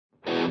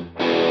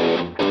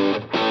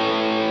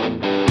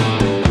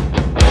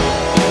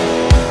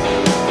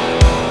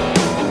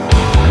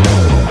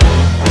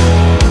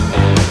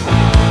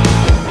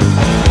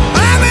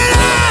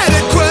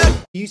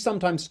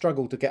sometimes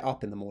struggle to get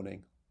up in the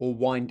morning or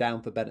wind down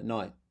for bed at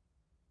night?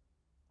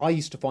 I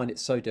used to find it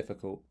so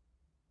difficult.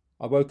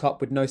 I woke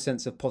up with no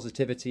sense of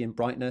positivity and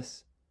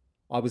brightness.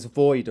 I was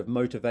void of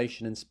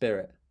motivation and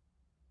spirit.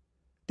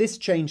 This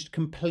changed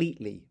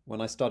completely when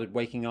I started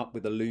waking up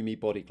with a Lumi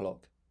body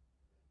clock.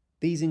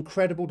 These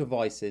incredible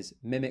devices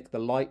mimic the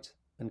light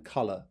and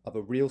colour of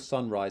a real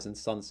sunrise and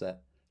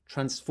sunset,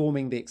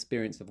 transforming the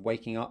experience of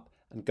waking up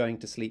and going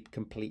to sleep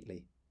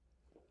completely.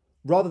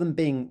 Rather than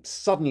being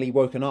suddenly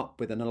woken up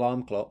with an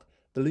alarm clock,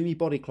 the Lumi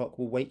body clock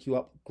will wake you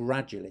up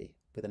gradually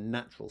with a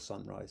natural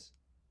sunrise.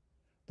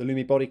 The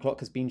Lumi body clock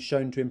has been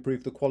shown to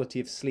improve the quality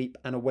of sleep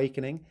and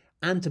awakening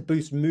and to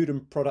boost mood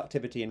and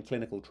productivity in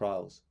clinical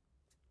trials.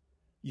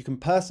 You can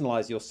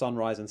personalise your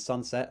sunrise and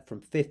sunset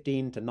from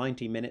 15 to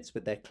 90 minutes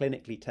with their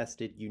clinically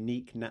tested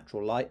unique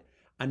natural light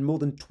and more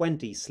than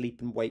 20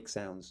 sleep and wake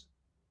sounds.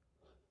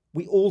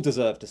 We all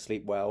deserve to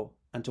sleep well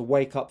and to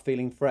wake up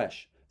feeling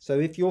fresh. So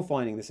if you're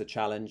finding this a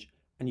challenge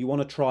and you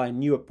want to try a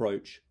new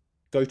approach,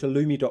 go to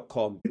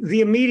lumi.com.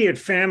 The immediate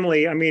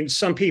family, I mean,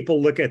 some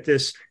people look at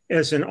this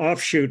as an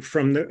offshoot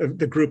from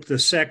the group The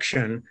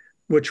Section,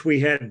 which we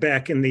had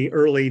back in the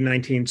early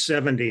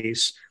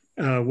 1970s,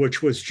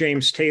 which was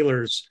James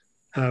Taylor's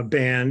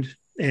band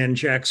and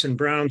Jackson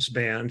Brown's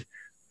band.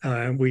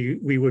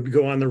 We would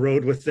go on the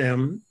road with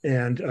them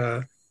and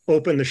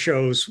open the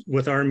shows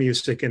with our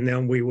music, and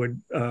then we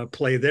would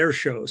play their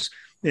shows.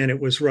 And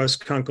it was Russ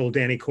Kunkel,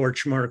 Danny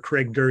Korchmar,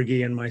 Craig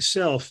Durgee, and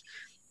myself.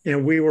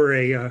 And we were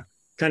a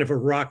kind of a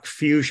rock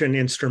fusion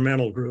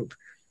instrumental group.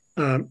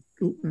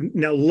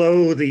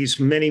 Now, these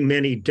many,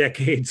 many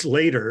decades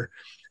later,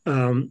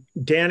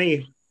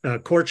 Danny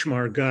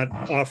Korchmar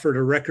got offered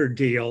a record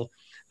deal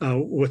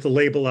with a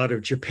label out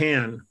of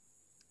Japan.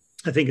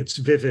 I think it's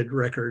Vivid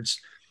Records.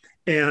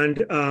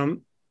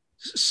 And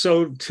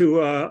so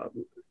to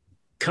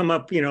come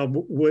up,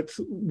 with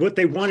what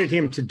they wanted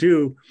him to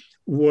do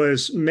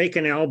was make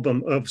an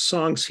album of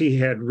songs he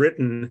had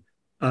written,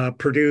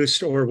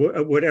 produced, or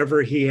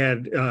whatever he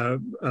had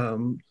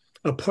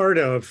a part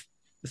of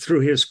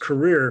through his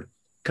career,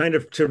 kind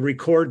of to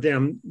record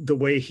them the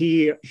way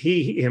he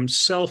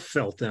himself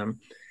felt them.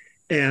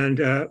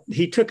 And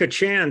he took a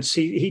chance.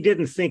 He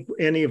didn't think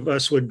any of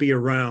us would be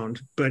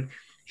around, but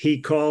he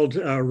called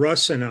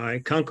Russ and I,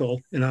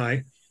 Kunkel and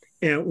I,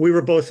 and we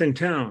were both in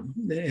town.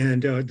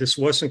 And this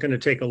wasn't going to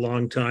take a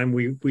long time.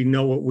 We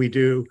know what we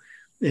do.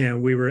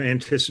 And we were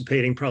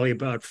anticipating probably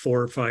about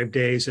 4 or 5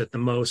 days at the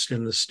most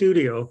in the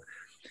studio.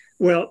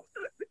 Well,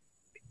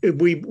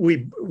 we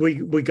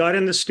got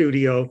in the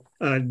studio.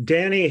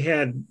 Danny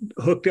had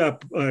hooked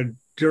up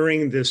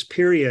during this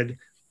period,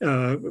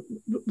 at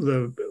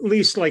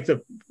least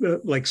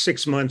like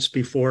 6 months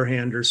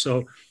beforehand or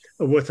so,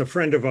 with a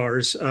friend of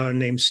ours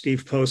named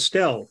Steve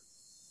Postel,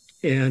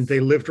 and they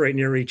lived right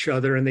near each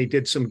other, and they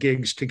did some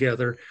gigs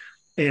together.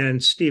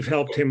 And Steve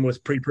helped him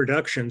with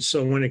pre-production.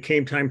 So when it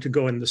came time to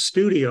go in the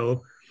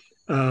studio,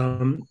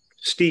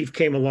 Steve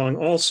came along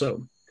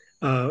also.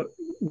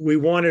 We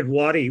wanted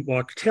Waddy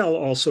Wachtel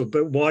also,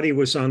 but Waddy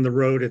was on the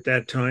road at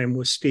that time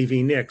with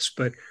Stevie Nicks,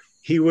 but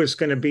he was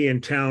going to be in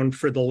town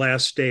for the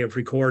last day of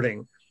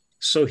recording.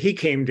 So he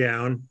came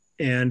down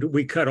and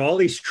we cut all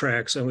these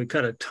tracks, and we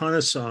cut a ton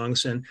of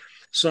songs, and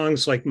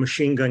songs like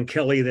Machine Gun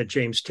Kelly that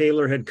James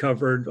Taylor had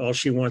covered, All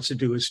She Wants to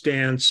Do Is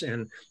Dance,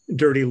 and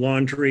Dirty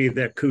Laundry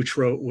that Cooch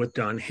wrote with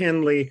Don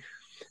Henley.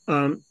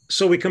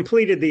 So we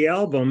completed the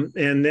album,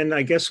 and then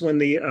I guess when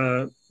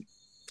the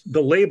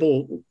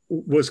label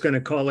was going to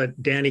call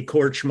it Danny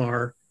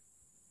Korchmar,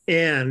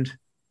 and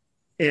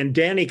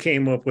Danny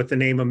came up with the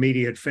name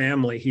Immediate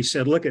Family. He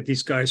said, look,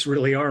 these guys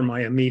really are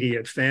my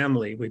immediate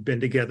family. We've been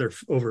together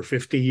over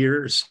 50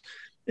 years.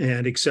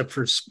 And except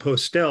for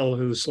Postel,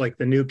 who's like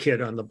the new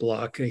kid on the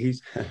block,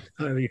 he's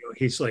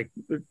like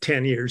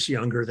 10 years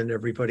younger than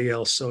everybody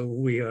else. So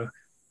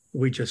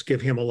we just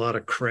give him a lot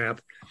of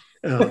crap.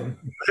 So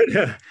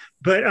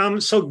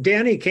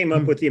Danny came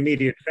up with the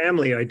Immediate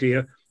Family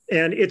idea,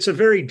 and it's a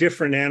very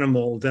different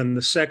animal than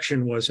The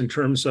Section was in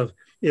terms of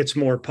it's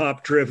more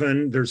pop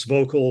driven. There's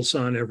vocals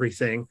on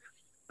everything.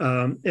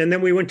 And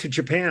then we went to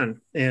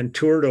Japan and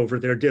toured over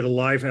there, did a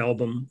live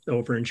album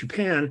over in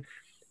Japan,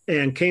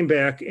 and came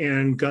back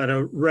and got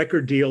a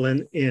record deal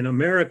in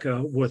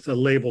America with a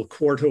label,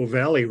 Quarto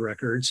Valley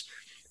Records.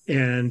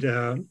 And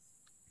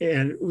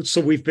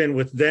so we've been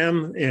with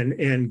them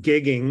and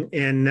gigging,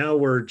 and now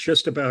we're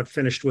just about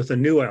finished with a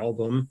new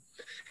album.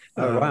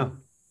 Oh, wow.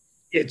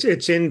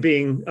 It's in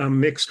being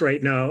mixed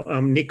right now.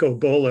 Nico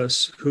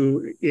Bolas,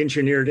 who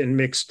engineered and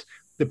mixed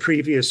the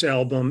previous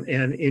album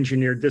and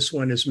engineered this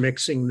one, is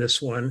mixing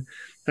this one.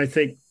 I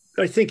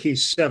think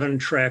he's 7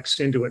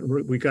 tracks into it.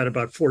 We got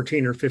about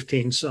 14 or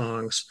 15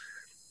 songs,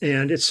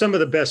 and it's some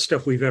of the best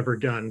stuff we've ever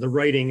done. The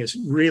writing is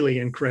really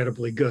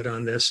incredibly good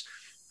on this.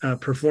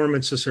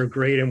 Performances are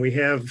great, and we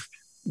have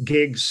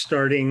gigs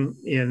starting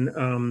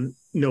in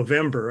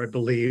November, I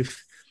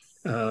believe,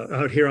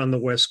 out here on the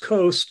West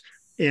Coast.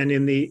 And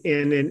in the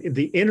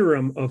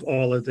interim of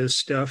all of this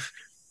stuff,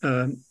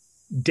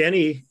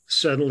 Denny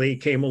suddenly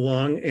came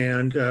along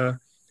and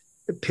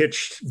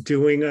pitched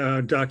doing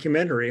a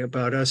documentary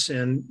about us.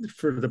 And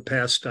for the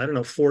past, I don't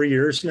know, 4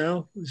 years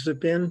now, has it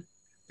been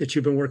that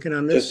you've been working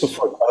on this? Just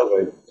before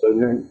COVID, so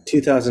in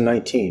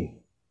 2019.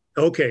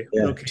 Okay.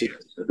 Yeah, Okay.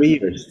 3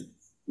 years.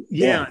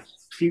 Yeah.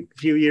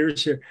 Few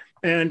years here.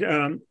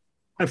 And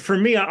for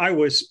me, I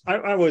was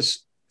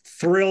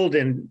thrilled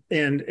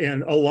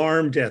and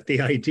alarmed at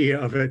the idea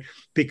of it,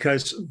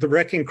 because the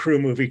Wrecking Crew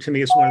movie to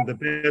me is one of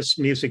the best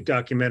music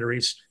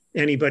documentaries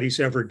anybody's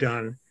ever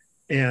done.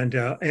 And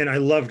I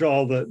loved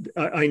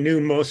I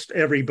knew most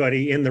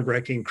everybody in the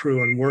Wrecking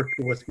Crew and worked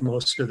with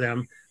most of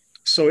them.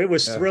 So it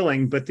was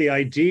thrilling. But the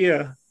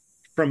idea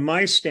from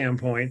my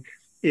standpoint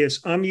is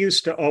I'm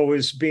used to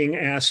always being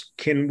asked,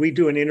 can we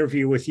do an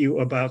interview with you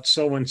about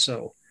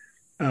so-and-so?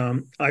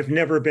 I've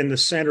never been the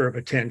center of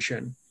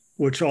attention,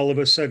 which all of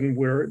a sudden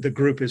the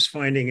group is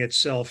finding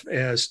itself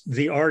as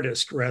the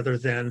artist rather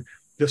than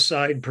the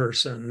side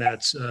person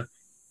that's going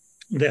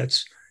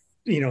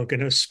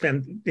to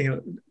spend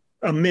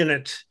a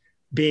minute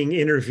being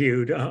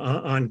interviewed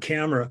on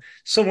camera.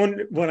 So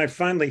when I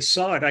finally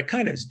saw it, I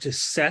kind of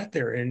just sat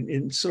there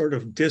in sort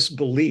of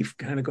disbelief,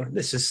 kind of going,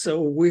 "This is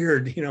so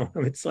weird."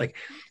 It's like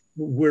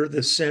we're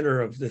the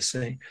center of this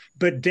thing.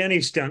 But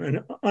Denny's done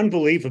an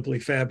unbelievably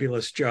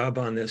fabulous job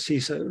on this.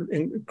 He's an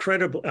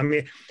incredible. I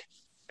mean,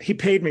 he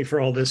paid me for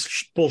all this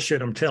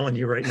bullshit I'm telling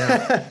you right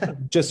now.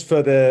 Just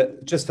for the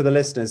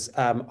listeners,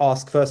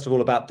 ask first of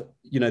all about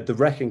the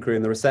Wrecking Crew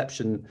and the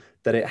reception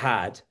that it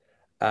had.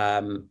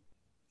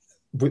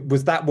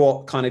 Was that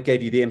what kind of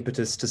gave you the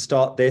impetus to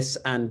start this?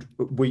 And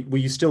were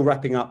you still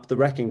wrapping up the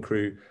Wrecking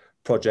Crew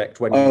project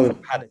when you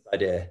had this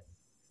idea?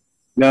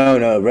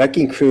 No,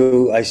 Wrecking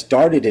Crew, I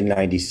started in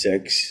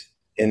 96,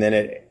 and then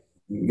it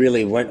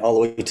really went all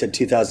the way to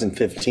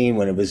 2015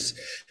 when it was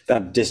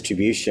found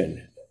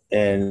distribution,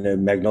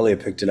 and Magnolia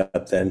picked it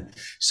up then.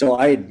 So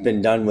I had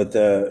been done with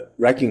the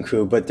Wrecking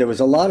Crew, but there was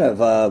a lot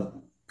of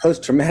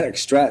post-traumatic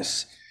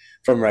stress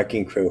from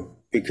Wrecking Crew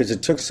because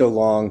it took so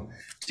long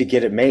to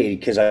get it made,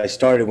 because I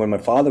started when my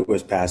father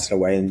was passing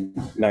away in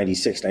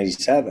 96,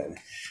 97.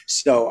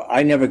 So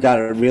I never got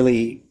it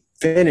really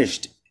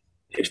finished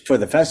for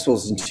the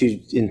festivals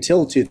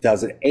until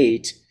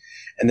 2008.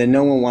 And then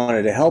no one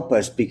wanted to help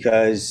us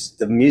because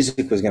the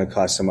music was going to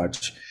cost so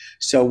much.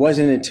 So it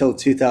wasn't until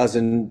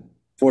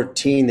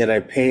 2014 that I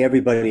pay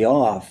everybody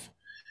off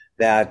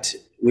that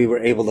we were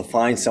able to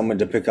find someone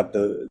to pick up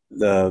the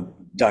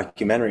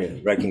documentary,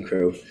 Wrecking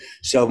Crew.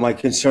 So my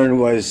concern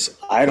was,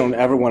 I don't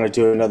ever want to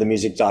do another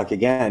music doc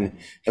again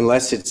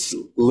unless it's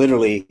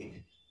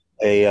literally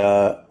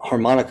a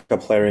harmonica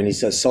player and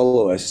he's a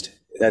soloist.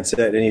 That's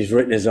it. And he's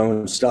written his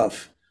own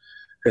stuff.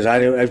 Because I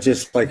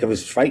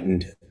was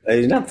frightened.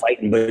 Not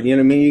frightened, but you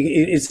know what I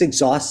mean? It's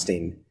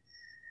exhausting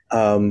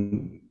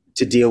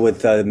to deal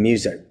with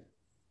music.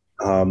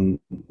 And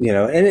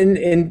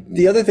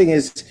the other thing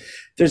is,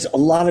 there's a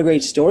lot of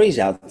great stories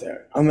out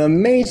there. An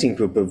amazing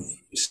group of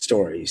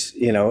stories.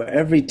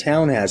 Every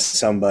town has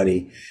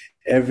somebody.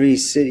 Every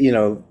city,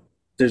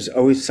 there's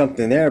always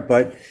something there.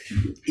 But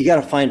you got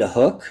to find a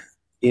hook,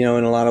 in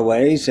a lot of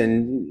ways.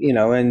 And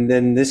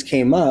then this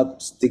came up.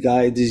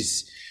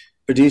 These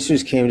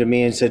producers came to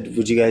me and said,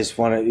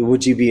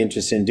 "Would you be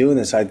interested in doing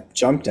this?" I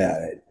jumped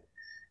at it,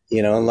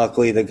 and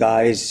luckily the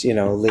guys,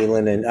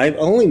 Leland, and I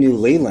only knew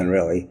Leland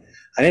really.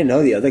 I didn't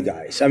know the other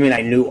guys. I mean,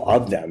 I knew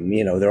of them,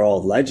 they're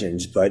all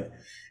legends, but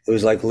it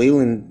was like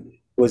Leland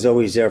was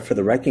always there for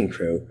the Wrecking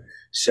Crew.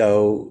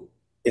 So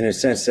in a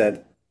sense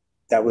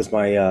that was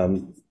my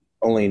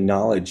only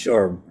knowledge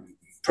or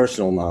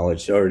personal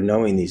knowledge or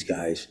knowing these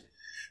guys.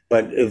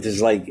 But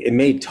it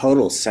made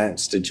total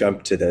sense to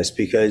jump to this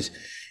because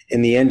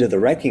in the end of the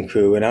Wrecking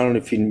Crew, and I don't know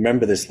if you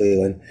remember this,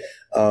 Leland,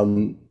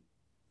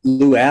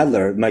 Lou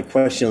Adler, my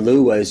question to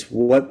Lou was,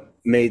 what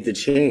made the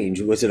change?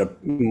 Was it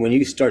when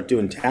you start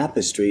doing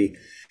Tapestry,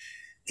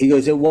 he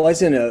goes, it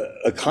wasn't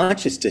a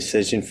conscious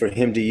decision for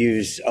him to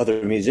use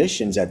other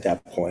musicians at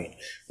that point.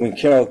 When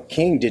Carole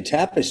King did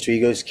Tapestry,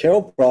 he goes,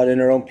 Carole brought in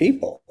her own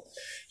people.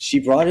 She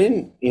brought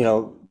in,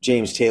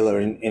 James Taylor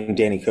and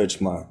Danny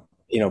Kochmar,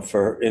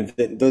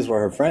 those were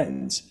her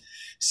friends.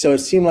 So it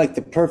seemed like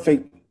the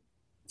perfect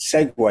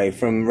segue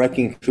from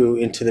Wrecking Crew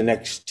into the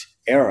next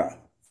era,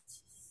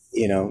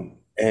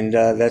 and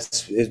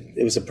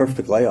it was a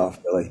perfect layoff,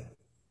 really.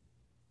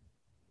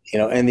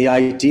 And the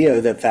idea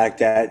of the fact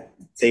that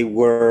they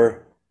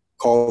were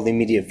called the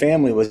immediate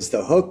family was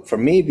the hook for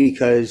me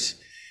because,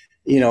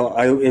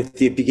 at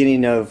the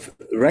beginning of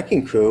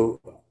Wrecking Crew,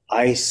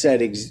 I said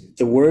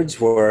the words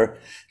were,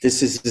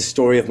 "This is the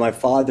story of my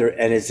father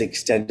and his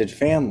extended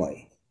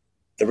family,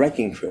 the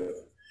Wrecking Crew."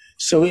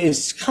 So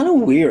it's kind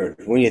of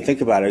weird when you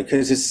think about it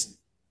because it's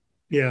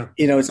not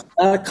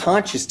a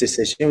conscious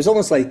decision. It was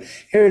almost like,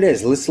 here it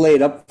is, let's lay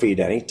it up for you,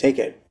 Denny, take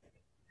it.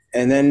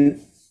 And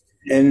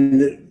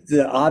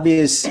the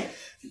obvious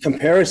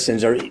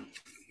comparisons are,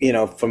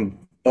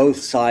 from both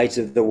sides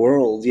of the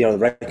world, the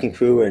Wrecking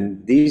Crew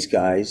and these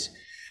guys.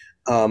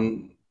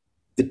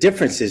 The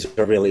differences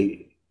are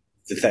really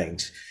the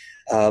things.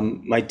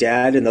 My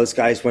dad and those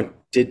guys went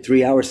did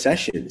 3-hour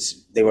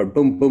sessions. They were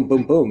boom, boom,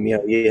 boom, boom. You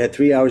know, you had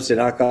 3 hours to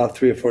knock off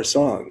 3 or 4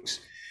 songs,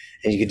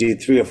 and you could do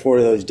 3 or 4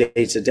 of those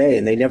dates a day.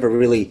 And they never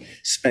really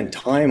spent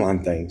time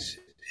on things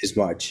as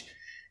much.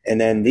 And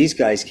then these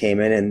guys came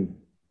in, and,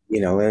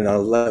 you know, and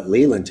I'll let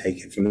Leland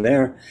take it from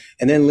there.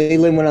 And then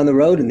Leland went on the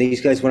road, and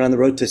these guys went on the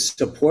road to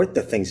support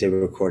the things they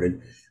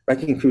recorded.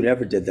 Wrecking Crew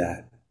never did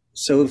that.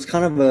 So it was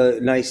kind of a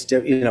nice,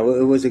 you know,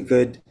 it was a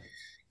good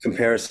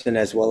comparison,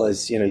 as well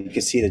as, you know, you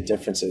could see the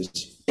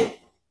differences.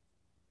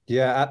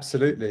 Yeah,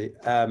 absolutely.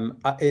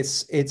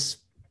 It's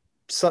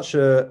such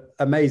a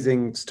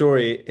amazing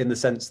story in the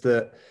sense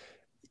that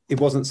it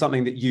wasn't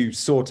something that you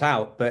sought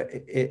out, but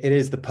it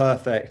is the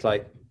perfect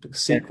like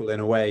sequel in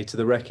a way to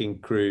the Wrecking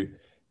Crew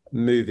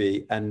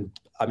movie. And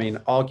I mean,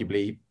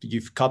 arguably,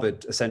 you've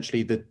covered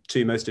essentially the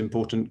 2 most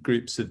important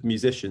groups of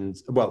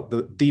musicians. Well,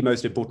 the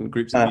most important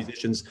groups of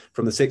musicians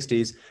from the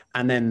 60s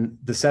and then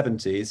the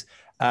 70s.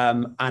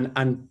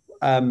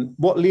 And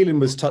what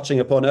Leland was touching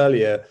upon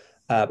earlier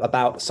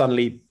about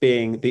suddenly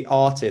being the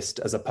artist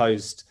as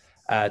opposed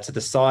to the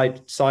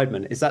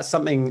sideman. Is that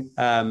something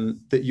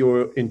that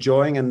you're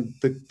enjoying and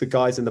the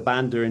guys in the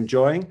band are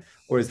enjoying?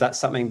 Or is that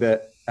something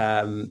that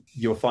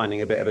you're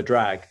finding a bit of a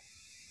drag?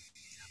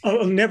 Oh,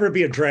 it'll never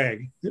be a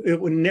drag. It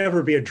would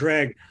never be a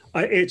drag.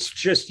 It's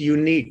just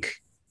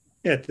unique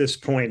at this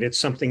point. It's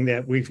something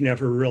that we've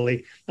never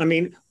really, I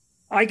mean,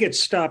 I get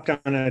stopped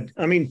on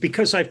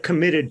because I've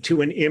committed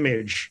to an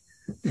image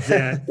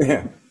that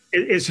Yeah.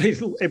 is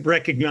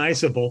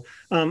recognizable.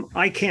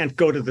 I can't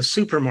go to the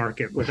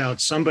supermarket without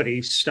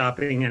somebody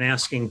stopping and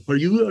asking,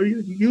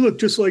 you look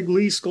just like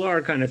Lee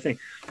Sklar, kind of thing.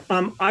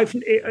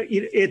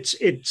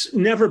 It's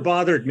never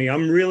bothered me. I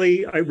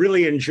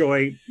really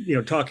enjoy, you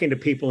know, talking to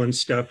people and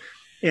stuff,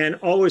 and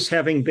always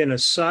having been a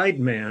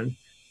sideman,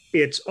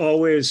 it's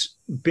always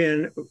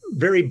been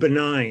very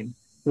benign,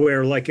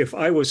 where like if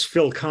I was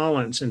Phil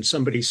Collins and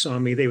somebody saw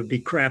me, they would be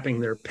crapping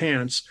their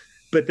pants.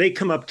 But they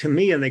come up to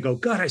me and they go,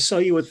 God, I saw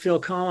you with Phil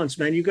Collins,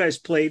 man. You guys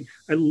played.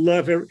 I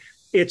love it.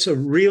 It's a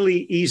really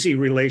easy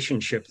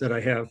relationship that I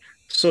have.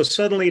 So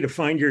suddenly to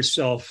find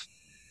yourself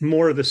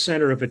more the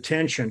center of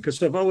attention,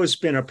 because I've always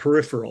been a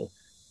peripheral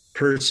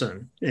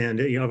person, and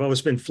you know, I've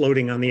always been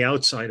floating on the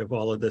outside of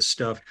all of this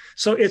stuff.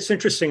 So it's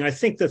interesting. I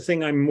think the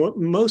thing I'm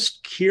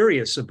most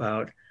curious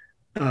about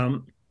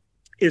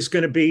is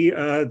going to be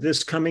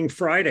this coming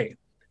Friday.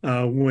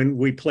 When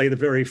we play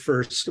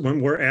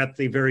when we're at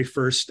the very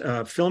first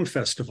film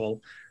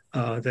festival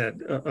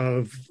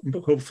of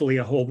hopefully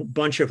a whole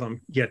bunch of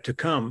them yet to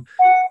come,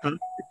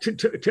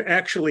 to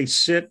actually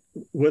sit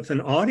with an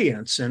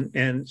audience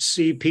and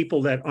see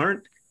people that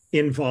aren't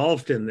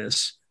involved in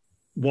this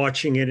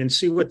watching it and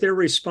see what their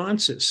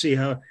response is, see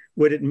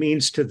what it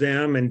means to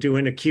them, and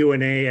doing a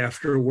Q&A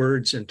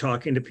afterwards and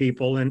talking to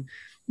people and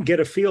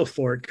get a feel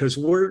for it, because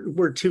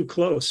we're too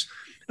close.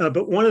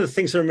 But one of the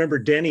things I remember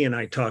Denny and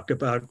I talked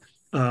about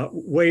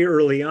way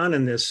early on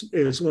in this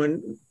is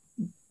when,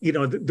 you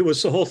know, there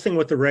was the whole thing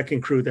with the Wrecking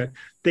Crew that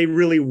they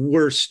really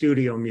were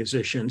studio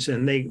musicians,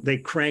 and they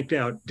cranked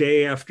out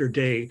day after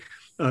day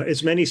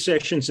as many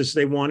sessions as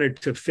they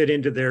wanted to fit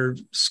into their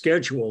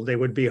schedule they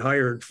would be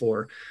hired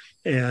for.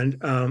 And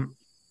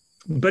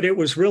but it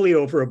was really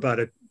over about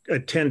a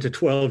 10 to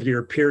 12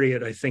 year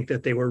period, I think,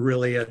 that they were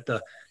really at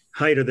the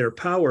height of their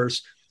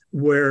powers,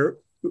 where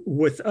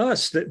with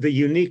us, the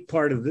unique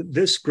part of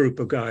this group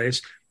of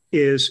guys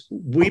is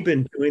we've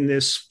been doing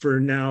this for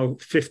now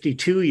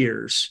 52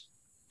 years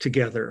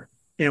together,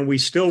 and we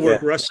still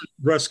work. Yeah.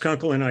 Russ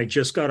Kunkel and I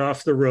just got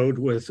off the road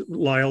with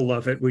Lyle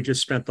Lovett. We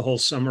just spent the whole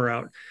summer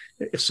out.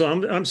 So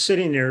I'm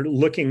sitting there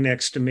looking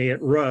next to me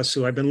at Russ,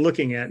 who I've been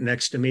looking at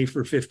next to me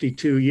for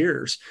 52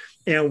 years,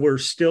 and we're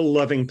still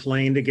loving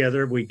playing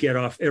together. We get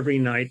off every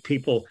night.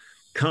 People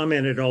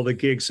comment at all the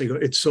gigs. They go,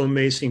 "It's so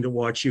amazing to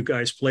watch you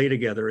guys play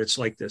together. It's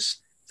like this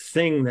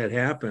thing that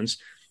happens."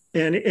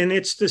 And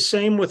it's the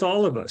same with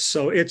all of us.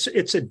 So it's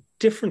a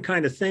different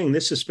kind of thing.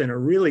 This has been a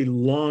really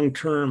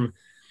long-term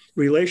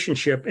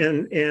relationship.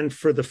 And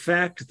for the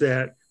fact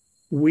that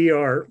we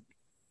are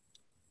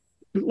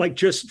like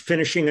just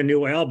finishing a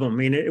new album. I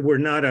mean, we're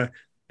not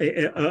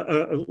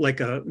like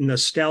a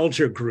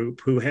nostalgia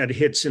group who had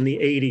hits in the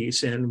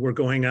 80s and we're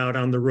going out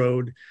on the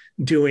road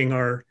doing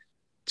our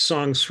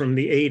songs from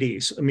the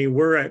 80s. I mean,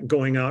 we're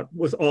going out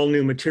with all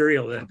new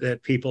material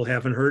that people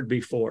haven't heard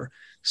before.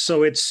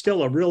 So it's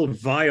still a real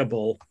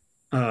viable,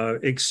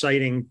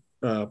 exciting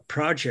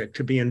project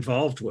to be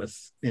involved with.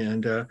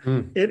 And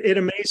it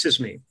amazes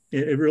me.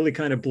 It really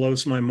kind of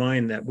blows my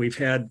mind that we've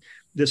had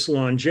this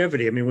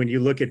longevity. I mean, when you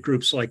look at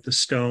groups like the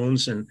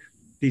Stones and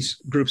these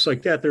groups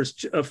like that, there's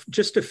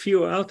just a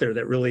few out there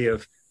that really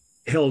have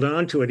held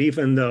on to it,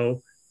 even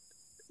though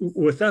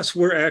with us,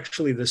 we're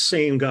actually the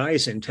same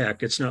guys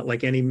intact. It's not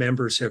like any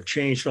members have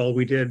changed. All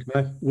we did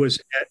was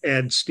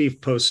add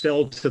Steve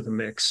Postel to the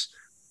mix.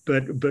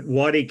 But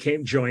Waddy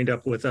joined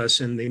up with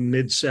us in the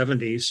mid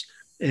 70s,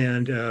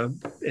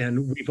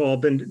 and we've all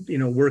been,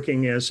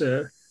 working as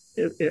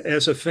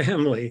a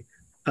family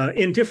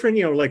in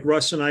different, like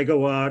Russ and I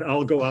go out.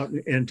 I'll go out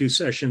and do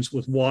sessions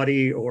with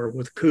Waddy or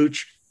with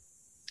Cooch,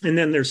 And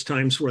then there's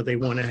times where they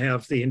want to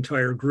have the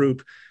entire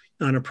group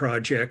on a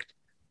project.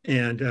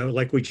 And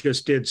like we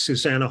just did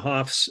Susanna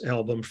Hoff's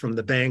album from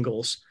the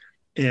Bangles,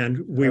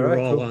 and we were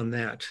all cool on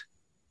that.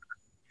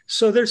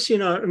 So there's,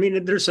 I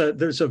mean, there's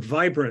a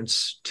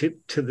vibrance to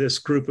this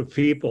group of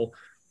people.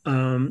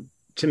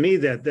 To me,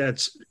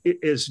 that's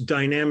as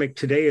dynamic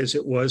today as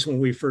it was when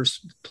we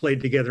first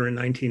played together in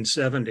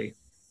 1970.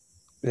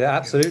 Yeah,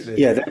 absolutely.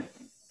 Yeah,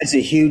 that's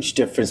a huge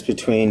difference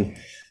between,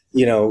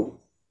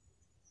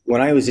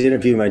 when I was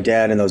interviewing my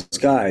dad and those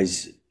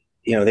guys,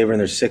 they were in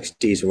their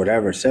 60s or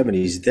whatever,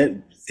 70s,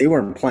 they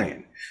weren't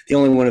playing. The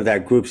only one of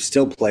that group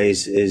still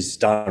plays is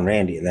Don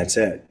Randy, and that's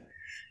it.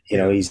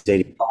 He's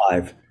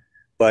 85.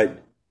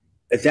 But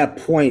at that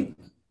point,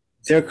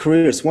 their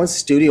careers, once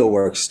studio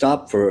work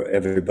stopped for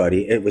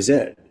everybody, it was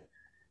it.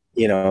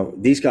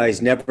 These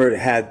guys never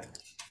had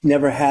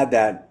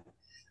that.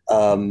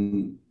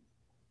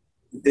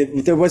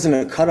 There wasn't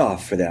a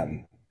cutoff for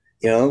them.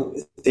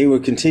 They were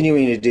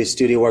continuing to do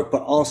studio work,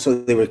 but also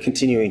they were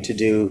continuing to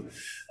do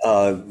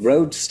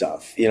road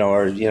stuff,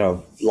 or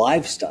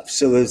live stuff.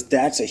 So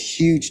that's a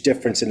huge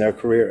difference in their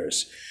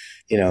careers,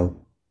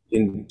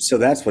 and so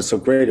that's what's so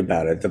great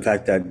about it. The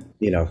fact that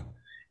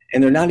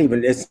and they're not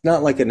even. It's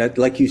not like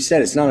you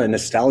said. It's not a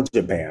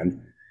nostalgia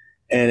band,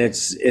 and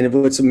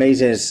what's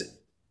amazing is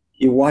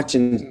you're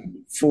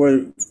watching 4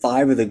 or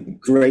 5 of the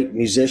great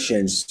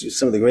musicians,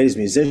 some of the greatest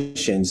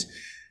musicians.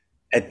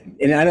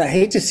 And I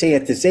hate to say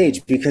at this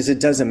age because it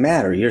doesn't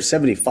matter. You're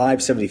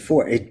 75,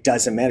 74. It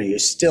doesn't matter. You're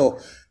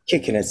still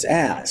kicking its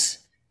ass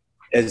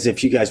as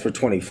if you guys were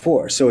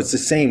 24. So it's the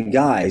same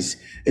guys.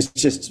 It's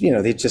just,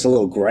 they're just a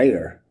little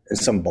grayer and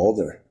some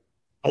bolder.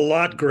 A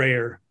lot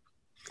grayer.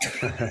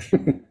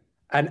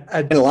 and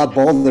a lot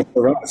bolder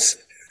for us.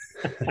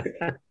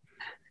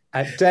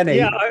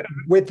 Denny,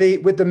 with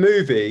the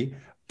movie,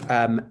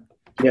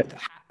 yeah.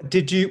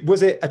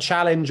 Was it a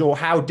challenge, or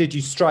how did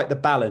you strike the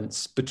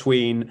balance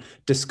between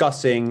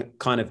discussing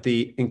kind of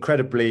the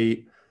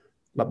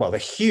the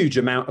huge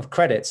amount of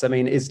credits? I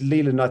mean, is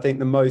Leland, I think,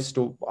 the most,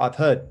 or I've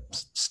heard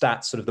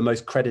stats, sort of the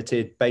most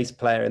credited bass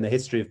player in the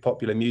history of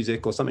popular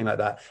music or something like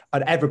that.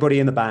 And everybody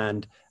in the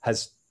band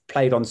has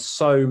played on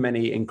so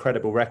many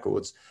incredible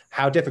records.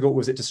 How difficult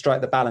was it to strike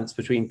the balance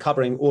between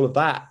covering all of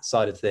that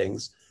side of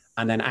things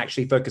and then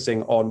actually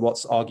focusing on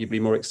what's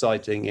arguably more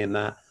exciting in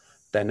that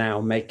they're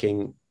now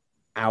making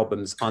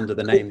albums under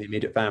the name The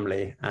Immediate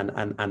Family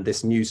and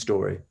this new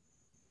story?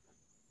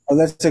 Oh,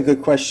 that's a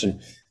good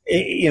question.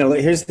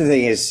 Here's the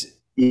thing is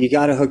you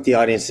got to hook the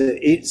audience.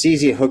 It's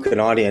easy to hook an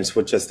audience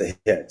with just the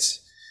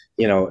hits.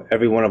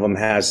 Every one of them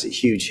has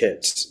huge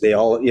hits. They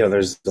all,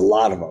 there's a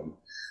lot of them,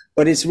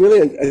 but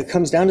it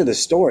comes down to the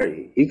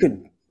story.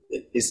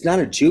 It's not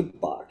a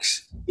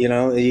jukebox,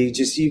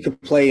 you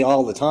could play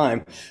all the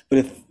time, but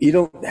if you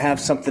don't have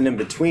something in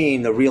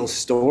between the real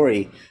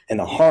story and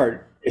the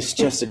heart, it's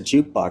just a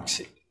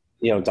jukebox,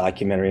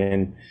 documentary.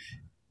 And,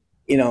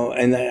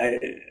 and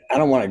I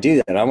don't want to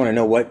do that. I want to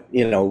know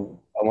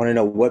I want to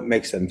know what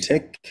makes them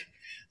tick.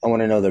 I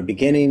want to know their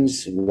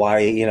beginnings, why,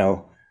 you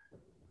know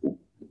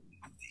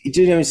what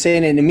I'm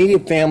saying? In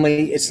Immediate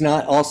Family, it's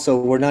not also,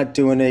 we're not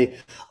doing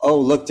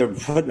look, they're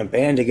putting a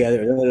band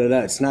together.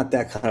 It's not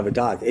that kind of a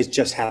doc. It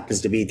just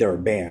happens to be their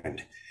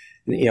band,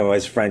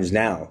 as friends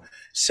now.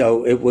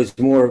 So it was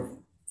more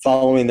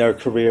following their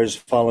careers,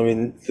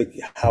 following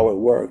how it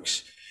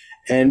works.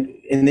 And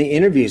in the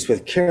interviews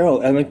with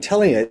Carol, I'm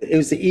telling you, it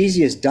was the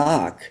easiest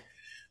doc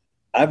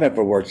I've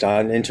ever worked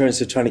on in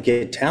terms of trying to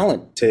get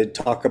talent to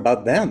talk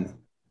about them.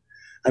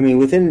 I mean,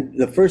 within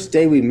the first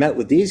day we met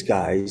with these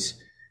guys,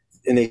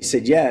 and they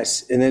said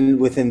yes, and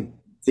then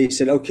they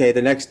said, okay,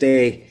 the next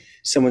day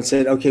someone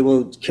said, okay,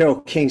 well,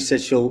 Carol King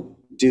said she'll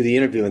do the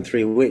interview in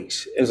 3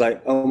 weeks. It was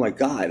like, oh my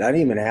God, I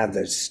didn't even have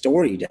the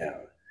story down.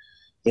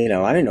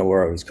 I didn't know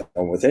where I was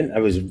going with it. I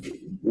was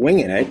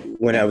winging it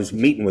when I was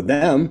meeting with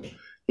them,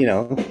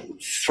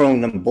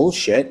 throwing them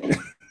bullshit,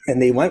 and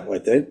they went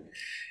with it.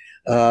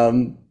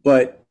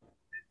 But,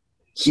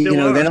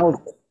 then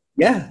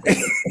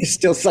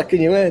still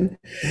sucking you in.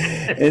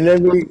 And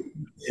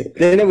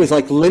then it was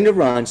like Linda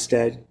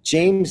Ronstadt,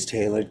 James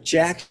Taylor,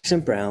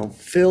 Jackson Brown,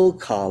 Phil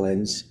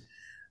Collins,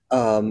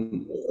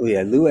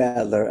 Lou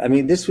Adler. I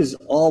mean, this was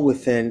all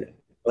within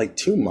like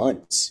 2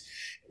 months.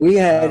 We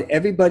had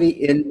everybody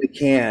in the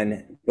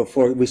can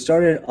before we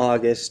started in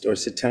August or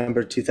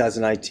September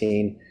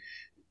 2019.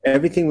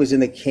 Everything was in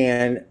the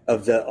can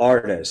of the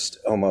artist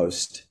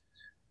almost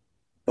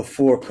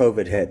before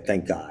COVID hit,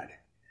 thank God.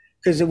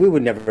 Because we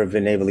would never have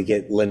been able to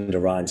get Linda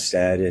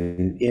Ronstadt,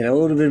 and it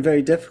would have been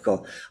very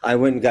difficult. I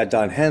went and got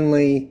Don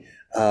Henley,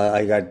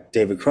 I got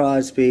David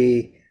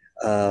Crosby,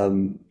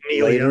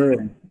 later,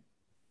 and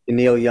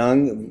Neil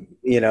Young.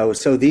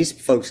 So these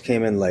folks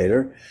came in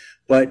later,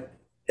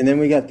 and then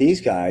we got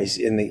these guys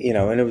and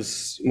it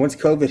was, once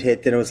COVID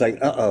hit, then it was like,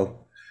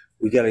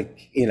 we got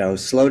to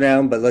slow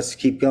down, but let's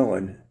keep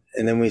going.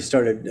 And then we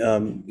started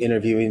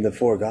interviewing the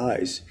 5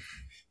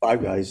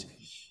 guys,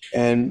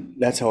 and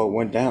that's how it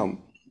went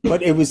down.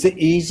 But it was the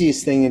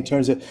easiest thing in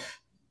terms of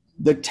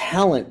the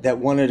talent that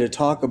wanted to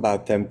talk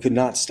about them could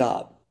not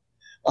stop.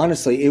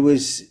 Honestly, it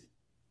was,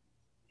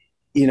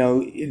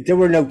 there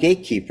were no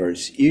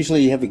gatekeepers.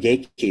 Usually you have a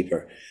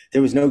gatekeeper.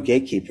 There was no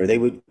gatekeeper.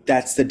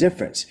 That's the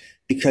difference,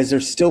 because they're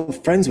still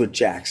friends with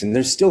Jackson.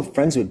 They're still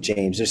friends with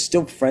James. They're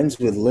still friends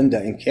with Linda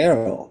and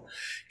Carol.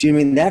 Do you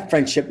mean that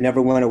friendship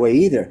never went away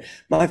either?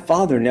 My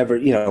father never,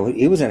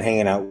 he wasn't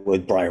hanging out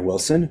with Brian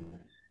Wilson,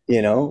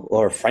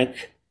 or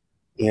Frank,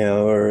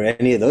 or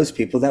any of those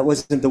people. That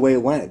wasn't the way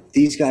it went.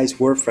 These guys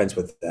were friends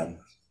with them.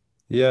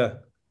 Yeah.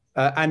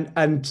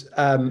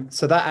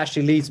 So that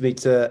actually leads me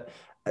to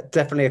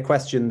definitely a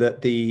question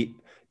that the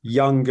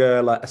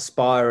younger, like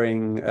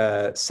aspiring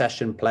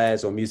session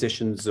players or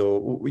musicians, or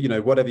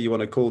whatever you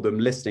want to call them,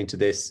 listening to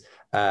this,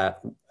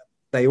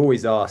 they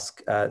always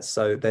ask.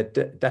 So they'd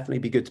definitely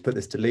be good to put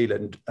this to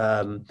Leland.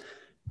 Bearing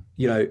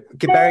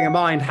in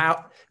mind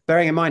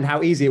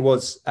how easy it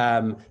was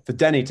for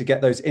Denny to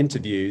get those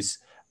interviews.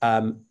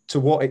 To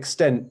what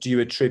extent do you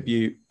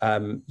attribute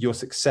your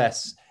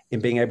success in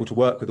being able to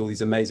work with all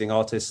these amazing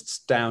artists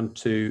down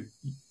to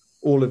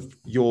all of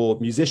your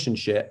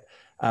musicianship?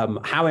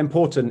 How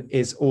important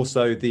is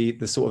also the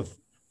sort of,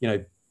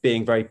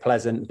 being very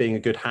pleasant, being a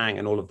good hang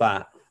and all of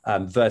that,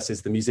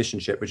 versus the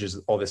musicianship, which has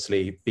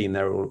obviously been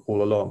there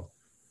all along?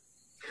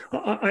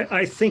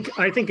 I think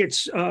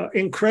it's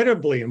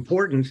incredibly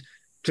important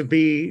to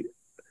be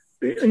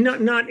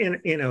not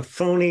in a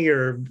phony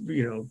or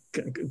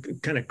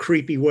kind of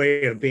creepy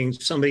way of being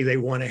somebody they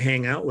want to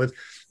hang out with,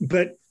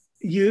 but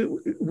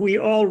we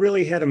all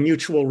really had a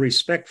mutual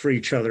respect for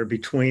each other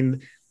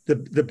between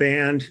the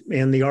band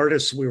and the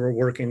artists we were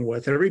working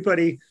with.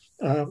 Everybody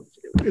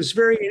is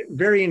very,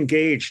 very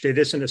engaged. It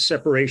isn't a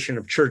separation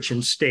of church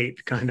and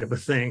state kind of a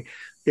thing.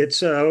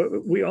 It's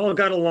we all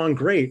got along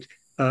great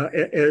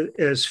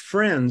as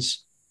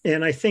friends.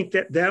 And I think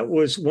that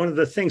was one of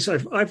the things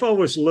I've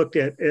always looked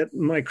at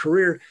my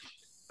career.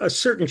 A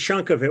certain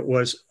chunk of it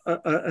was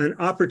an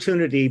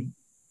opportunity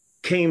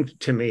came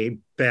to me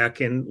back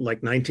in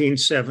like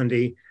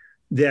 1970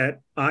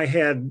 that I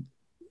had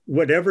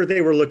whatever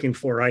they were looking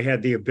for. I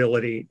had the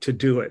ability to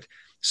do it.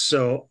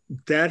 So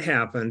that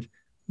happened.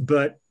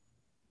 But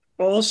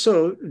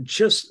also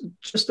just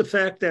the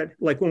fact that,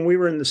 like, when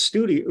we're in the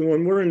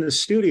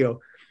studio,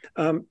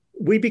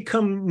 we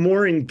become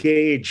more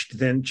engaged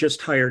than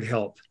just hired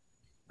help.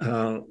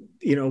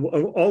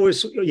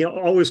 Always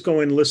go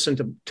and listen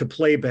to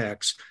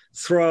playbacks,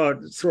 throw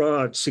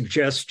out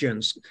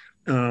suggestions,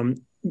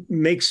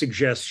 make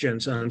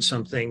suggestions on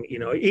something,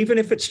 even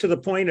if it's to the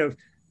point of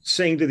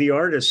saying to the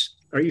artist,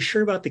 are you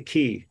sure about the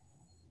key?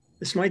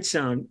 This might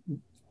sound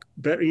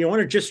better. You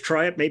want to just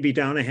try it, maybe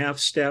down a half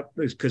step,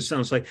 because it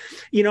sounds like,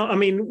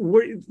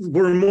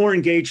 we're more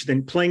engaged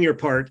than playing your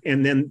part,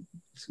 and then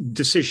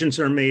decisions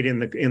are made in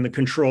the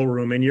control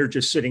room, and you're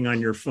just sitting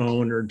on your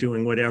phone or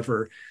doing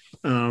whatever.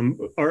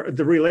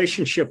 The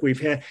relationship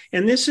we've had,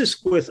 and this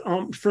is with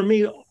for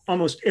me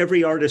almost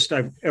every artist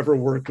I've ever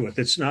worked with.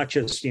 It's not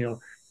just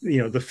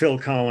the Phil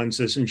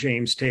Collinses and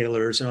James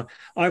Taylors.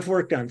 I've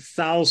worked on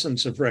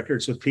thousands of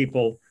records with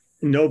people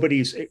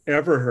nobody's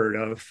ever heard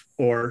of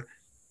or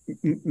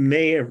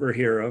may ever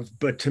hear of.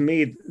 But to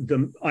me,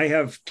 I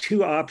have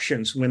two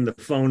options when the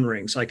phone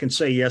rings. I can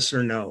say yes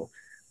or no.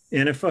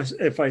 And if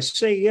I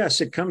say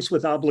yes, it comes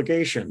with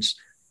obligations.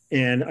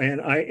 And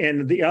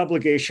the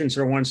obligations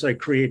are ones I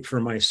create for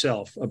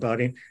myself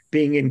about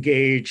being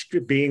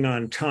engaged, being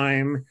on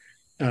time.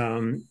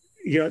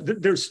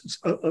 There's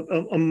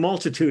a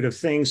multitude of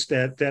things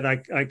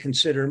that I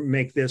consider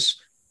make this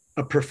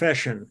a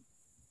profession.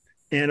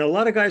 And a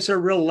lot of guys are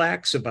real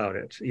lax about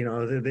it.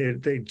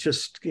 They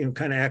just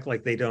kind of act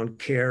like they don't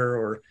care,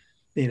 or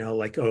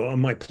like, oh,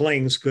 my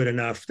playing's good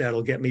enough,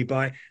 that'll get me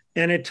by.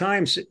 And at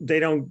times they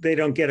don't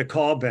get a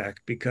call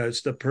back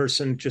because the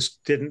person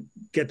just didn't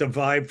get the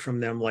vibe from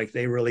them like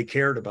they really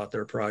cared about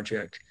their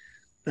project.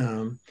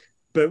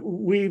 But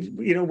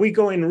we've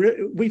gone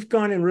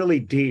in really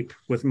deep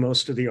with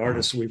most of the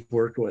artists we've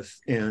worked with,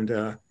 and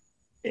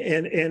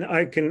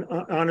I can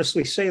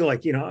honestly say,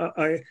 like,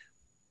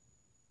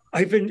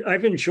 I've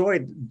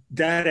enjoyed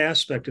that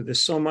aspect of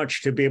this so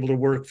much, to be able to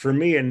work for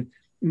me in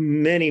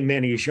many,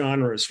 many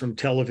genres, from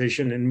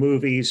television and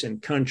movies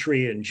and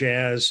country and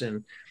jazz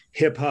and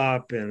hip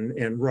hop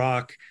and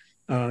rock,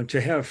 to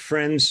have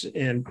friends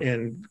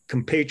and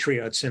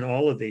compatriots in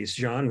all of these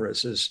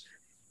genres has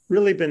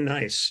really been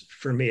nice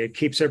for me. It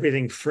keeps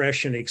everything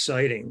fresh and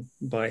exciting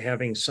by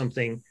having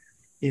something,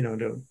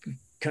 to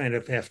kind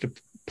of have to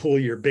pull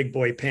your big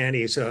boy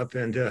panties up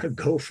and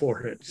go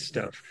for it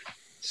stuff.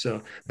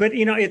 So, but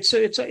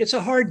it's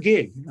a hard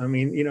gig. I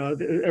mean,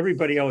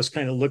 everybody always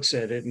kind of looks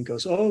at it and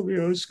goes, "Oh,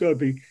 it's going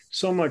to be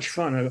so much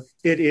fun."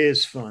 It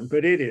is fun,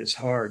 but it is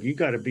hard. You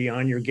got to be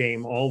on your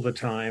game all the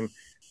time.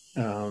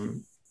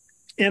 And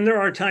there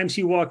are times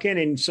you walk in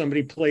and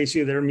somebody plays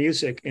you their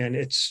music and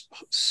it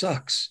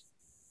sucks.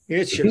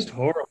 It's just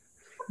horrible.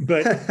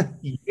 But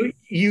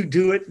you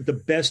do it the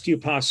best you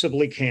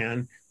possibly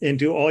can and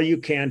do all you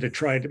can to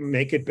try to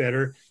make it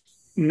better.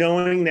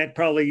 knowing that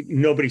probably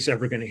nobody's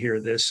ever going to hear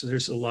this.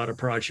 There's a lot of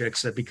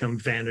projects that become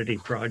vanity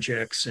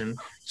projects and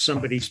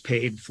somebody's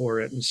paid for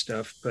it and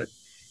stuff. But,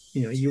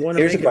 you want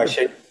to Here's a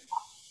question.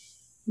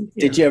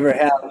 Did you ever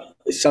have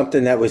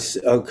something that was,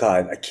 oh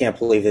God, I can't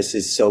believe this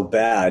is so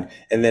bad,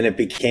 and then it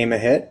became a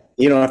hit?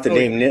 You don't have to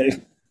name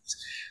it.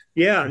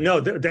 Yeah,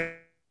 no,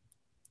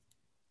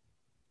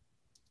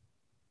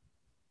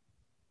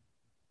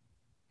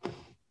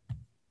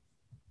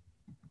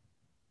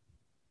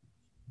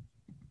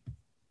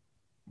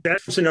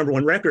 that's the number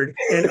one record.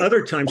 And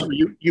other times where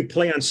you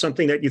play on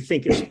something that you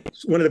think is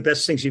one of the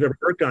best things you've ever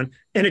worked on,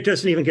 and it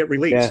doesn't even get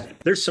released. Yeah.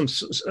 There's some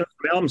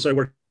albums I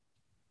worked.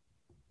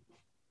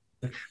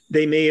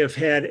 They may have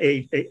had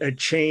a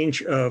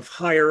change of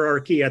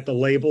hierarchy at the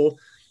label.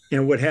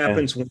 And what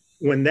happens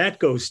when that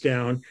goes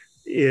down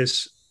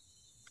is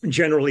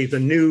generally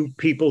the new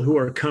people who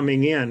are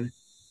coming in,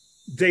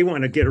 they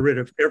want to get rid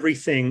of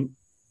everything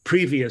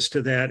previous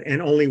to that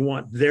and only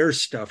want their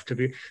stuff to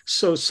be.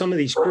 So some of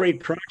these great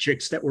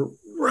projects that were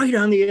right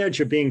on the edge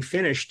of being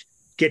finished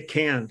get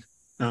canned.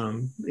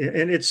 And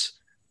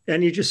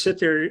you just sit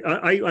there.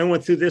 I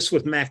went through this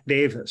with Mac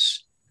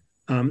Davis.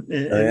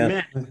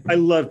 Mac, I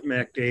loved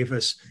Mac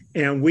Davis,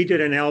 and we did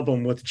an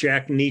album with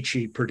Jack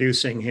Nietzsche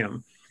producing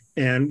him.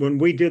 And when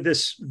we did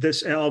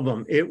this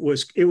album, it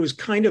was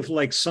kind of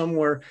like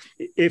somewhere.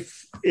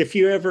 If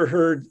you ever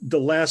heard the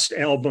last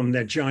album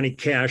that Johnny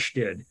Cash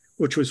did,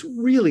 which was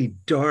really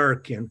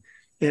dark and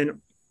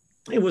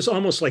it was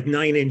almost like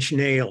Nine Inch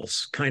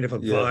Nails kind of a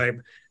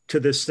vibe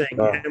to this thing.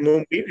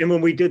 And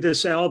when we did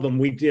this album,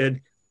 we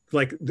did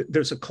like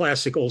there's a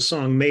classic old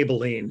song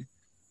Maybelline.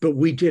 But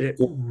we did it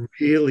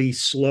really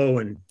slow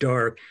and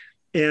dark.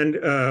 And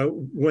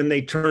when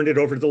they turned it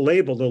over to the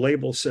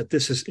label said,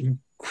 "This is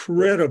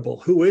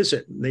incredible. Who is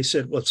it?" And they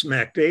said, "Well, it's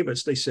Mac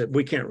Davis." They said,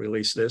 "We can't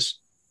release this."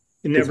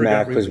 It never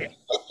got released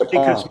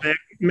because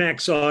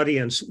Mac's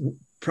audience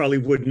probably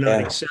would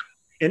not accept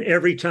it. And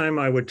every time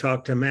I would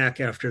talk to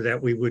Mac after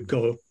that, we would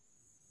go,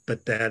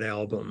 "But that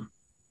album."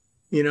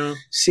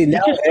 See, now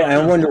I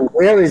wonder,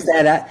 where is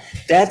that at?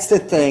 That's the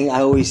thing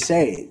I always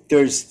say.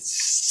 There's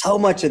so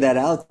much of that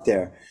out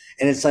there.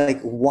 And it's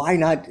like, why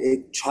not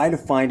try to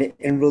find it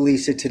and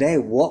release it today?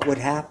 What would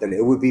happen?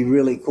 It would be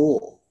really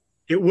cool.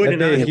 It would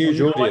be a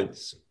huge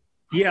audience.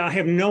 Yeah, I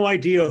have no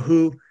idea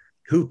who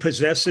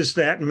possesses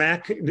that.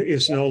 Mac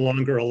is no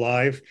longer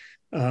alive.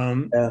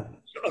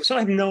 So I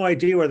have no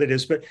idea what it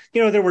is. But,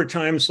 there were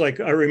times like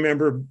I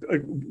remember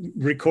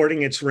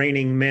recording It's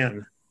Raining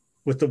Men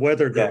with the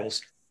Weather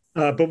Girls.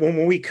 But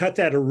when we cut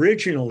that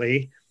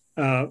originally,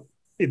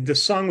 the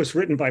song was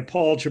written by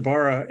Paul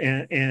Jabara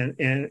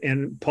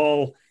and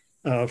Paul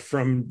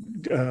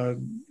from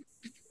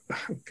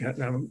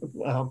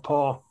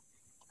Paul.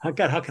 How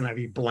can I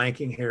be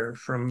blanking here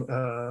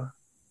from?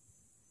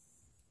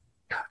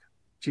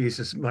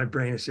 Jesus, my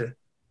brain is a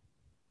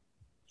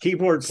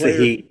keyboard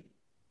player.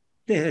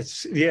 It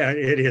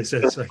is.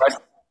 It's like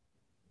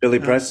Billy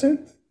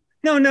Preston.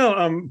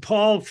 No.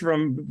 Paul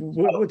from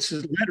what's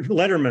his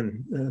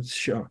Letterman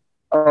show?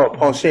 Oh,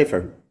 Paul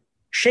Schaefer.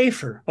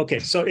 Schaefer. Okay,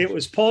 so it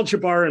was Paul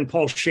Jabara and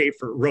Paul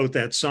Schaefer wrote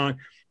that song.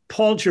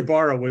 Paul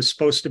Jabara was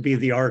supposed to be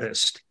the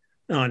artist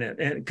on it,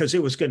 and because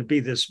it was going to be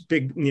this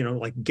big,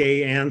 like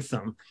gay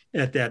anthem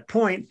at that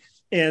point.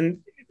 And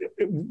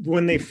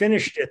when they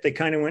finished it, they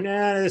kind of went,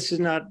 this is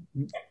not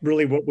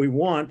really what we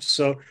want.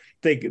 So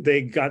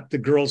they got the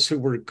girls who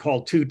were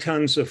called 2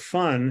 Tons of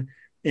Fun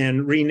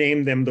and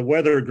renamed them the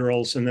Weather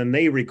Girls, and then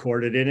they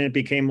recorded it, and it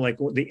became like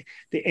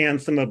the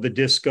anthem of the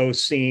disco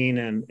scene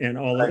and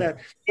all of that.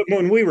 But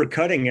when we were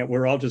cutting it,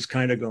 we're all just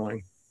kind of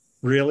going,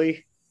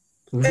 really?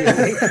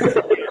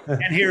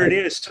 And here it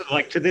is,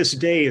 to this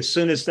day, as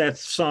soon as that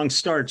song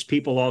starts,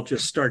 people all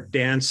just start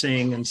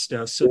dancing and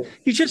stuff. So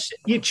you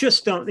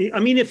just don't, I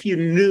mean, if you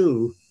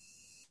knew,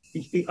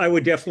 I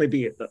would definitely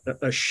be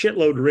a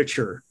shitload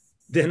richer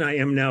than I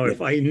am now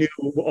if I knew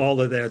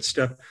all of that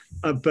stuff.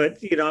 But,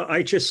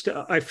 I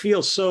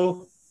feel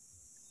so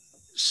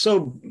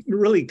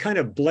really kind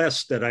of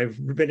blessed that I've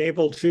been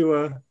able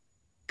to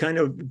kind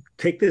of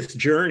take this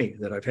journey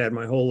that I've had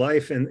my whole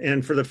life.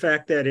 And for the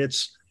fact that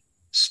it's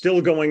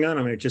still going on.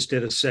 I mean, I just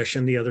did a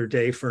session the other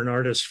day for an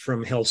artist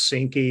from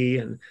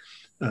Helsinki, and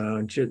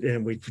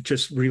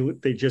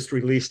they just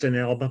released an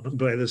album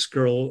by this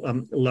girl,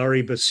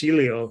 Lari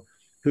Basilio,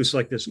 who's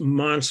like this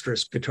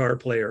monstrous guitar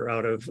player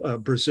out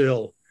of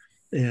Brazil.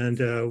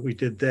 And we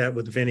did that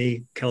with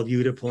Vinny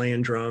Caluta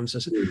playing drums.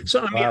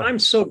 So, I mean, I'm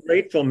so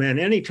grateful, man.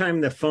 Anytime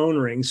the phone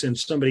rings and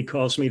somebody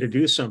calls me to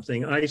do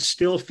something, I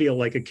still feel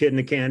like a kid in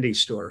a candy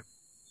store.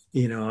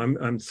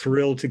 I'm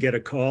thrilled to get a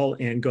call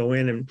and go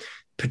in and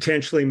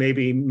potentially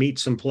maybe meet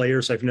some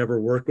players I've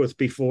never worked with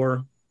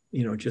before,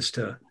 just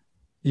to.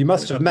 You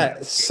must have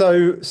met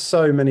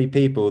so many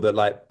people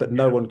but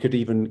no one could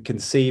even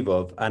conceive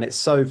of. And it's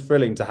so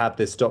thrilling to have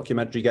this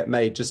documentary get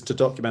made, just to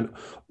document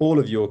all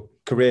of your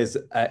careers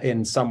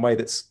in some way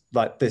that's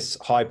like this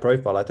high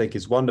profile, I think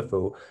is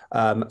wonderful.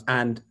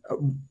 And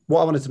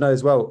what I wanted to know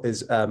as well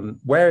is,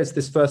 where is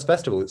this first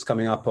festival that's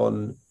coming up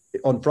on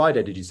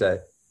Friday, did you say?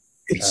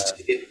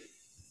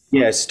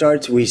 We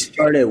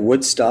start at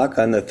Woodstock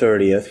on the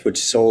 30th,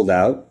 which sold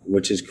out,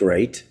 which is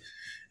great.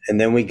 And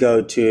then we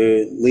go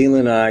to,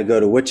 Leland and I go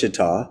to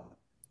Wichita,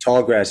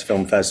 Tallgrass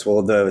Film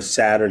Festival, the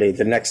Saturday,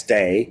 the next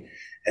day.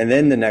 And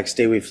then the next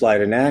day we fly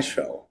to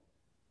Nashville.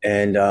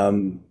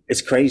 And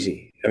it's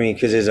crazy. I mean,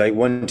 because it's like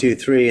 1, 2,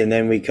 3, and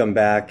then we come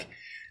back.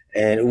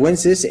 And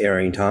when's this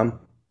airing, Tom?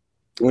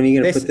 When are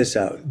you going to put this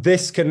out?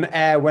 This can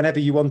air whenever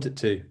you want it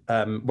to,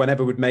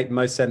 whenever would make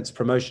most sense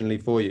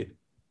promotionally for you.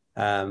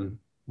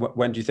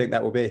 When do you think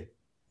that will be?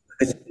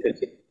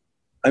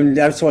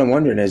 That's what I'm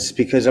wondering, is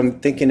because I'm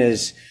thinking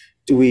is,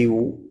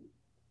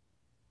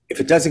 if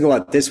it doesn't go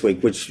out this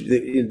week, which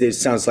it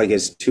sounds like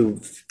it's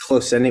too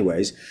close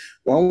anyways,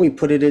 why don't we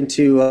put it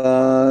into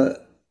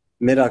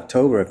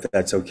mid-October, if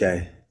that's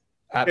okay?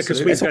 Absolutely.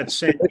 Because we've got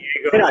San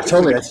Diego.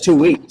 Mid-October, that's 2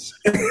 weeks.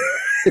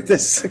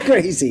 That's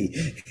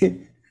crazy.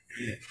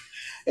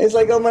 It's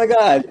like, oh my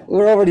God,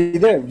 we're already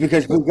there,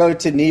 because we go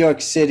to New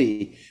York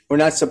City. We're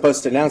not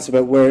supposed to announce it,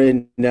 but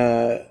we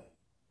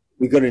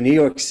go to New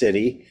York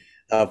City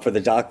for the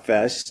Doc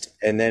Fest,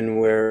 and then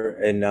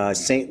we're in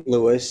St.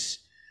 Louis,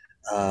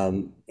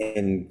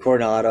 in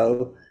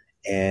Coronado,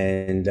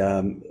 and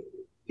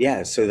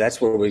so that's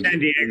where we San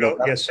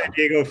Diego, San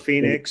Diego,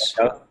 Phoenix.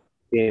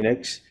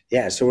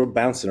 Yeah, so we're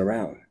bouncing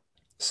around.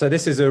 So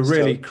this is a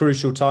really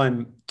crucial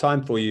time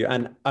for you,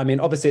 and I mean,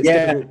 obviously, it's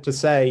difficult to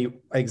say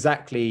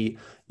exactly,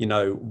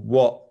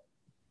 what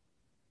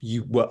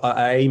you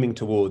are aiming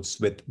towards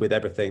with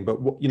everything,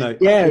 but with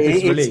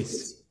this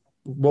release,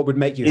 what would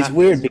make you happy? It's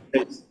weird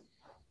because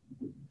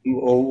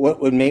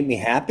what would make me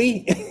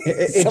happy?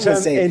 in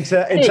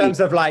terms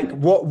of like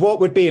what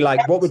would be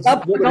like what would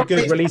a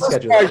good release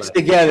schedule look like?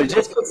 Together,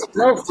 just for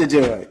myself to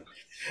do it.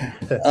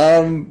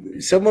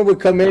 Someone would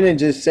come in and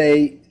just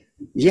say,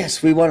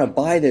 yes, we want to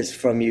buy this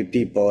from you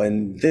people,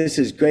 and this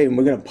is great, and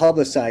we're going to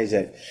publicize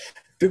it.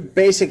 But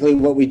basically,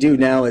 what we do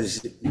now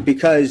is,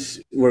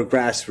 because we're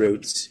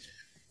grassroots,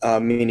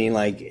 meaning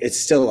like it's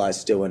still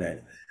us doing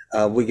it.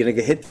 We're going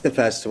to hit the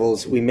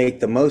festivals. We make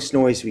the most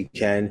noise we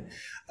can.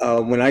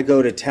 When I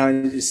go to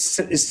town,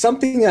 it's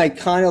something I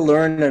kind of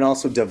learned and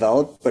also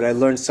developed, but I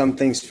learned some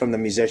things from the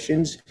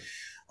musicians.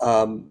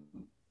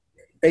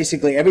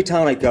 Basically, every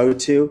town I go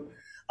to,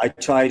 I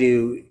try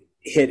to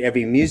hit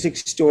every music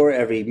store,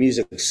 every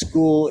music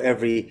school,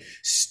 every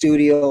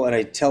studio, and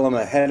I tell them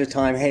ahead of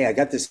time, hey, I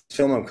got this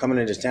film, I'm coming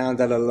into town,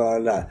 da da da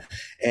da.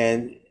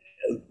 And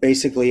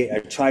basically, I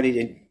try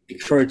to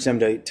encourage them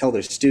to tell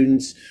their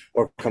students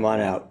or come on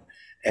out.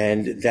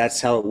 And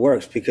that's how it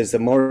works, because the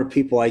more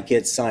people I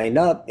get signed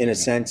up, in a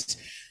sense,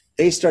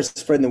 they start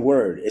spreading the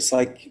word. It's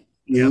like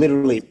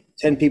literally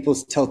 10 people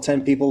tell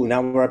 10 people,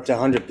 now we're up to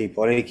 100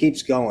 people, and it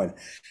keeps going.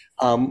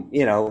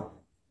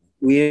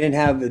 We didn't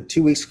have,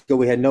 2 weeks ago,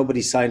 we had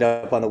nobody signed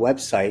up on the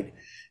website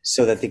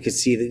so that they could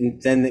see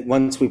that. Then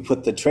once we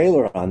put the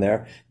trailer on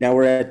there, now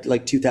we're at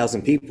like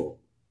 2,000 people.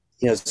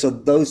 So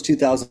those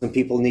 2,000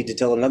 people need to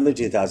tell another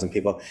 2,000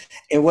 people.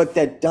 And what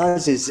that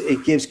does is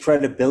it gives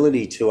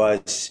credibility to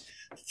us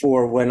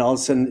for when all of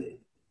a sudden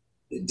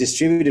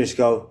distributors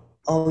go,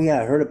 oh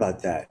yeah, I heard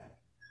about that.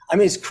 I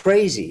mean, it's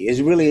crazy.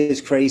 It really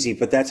is crazy,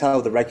 but that's how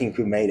the Wrecking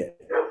Crew made it.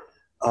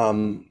 I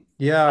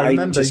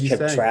remember just you kept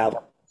saying.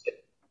 traveling.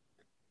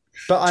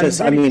 But I was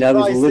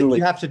literally,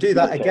 you have to do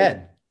that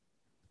again.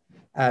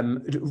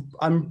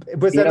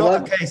 Was there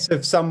not a case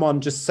of someone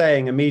just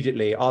saying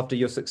immediately after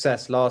your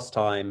success last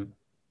time,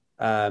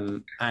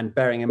 and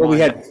bearing in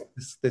mind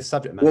this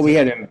subject matter? Well, we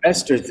had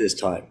investors this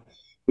time.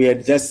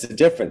 That's the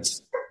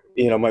difference.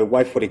 My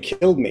wife would have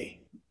killed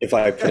me if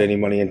I put any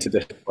money into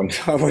this one.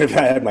 I would have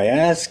had my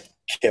ass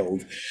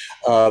killed.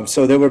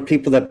 So there were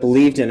people that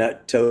believed in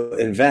it to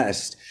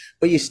invest.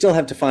 But you still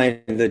have to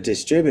find the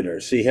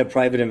distributors. So you have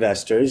private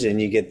investors,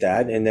 and you get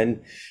that, and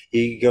then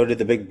you go to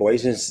the big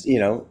boys, and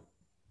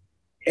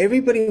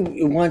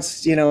everybody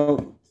wants.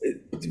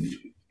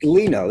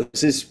 Lee knows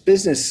this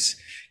business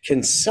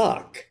can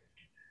suck,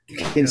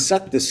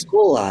 suck the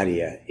school out of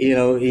you.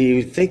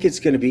 You think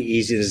it's going to be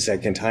easy the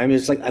second time.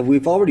 It's like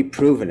we've already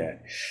proven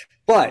it,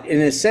 but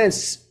in a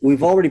sense,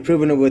 we've already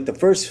proven it with the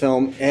first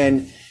film.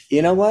 And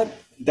you know what?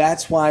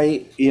 That's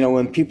why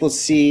when people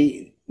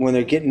see. When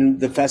they're getting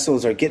the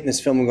festivals are getting this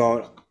film and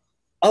going,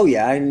 oh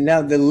yeah, and now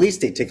at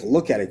least they take a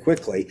look at it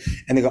quickly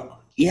and they go,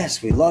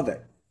 yes, we love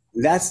it.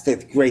 That's the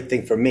great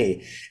thing for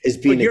me, is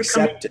being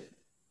accepted.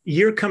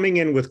 You're coming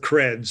in with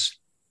creds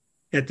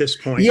at this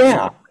point.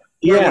 Yeah.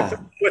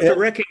 With the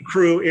Wrecking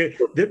Crew,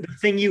 the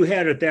thing you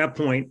had at that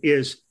point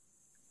is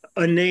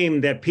a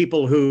name that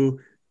people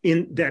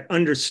that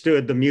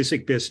understood the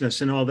music business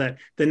and all that,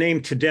 the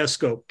name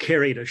Tedesco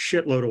carried a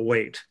shitload of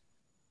weight.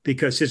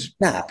 Because his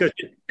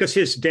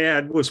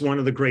dad was one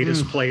of the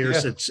greatest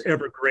players that's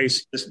ever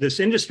graced this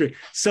industry.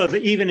 So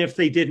that even if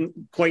they didn't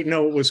quite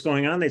know what was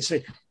going on, they'd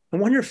say, I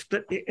wonder if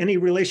any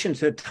relation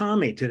to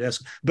Tommy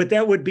Tedesco. But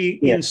that would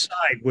be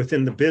inside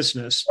within the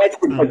business.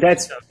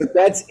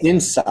 That's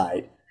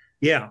inside.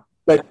 Yeah.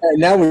 But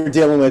now we're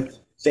dealing with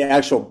the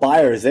actual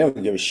buyers, they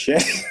don't give a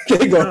shit.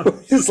 They go,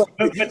 it's like,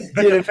 but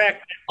the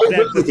fact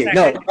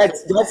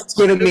that's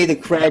giving me the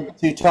cred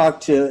to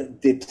talk to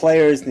the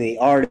players and the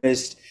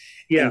artists.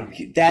 Yeah.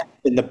 And that's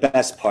been the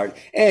best part.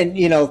 And,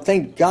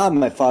 thank God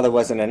my father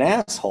wasn't an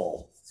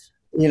asshole.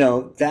 He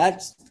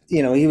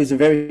was a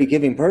very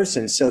giving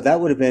person. So that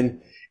would have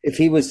been, if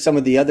he was some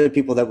of the other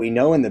people that we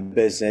know in the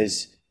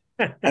business,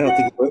 I don't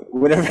think it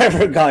would have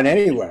ever gone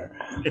anywhere,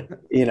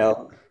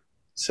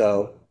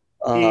 So,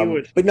 he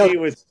was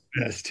the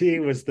best. He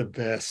was the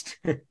best.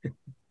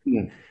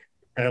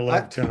 I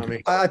love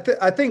Tommy. I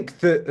think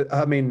that,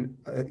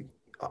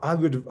 I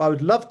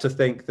would love to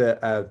think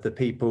that the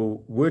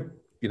people would,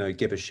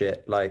 give a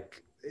shit,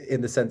 like in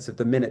the sense of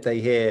the minute they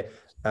hear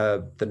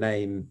the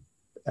name,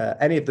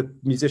 any of the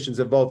musicians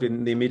involved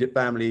in the Immediate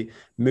Family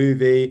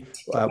movie,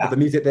 with the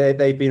music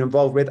they've been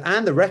involved with,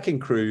 and the Wrecking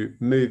Crew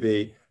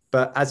movie.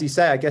 But as you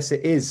say, I guess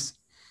it is,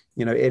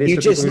 it is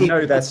for people who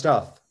know their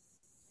stuff.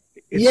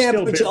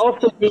 But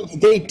also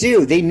they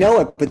do. They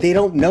know it, but they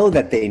don't know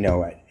that they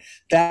know it.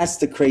 That's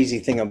the crazy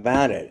thing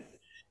about it.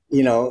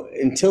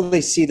 Until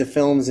they see the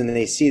films and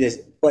they see this,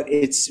 but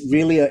it's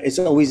really, it's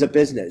always a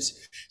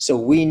business. So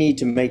we need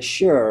to make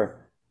sure,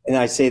 and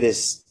I say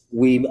this,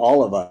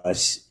 all of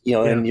us,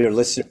 and your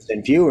listeners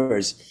and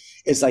viewers,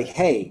 it's like,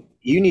 hey,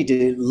 you need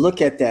to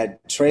look at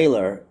that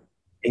trailer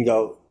and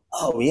go,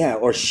 oh yeah,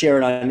 or share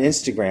it on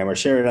Instagram or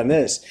share it on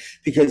this,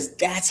 because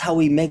that's how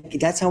we get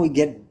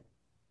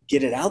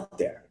it out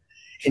there.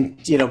 And,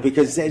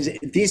 because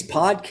these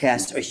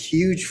podcasts are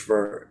huge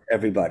for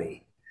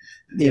everybody.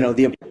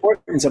 The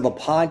importance of a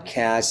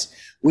podcast,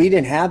 we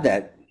didn't have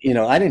that.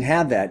 I didn't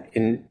have that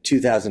in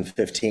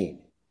 2015.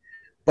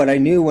 But I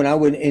knew when I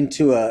went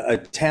into a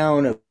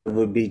town, it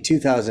would be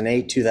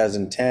 2008,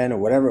 2010, or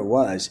whatever it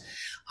was,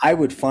 I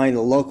would find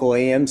the local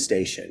AM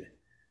station,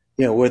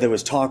 where there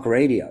was talk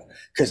radio,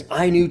 because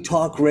I knew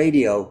talk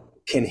radio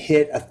can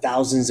hit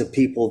thousands of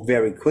people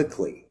very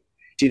quickly.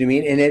 Do you know what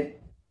I mean? And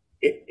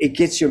it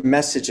gets your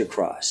message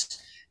across,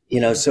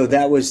 so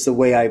that was the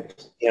way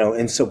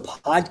and so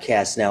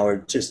podcasts now are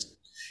just,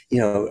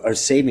 are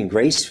saving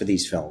grace for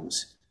these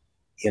films.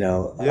 I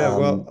know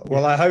that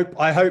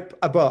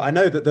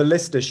the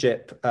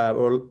listenership,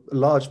 or a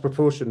large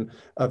proportion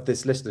of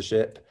this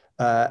listenership,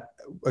 are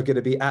going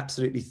to be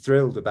absolutely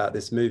thrilled about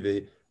this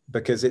movie,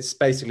 because it's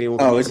basically all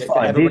the music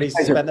that everybody's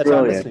spent their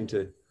time listening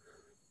to.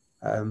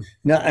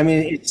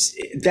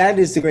 That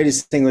is the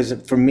greatest thing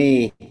for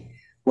me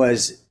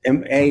was,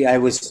 I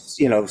was,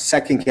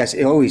 second guess,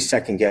 always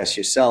second guess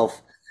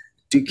yourself.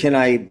 Can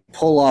I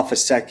pull off a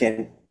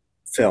second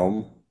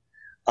film?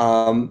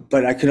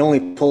 But I could only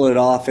pull it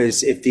off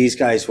as if these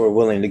guys were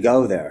willing to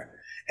go there,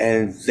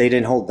 and they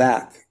didn't hold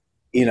back.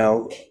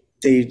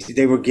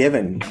 They were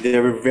giving. They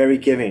were very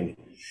giving.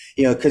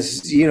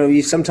 Because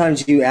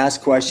sometimes you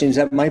ask questions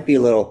that might be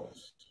a little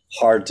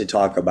hard to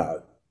talk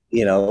about,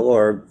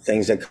 or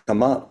things that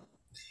come up,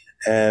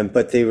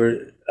 but they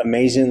were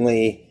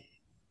amazingly.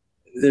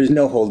 There's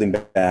no holding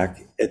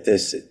back at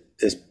this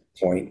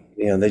point.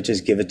 They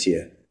just give it to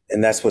you,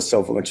 and that's what's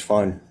so much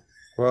fun.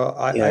 Well,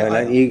 I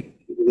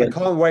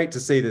can't wait to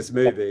see this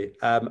movie.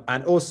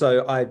 And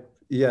also, I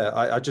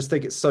just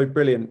think it's so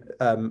brilliant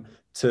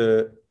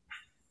to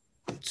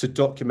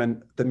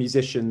document the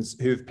musicians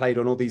who've played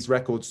on all these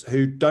records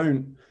who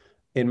don't,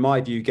 in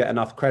my view, get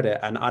enough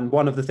credit. And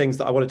one of the things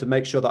that I wanted to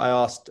make sure that I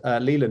asked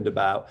Leland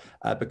about,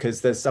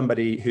 because there's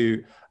somebody who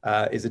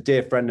is a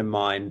dear friend of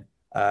mine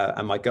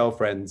and my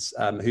girlfriend's,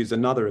 who's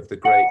another of the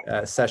great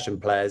session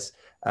players,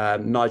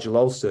 Nigel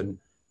Olson,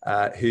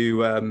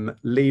 who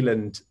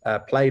Leland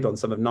played on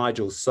some of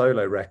Nigel's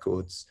solo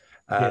records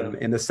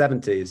in the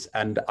 70s.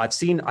 And I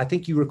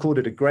think you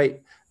recorded a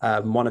great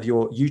one of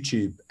your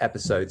YouTube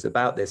episodes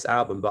about this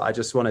album, but I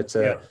just wanted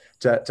to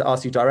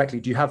ask you directly,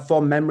 do you have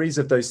fond memories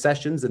of those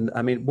sessions? And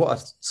what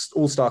an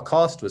all-star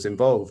cast was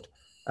involved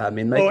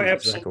in making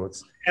those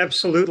records.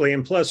 Absolutely.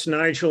 And plus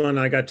Nigel and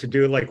I got to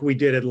do, like we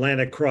did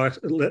Atlantic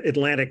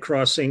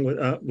Crossing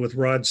with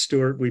Rod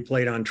Stewart. We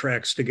played on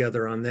tracks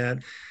together on that.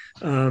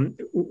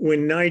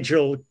 When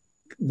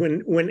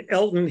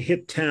Elton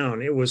hit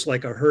town, it was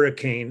like a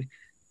hurricane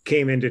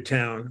came into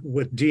town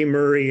with Dee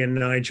Murray and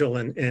Nigel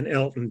and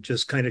Elton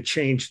just kind of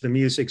changed the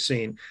music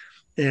scene.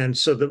 And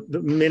so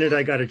the minute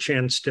I got a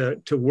chance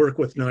to work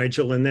with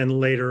Nigel, and then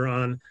later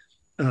on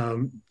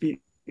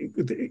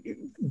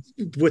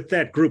with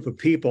that group of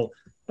people,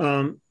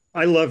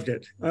 I loved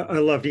it. I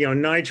loved,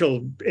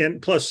 Nigel.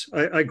 And plus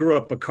I grew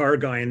up a car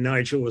guy, and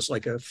Nigel was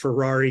like a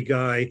Ferrari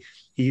guy.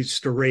 He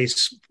used to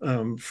race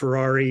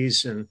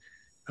Ferraris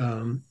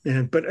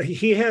but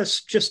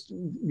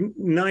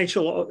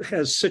Nigel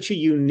has such a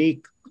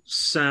unique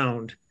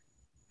sound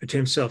to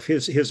himself.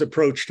 His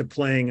approach to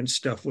playing and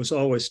stuff was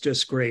always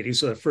just great.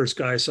 He's the first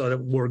guy I saw that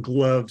wore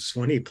gloves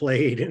when he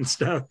played and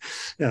stuff.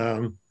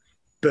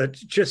 But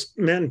just,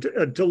 man,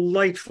 a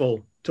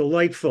delightful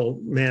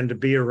man to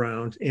be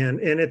around. And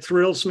it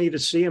thrills me to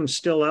see him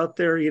still out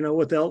there,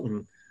 with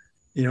Elton.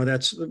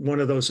 That's one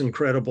of those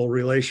incredible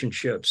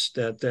relationships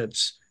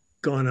that's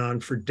gone on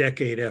for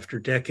decade after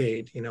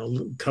decade,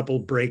 a couple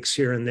breaks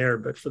here and there,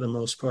 but for the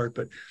most part.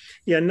 But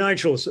yeah,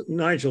 Nigel's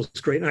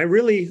great. And I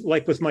really,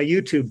 like with my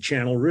YouTube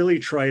channel, really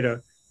try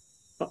to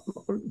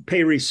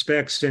pay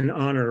respects and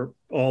honor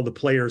all the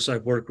players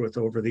I've worked with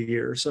over the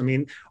years. I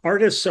mean,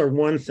 artists are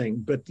one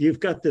thing, but you've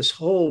got this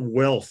whole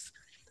wealth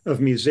of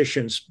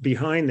musicians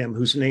behind them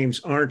whose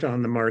names aren't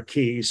on the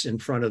marquees in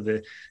front of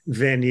the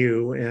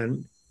venue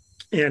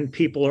and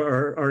people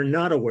are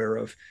not aware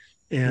of.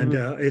 And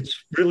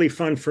it's really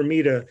fun for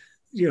me to,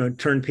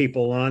 turn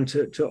people on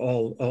to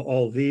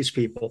all these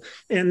people.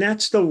 And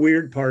that's the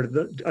weird part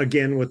of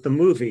again, with the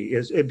movie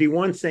is it'd be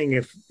one thing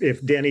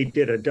if Denny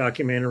did a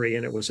documentary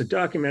and it was a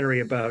documentary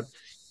about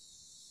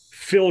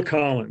Phil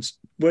Collins.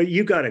 Well,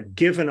 you got to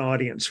give an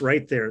audience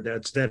right there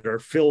that are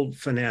Phil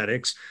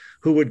fanatics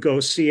who would go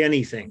see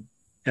anything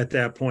at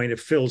that point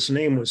if Phil's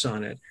name was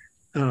on it.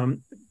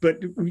 But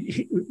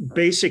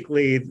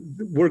basically,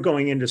 we're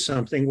going into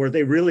something where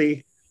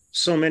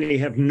so many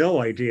have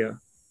no idea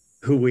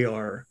who we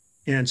are.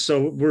 And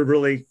so we're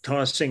really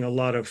tossing a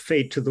lot of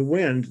fate to the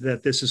wind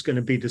that this is going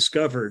to be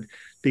discovered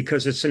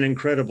because it's an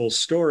incredible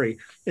story.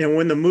 And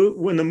when the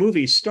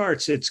movie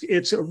starts,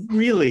 it's a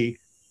really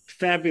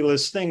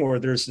fabulous thing where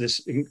there's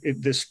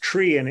this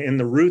tree and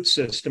the root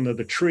system of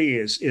the tree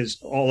is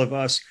all of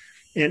us.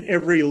 And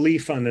every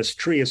leaf on this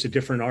tree is a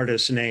different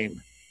artist's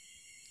name.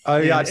 Oh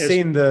yeah, I've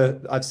seen the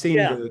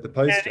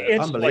poster.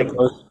 It's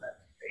unbelievable.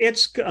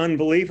 It's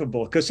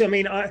unbelievable because I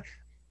mean, I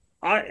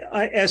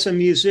as a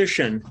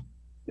musician,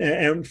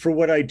 and for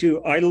what I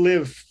do, I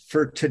live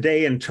for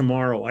today and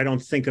tomorrow. I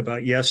don't think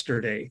about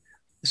yesterday.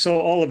 So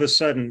all of a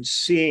sudden,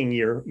 seeing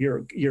your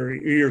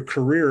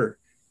career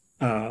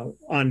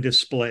on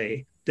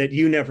display that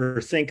you never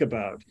think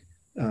about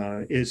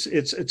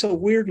it's a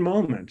weird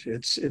moment.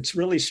 It's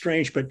really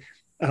strange, but.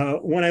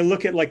 When I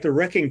look at like the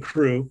Wrecking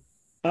Crew,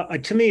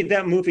 to me,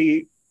 that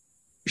movie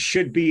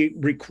should be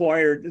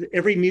required.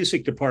 Every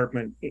music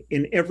department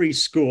in every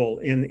school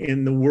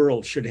in the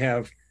world should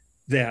have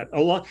that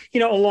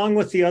along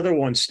with the other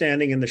ones,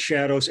 Standing in the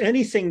Shadows,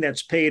 anything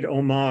that's paid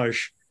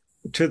homage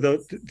to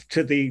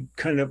the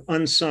kind of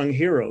unsung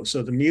heroes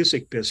of the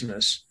music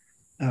business.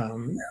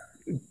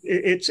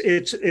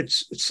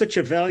 It's such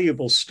a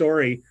valuable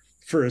story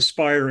for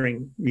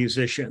aspiring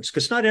musicians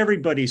because not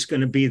everybody's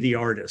going to be the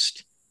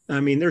artist. I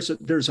mean, there's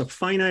a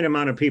finite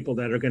amount of people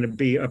that are going to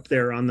be up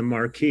there on the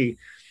marquee,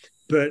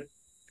 but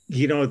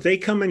they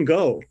come and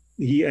go.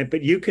 Yeah,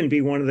 but you can be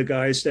one of the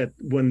guys that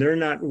when they're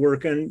not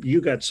working, you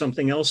got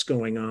something else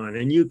going on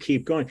and you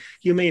keep going.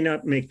 You may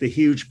not make the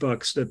huge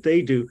bucks that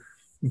they do,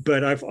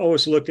 but I've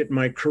always looked at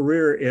my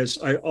career as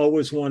I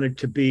always wanted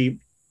to be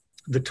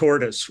the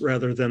tortoise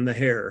rather than the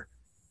hare.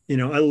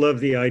 I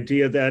love the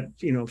idea that,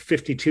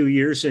 52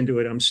 years into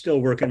it, I'm still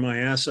working my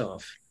ass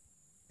off.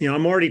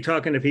 I'm already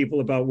talking to people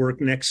about work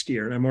next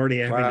year, and I'm already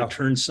having to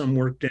turn some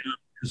work down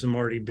because I'm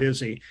already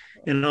busy.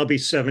 And I'll be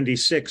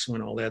 76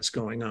 when all that's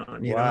going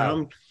on.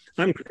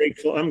 I'm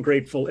grateful. I'm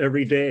grateful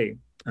every day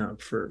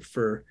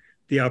for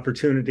the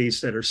opportunities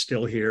that are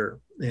still here.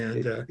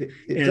 And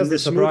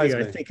this movie,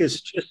 I think,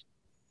 is just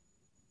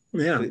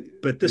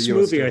But this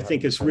movie, I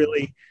think, is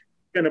really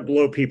going to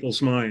blow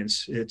people's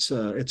minds. It's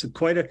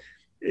quite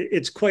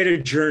a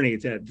journey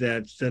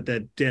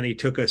that Denny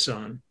took us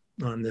on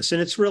this,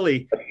 and it's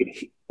really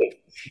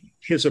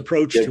his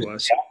approach to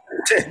us.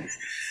 It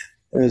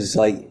was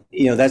like,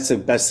 that's the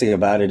best thing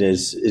about it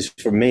is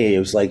for me, it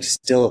was like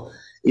still,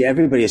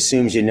 everybody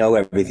assumes you know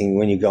everything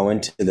when you go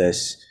into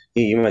this.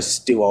 You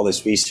must do all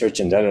this research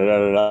and da da da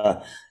da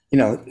da.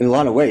 In a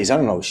lot of ways, I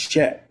don't know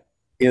shit.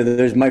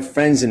 There's my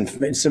friends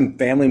and some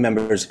family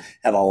members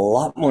have a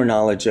lot more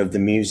knowledge of the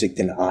music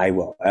than I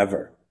will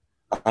ever,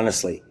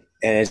 honestly.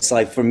 And it's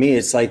like, for me,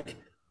 it's like,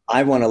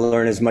 I want to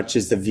learn as much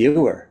as the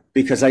viewer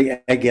because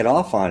I get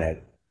off on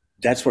it.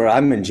 That's where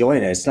I'm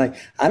enjoying it. It's like,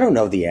 I don't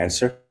know the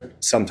answer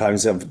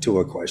sometimes to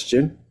a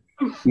question.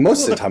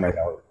 Most of the time I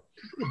don't.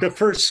 The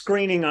first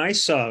screening I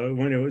saw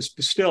when it was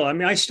still,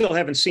 I still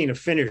haven't seen a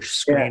finished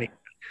screening,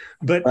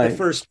 but the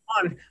first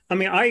one,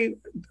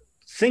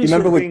 things you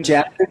remember were what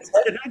Jackson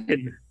said? I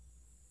didn't.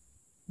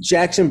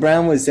 Jackson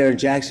Brown was there and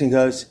Jackson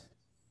goes,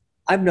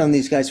 I've known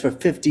these guys for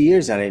 50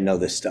 years. I didn't know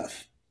this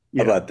stuff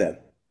about them.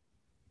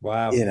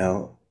 Wow. And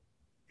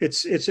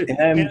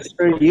I'm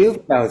sure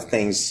you've found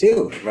things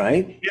too,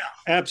 right? Yeah,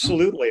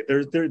 absolutely.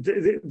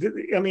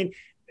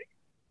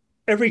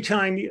 Every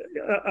time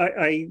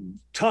I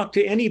talk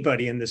to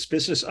anybody in this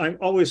business, I'm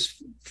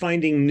always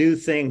finding new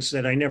things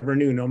that I never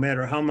knew, no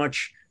matter how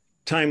much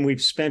time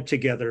we've spent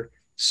together.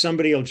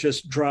 Somebody will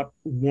just drop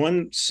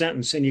one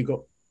sentence and you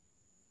go,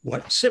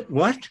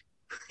 what?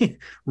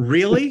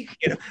 Really?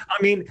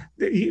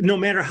 No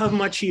matter how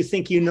much you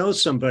think you know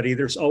somebody,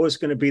 there's always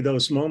going to be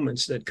those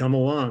moments that come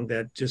along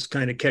that just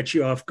kind of catch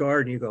you off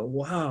guard and you go,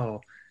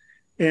 wow.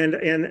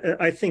 And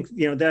I think,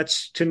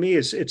 that's, to me,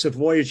 it's a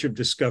voyage of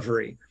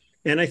discovery.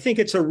 And I think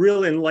it's a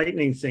real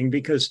enlightening thing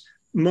because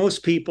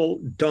most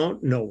people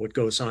don't know what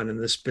goes on in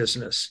this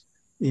business.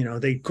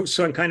 They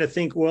kind of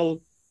think,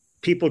 well,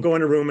 people go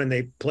in a room and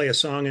they play a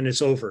song and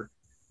it's over.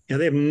 And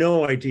they have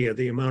no idea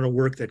the amount of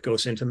work that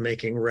goes into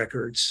making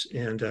records.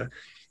 And,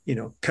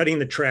 cutting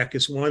the track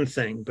is one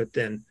thing, but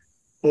then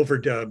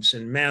overdubs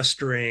and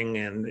mastering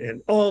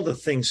and all the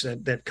things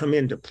that come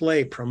into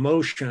play,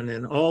 promotion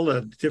and all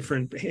the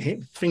different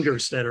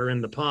fingers that are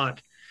in the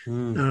pot.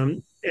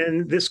 And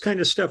this kind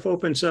of stuff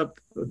opens up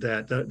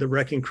that the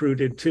Wrecking Crew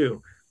did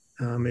too.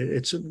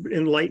 It's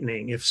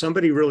enlightening. If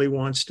somebody really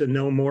wants to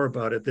know more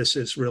about it, this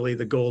is really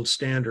the gold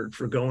standard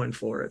for going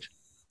for it.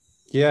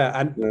 Yeah,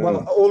 and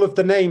well, all of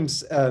the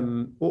names,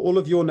 all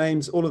of your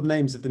names, all of the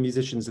names of the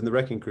musicians in the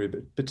Wrecking Crew,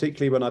 but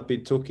particularly when I've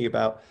been talking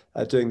about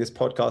doing this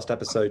podcast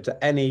episode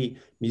to any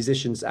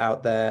musicians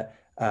out there,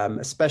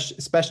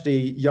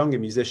 especially younger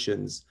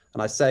musicians,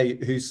 and I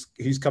say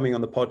who's coming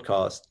on the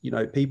podcast,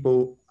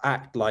 people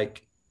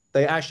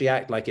actually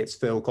act like it's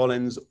Phil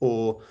Collins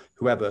or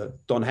whoever,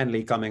 Don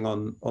Henley coming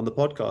on the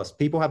podcast.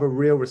 People have a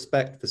real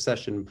respect for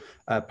session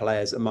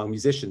players among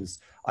musicians.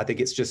 I think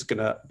it's just going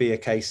to be a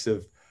case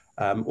of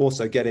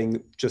also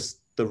getting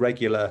just the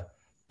regular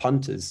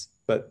punters,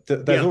 but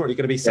there's already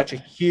going to be such a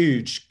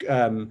huge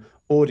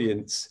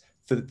audience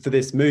for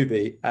this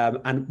movie.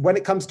 And when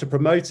it comes to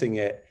promoting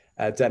it,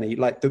 Denny,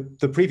 like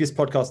the previous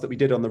podcast that we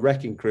did on the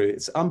Wrecking Crew,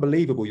 it's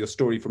unbelievable, your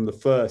story from the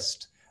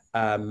first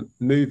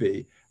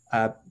movie.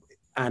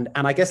 And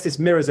I guess this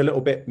mirrors a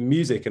little bit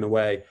music in a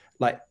way,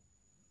 like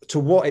to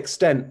what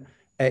extent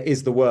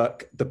is the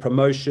work, the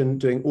promotion,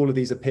 doing all of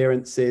these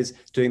appearances,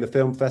 doing the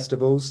film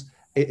festivals,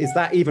 is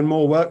that even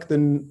more work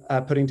than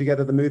putting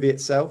together the movie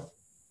itself?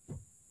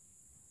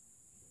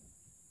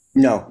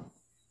 No,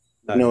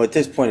 at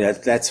this point,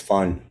 that's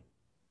fun.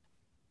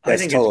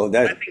 That's total.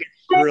 I think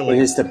it's really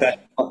is the best.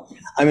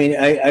 I mean,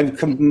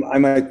 I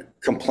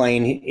might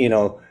complain,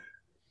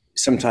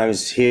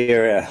 sometimes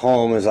here at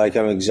home is like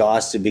I'm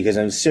exhausted because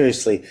I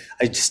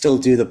still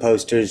do the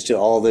posters to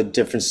all the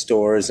different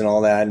stores and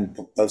all that and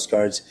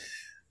postcards,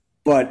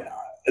 but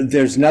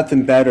there's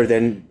nothing better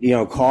than,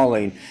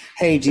 calling,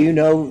 hey, do you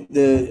know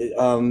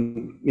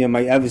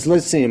I was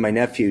listening to my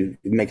nephew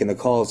making the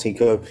calls.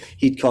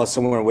 He'd call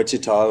somewhere in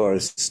Wichita or a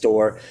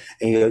store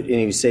and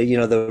he would say,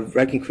 the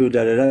Wrecking Crew,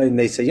 da, da, da, and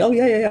they say, oh,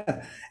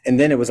 yeah. And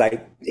then it was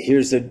like,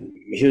 here's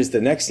the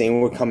next thing,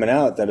 we're coming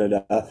out, da, da,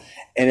 da.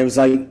 And it was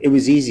like, it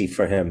was easy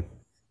for him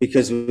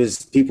because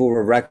people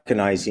were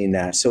recognizing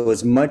that. So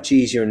it's much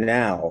easier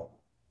now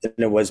than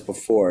it was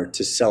before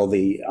to sell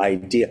the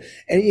idea.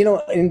 And,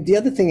 and the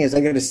other thing is,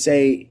 I got to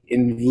say,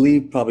 and Lee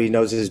probably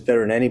knows this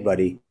better than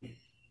anybody,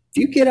 if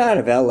you get out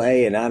of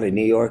LA and out of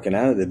New York and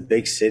out of the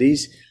big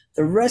cities,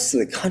 the rest of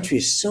the country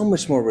is so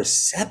much more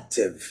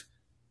receptive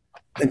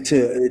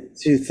to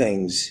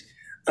things.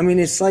 I mean,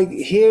 it's like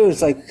here,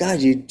 it's like, God,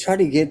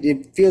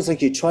 it feels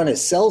like you're trying to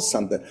sell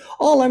something.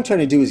 All I'm trying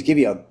to do is give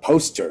you a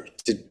poster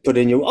to put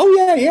in your, oh,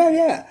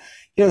 yeah.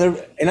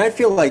 And I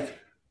feel like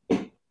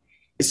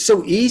it's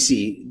so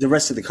easy, the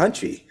rest of the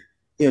country,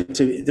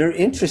 they're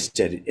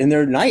interested and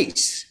they're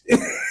nice.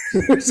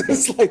 It's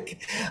just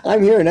like,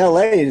 I'm here in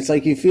LA and it's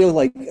like, you feel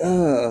like,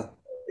 and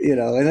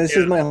this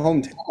is my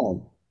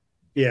hometown.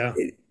 Yeah.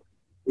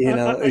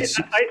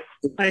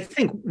 I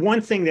think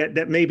one thing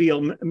that maybe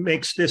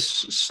makes this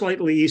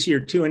slightly easier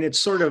too, and it's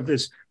sort of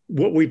is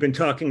what we've been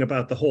talking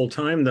about the whole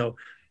time though,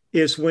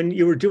 is when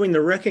you were doing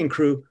the Wrecking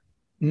Crew,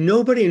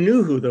 nobody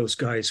knew who those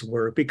guys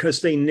were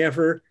because they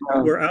never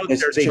were out there.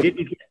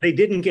 They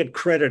didn't get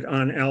credit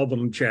on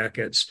album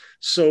jackets.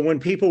 So when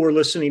people were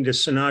listening to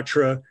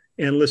Sinatra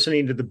and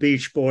listening to the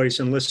Beach Boys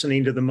and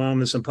listening to the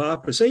Mamas and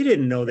Papas, they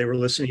didn't know they were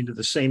listening to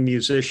the same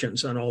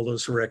musicians on all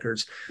those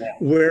records. Yeah.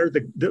 Where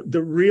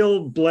the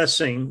real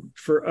blessing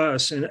for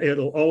us, and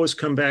it'll always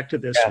come back to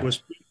this,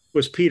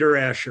 was Peter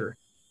Asher.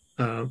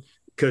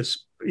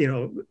 Because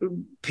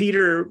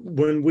Peter,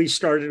 when we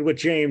started with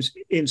James,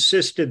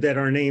 insisted that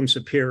our names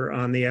appear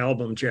on the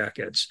album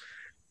jackets.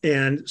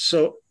 And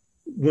so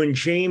when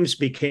James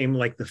became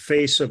like the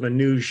face of a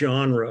new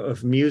genre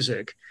of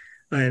music,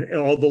 and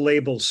all the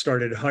labels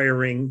started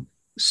hiring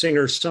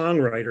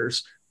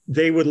singer-songwriters,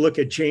 they would look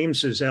at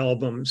James's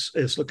albums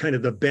as kind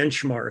of the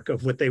benchmark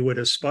of what they would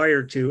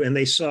aspire to, and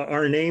they saw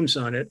our names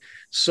on it,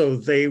 so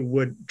they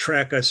would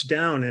track us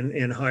down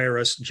and hire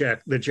us,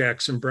 the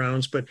Jackson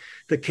Browns, but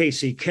the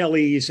Casey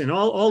Kellys and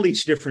all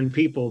these different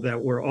people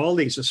that were all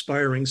these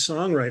aspiring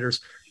songwriters.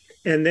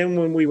 And then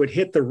when we would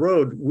hit the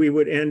road, we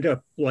would end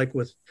up like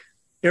with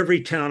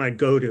every town I'd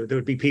go to, there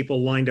would be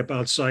people lined up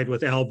outside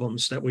with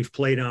albums that we've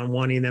played on,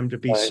 wanting them to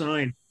be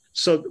signed.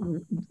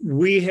 So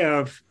we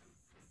have,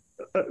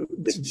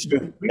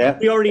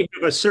 we already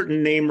have a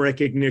certain name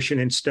recognition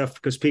and stuff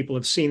because people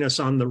have seen us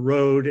on the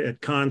road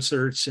at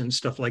concerts and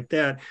stuff like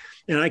that.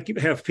 And I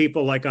have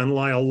people like on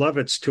Lyle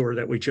Lovett's tour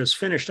that we just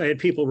finished. I had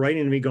people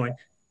writing to me going,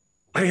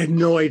 I had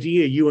no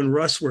idea you and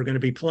Russ were going to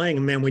be playing.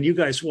 And man, when you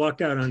guys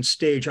walked out on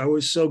stage, I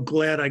was so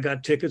glad I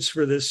got tickets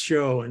for this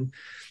show. And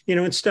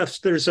and stuff.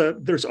 There's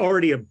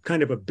already a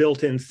kind of a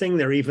built-in thing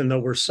there, even though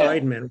we're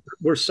sidemen.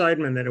 We're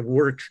sidemen that have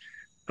worked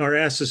our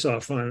asses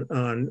off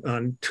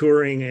on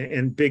touring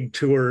and big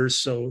tours.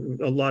 So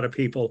a lot of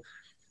people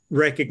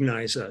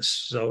recognize us.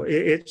 So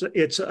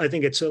it's I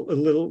think it's a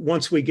little,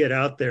 once we get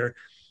out there,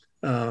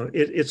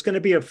 it's going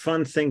to be a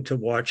fun thing to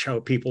watch how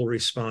people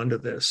respond to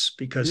this,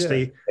 because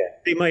they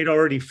might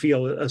already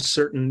feel a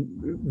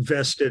certain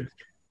vested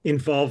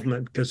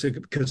involvement,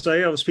 because I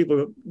have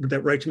people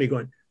that write to me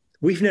going,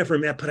 we've never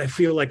met, but I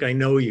feel like I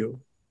know you.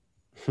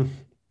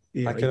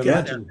 I can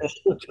imagine.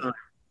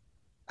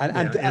 And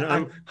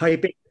I'm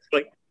hyping.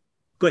 Like,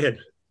 go ahead.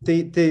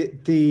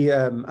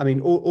 I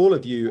mean, all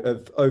of you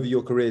have over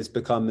your careers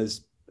become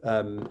as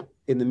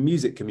in the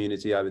music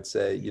community, I would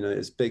say, you know,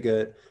 as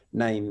bigger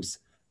names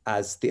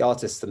as the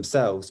artists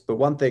themselves. But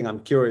one thing I'm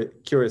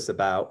curious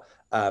about,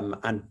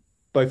 and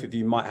both of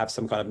you might have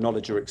some kind of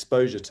knowledge or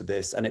exposure to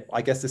this, and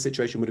I guess the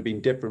situation would have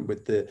been different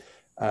with the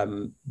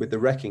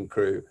Wrecking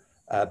Crew.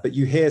 But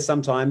you hear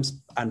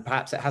sometimes, and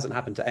perhaps it hasn't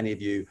happened to any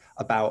of you,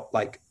 about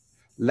like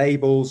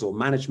labels or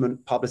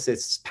management,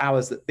 publicists,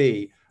 powers that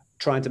be,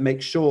 trying to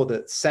make sure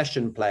that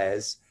session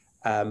players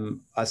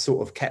are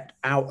sort of kept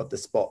out of the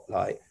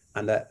spotlight,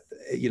 and that,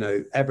 you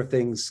know,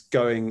 everything's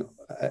going,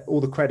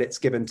 all the credit's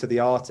given to the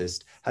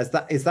artist.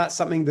 Is that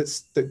something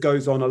that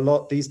goes on a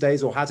lot these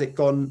days, or has it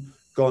gone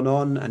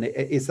on? And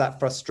is that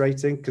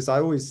frustrating? Because I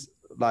always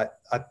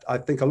I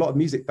think a lot of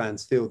music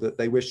fans feel that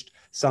they wished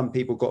some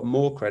people got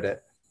more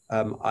credit.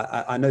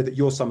 I know that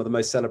you're some of the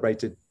most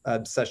celebrated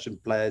session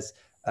players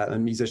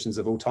and musicians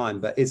of all time,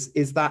 but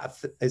is that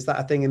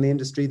a thing in the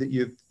industry that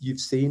you've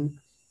seen?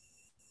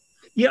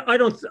 Yeah, I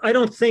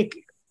don't think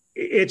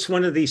it's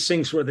one of these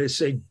things where they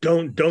say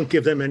don't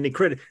give them any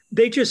credit.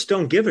 They just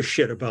don't give a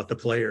shit about the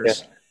players.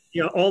 Yeah.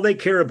 You know, all they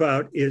care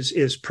about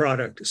is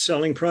product,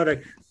 selling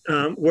product.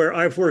 Where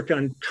I've worked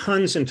on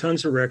tons and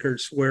tons of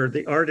records where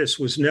the artist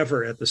was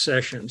never at the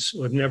sessions,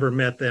 we've never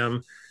met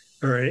them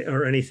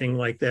or anything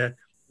like that.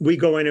 We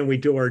go in and we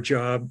do our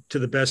job to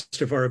the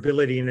best of our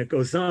ability, and it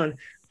goes on.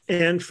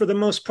 And for the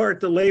most part,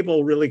 the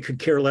label really could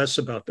care less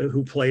about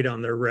who played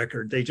on their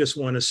record. They just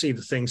want to see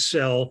the thing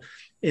sell.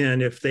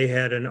 And if they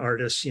had an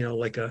artist, you know,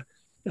 like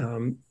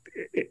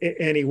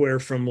anywhere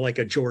from like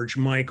a George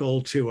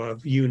Michael to a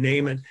you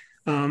name it,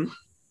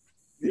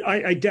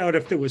 I doubt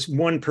if there was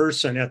one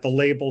person at the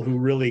label who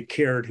really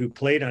cared who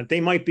played on it.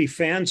 They might be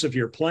fans of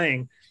your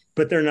playing,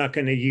 but they're not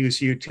going to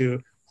use you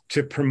to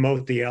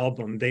promote the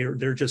album.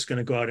 They're just going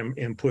to go out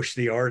and push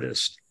the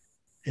artist.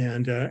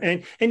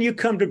 And you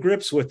come to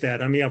grips with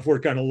that. I mean, I've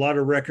worked on a lot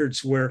of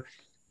records where,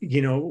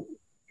 you know,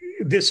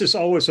 this is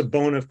always a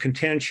bone of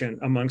contention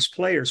amongst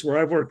players, where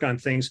I've worked on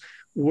things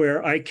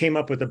where I came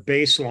up with a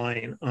bass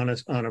line on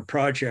a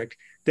project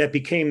that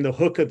became the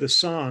hook of the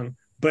song,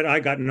 but I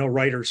got no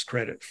writer's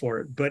credit for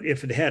it. But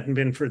if it hadn't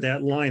been for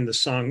that line, the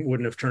song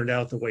wouldn't have turned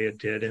out the way it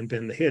did and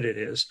been the hit it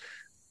is.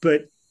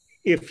 But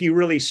if you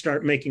really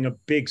start making a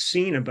big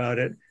scene about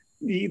it,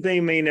 they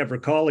may never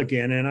call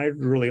again, and I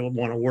really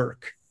want to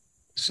work.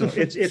 So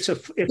it's a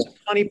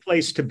funny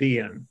place to be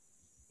in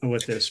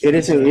with this. It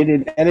is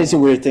a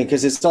weird thing,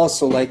 because it's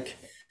also like,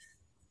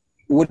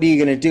 what are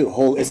you going to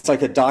do? It's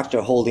like a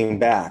doctor holding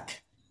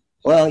back.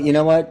 Well, you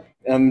know what?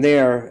 I'm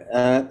there.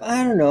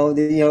 I don't know.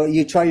 You know,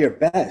 you try your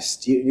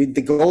best.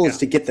 The goal is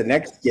to get the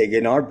next gig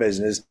in our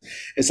business.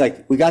 It's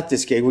like, we got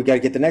this gig, we got to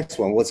get the next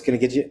one. What's going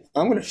to get you?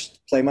 I'm going to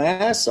play my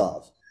ass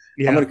off.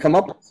 Yeah. I'm going to come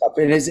up with stuff.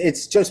 And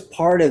it's just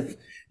part of,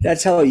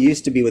 that's how it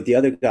used to be with the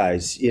other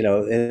guys, you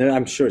know, and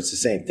I'm sure it's the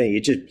same thing. You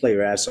just play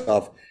your ass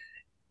off.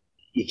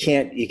 You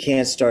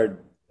can't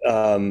start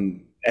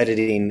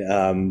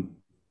editing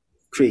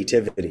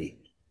creativity.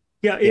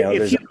 Yeah,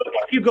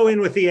 if you go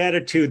in with the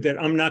attitude that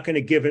I'm not going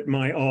to give it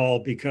my all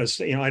because,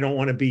 you know, I don't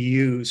want to be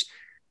used,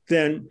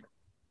 then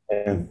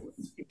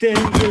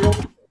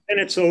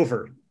it's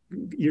over.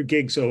 Your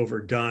gig's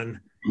over, done.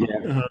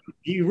 Yeah.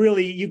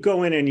 You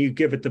go in and you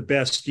give it the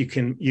best you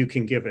can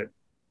give it,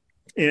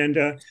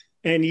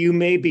 and you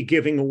may be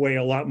giving away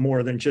a lot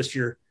more than just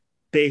your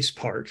bass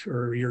part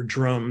or your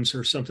drums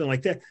or something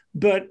like that,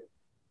 but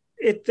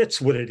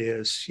that's what it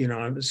is, you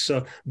know.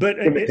 So, but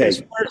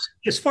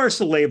as far as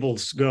the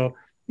labels go,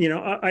 you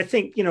know, I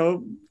think, you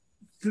know,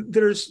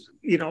 there's,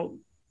 you know,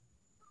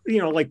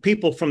 like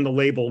people from the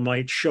label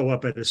might show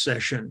up at a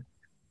session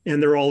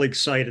and they're all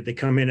excited. They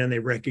come in and they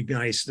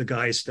recognize the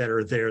guys that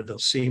are there. They'll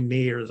see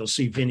me, or they'll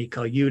see Vinnie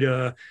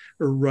Colaiuta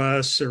or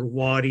Russ or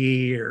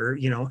Waddy, or,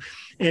 you know,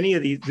 any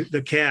of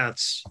the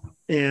cats.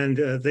 And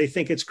they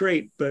think it's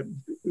great. But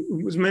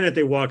the minute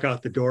they walk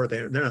out the door,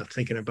 they're not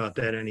thinking about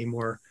that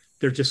anymore.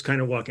 They're just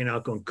kind of walking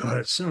out going, God,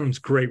 it sounds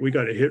great. We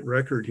got a hit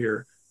record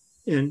here,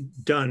 and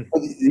done.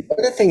 The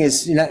other thing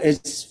is, you know,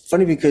 it's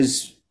funny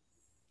because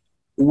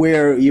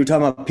where you're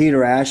talking about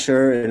Peter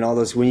Asher and all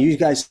those, when you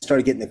guys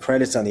started getting the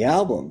credits on the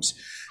albums,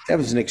 that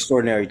was an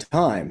extraordinary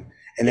time.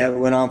 And that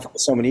went on for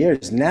so many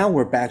years. Now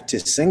we're back to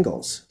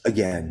singles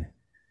again.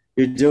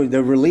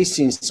 They're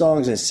releasing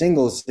songs and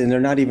singles, and they're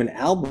not even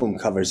album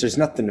covers. There's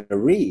nothing to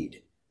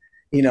read.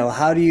 You know,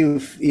 how do you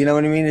know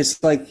what I mean?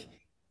 It's like,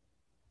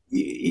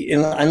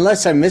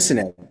 unless I'm missing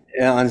it,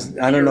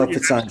 I don't know if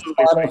it's on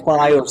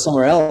Spotify or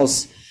somewhere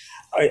else.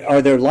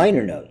 Are there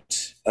liner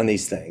notes on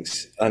these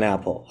things on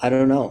Apple? I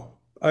don't know.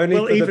 Only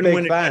Well, for the even big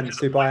when fans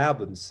who buy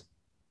albums.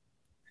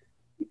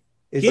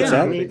 It's Yeah, only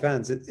I the mean- big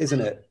fans,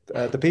 isn't it?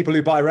 The people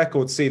who buy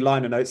records see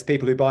liner notes.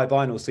 People who buy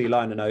vinyl see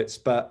liner notes.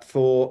 But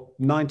for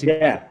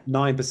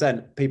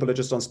 99%, people are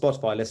just on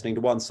Spotify listening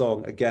to one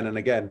song again and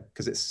again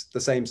because it's the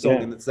same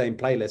song in the same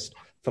playlist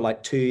for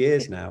like 2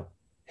 years now.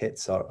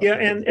 Hits are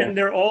and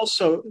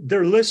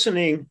they're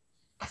listening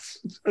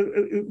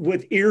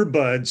with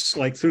earbuds,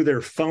 like through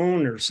their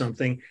phone or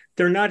something.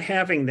 They're not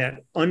having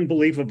that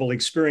unbelievable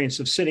experience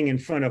of sitting in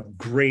front of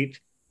great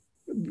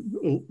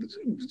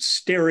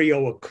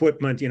stereo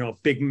equipment,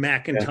 big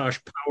Macintosh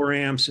power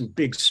amps and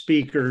big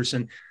speakers,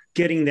 and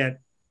getting that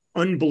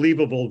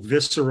unbelievable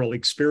visceral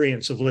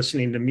experience of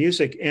listening to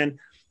music.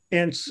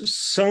 And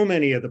so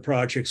many of the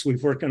projects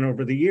we've worked on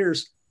over the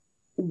years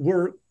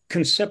were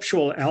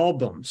conceptual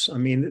albums. I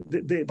mean,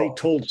 they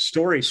told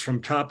stories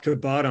from top to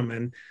bottom.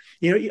 And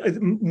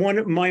one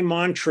of my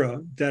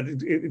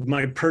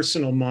my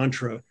personal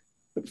mantra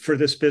for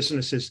this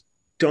business is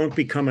don't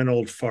become an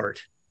old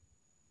fart.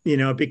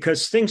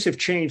 Because things have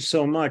changed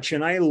so much,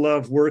 and I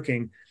love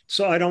working.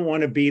 So I don't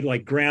want to be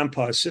like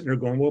grandpa sitting there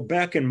going, well,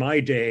 back in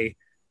my day,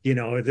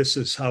 this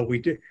is how we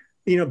did,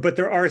 but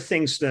there are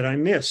things that I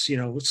miss,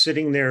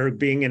 sitting there,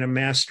 being in a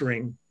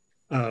mastering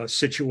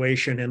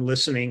situation and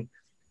listening,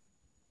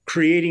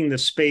 creating the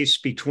space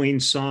between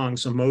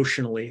songs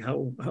emotionally.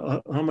 How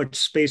much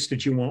space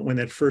did you want when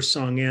that first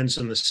song ends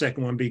and the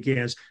second one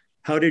begins?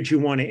 How did you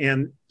want to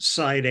end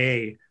side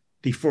A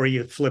before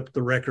you flipped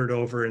the record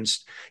over? And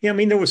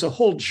there was a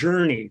whole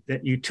journey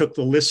that you took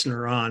the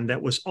listener on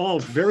that was all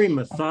very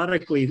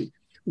methodically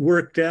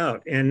worked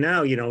out. And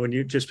now,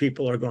 when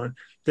people are going,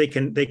 they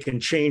can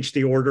change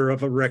the order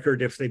of a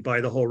record. If they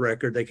buy the whole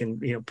record, they can,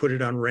 put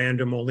it on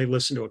random, only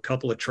listen to a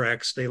couple of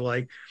tracks they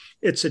like.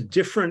 It's a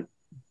different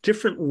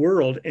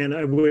world. And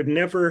I would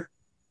never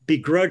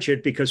begrudge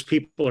it because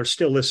people are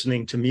still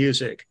listening to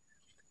music.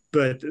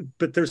 But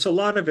there's a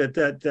lot of it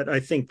that I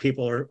think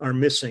people are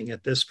missing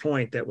at this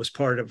point. That was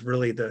part of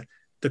really the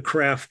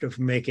craft of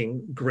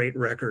making great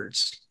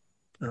records.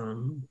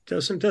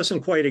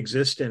 Doesn't quite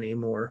exist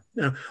anymore.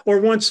 Or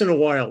once in a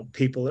while,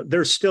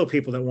 there's still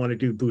people that want to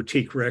do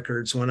boutique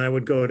records. When I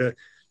would go to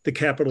the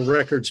Capitol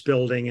Records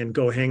building and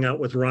go hang out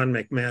with Ron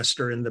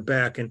McMaster in the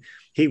back, and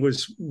he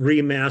was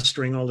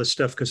remastering all this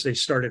stuff because they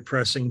started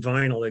pressing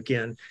vinyl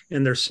again,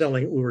 and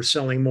we were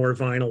selling more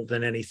vinyl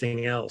than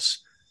anything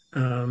else.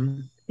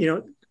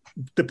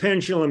 The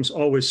pendulum's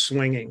always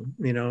swinging,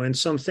 and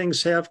some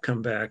things have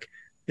come back.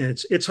 And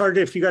it's hard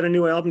if you got a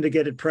new album to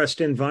get it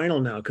pressed in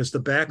vinyl now because the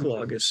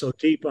backlog is so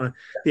deep. On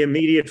the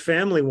immediate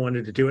family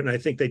wanted to do it, and I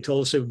think they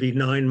told us it would be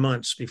 9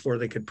 months before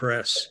they could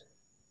press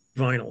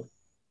vinyl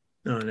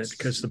on it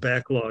because the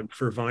backlog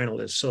for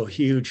vinyl is so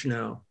huge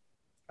now.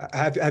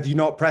 Have you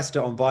not pressed it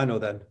on vinyl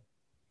then?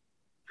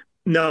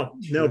 No,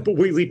 but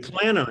we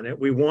plan on it.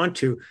 We want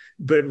to,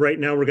 but right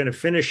now we're going to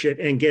finish it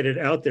and get it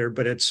out there.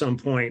 But at some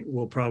point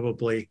we'll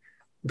probably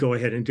go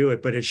ahead and do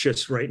it. But it's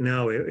just right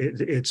now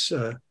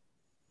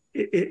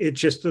it's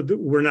just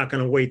we're not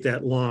going to wait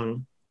that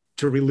long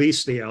to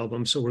release the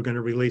album. So we're going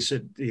to release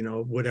it,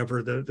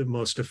 whatever the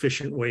most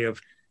efficient way of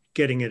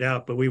getting it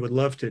out. But we would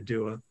love to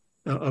do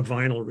a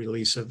vinyl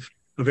release of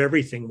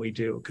everything we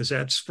do, because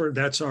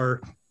that's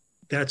our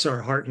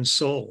heart and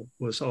soul,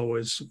 was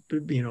always,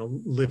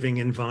 living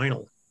in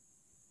vinyl.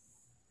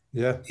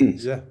 Yeah.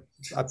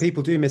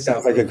 People do miss out.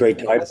 Sounds like a great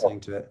title. Listening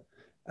to it,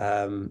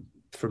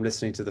 from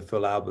listening to the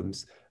full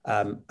albums.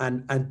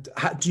 And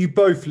do you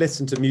both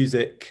listen to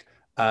music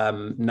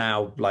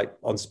now, like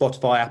on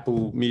Spotify,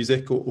 Apple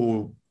Music,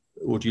 or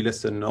do you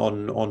listen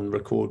on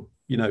record,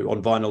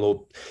 on vinyl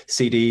or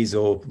CDs,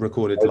 or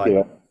recorded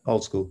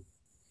old school?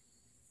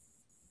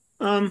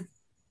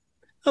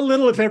 A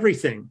little of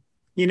everything.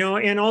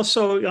 And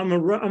also I'm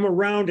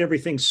around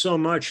everything so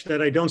much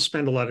that I don't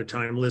spend a lot of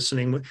time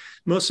listening.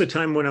 Most of the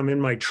time when I'm in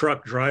my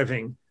truck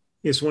driving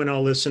is when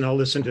I'll listen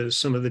to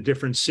some of the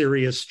different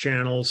Sirius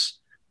channels.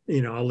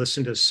 I'll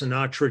listen to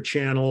Sinatra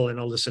channel, and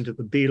I'll listen to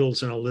the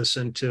Beatles, and I'll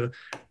listen to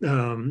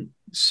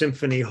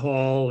Symphony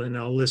Hall, and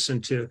I'll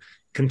listen to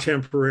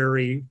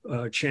contemporary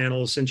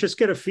channels, and just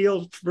get a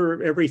feel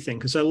for everything,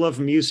 because I love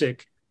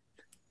music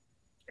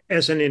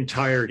as an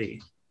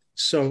entirety.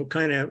 So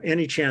kind of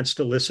any chance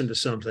to listen to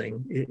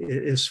something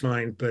is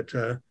fine. But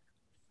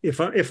if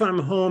I'm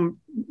home,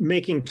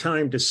 making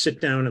time to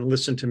sit down and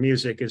listen to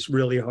music is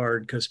really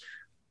hard, because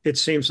it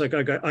seems like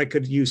I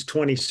could use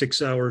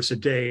 26 hours a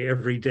day,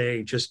 every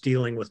day, just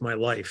dealing with my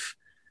life.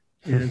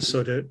 And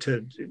so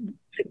to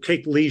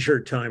take leisure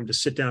time to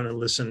sit down and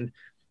listen,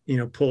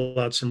 pull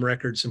out some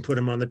records and put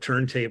them on the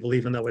turntable,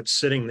 even though it's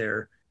sitting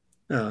there,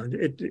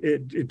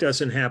 it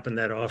doesn't happen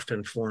that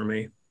often for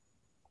me.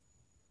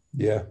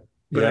 Yeah.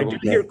 But I do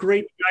hear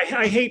great.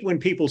 I hate when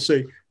people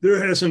say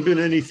there hasn't been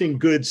anything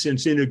good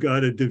since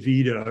Inagata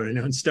Davida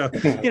and stuff.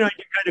 You kind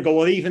of go,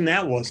 well, even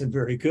that wasn't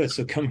very good.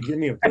 So come give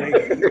me a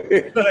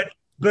break.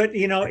 But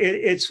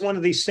it's one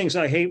of these things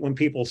I hate when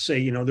people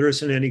say, there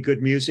isn't any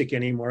good music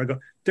anymore. I go,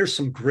 there's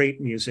some great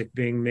music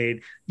being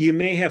made. You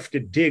may have to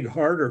dig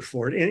harder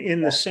for it. In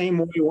the same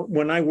way,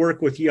 when I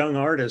work with young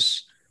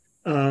artists,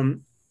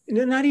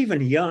 not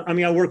even young. I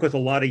mean, I work with a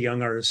lot of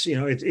young artists.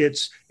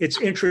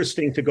 It's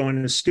interesting to go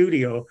in the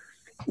studio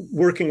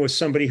working with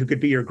somebody who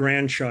could be your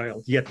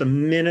grandchild. Yet the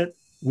minute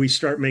we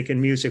start making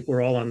music,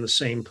 we're all on the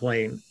same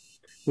plane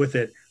with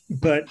it.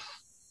 But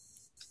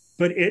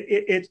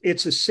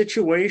it's a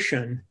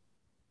situation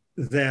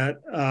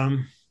that I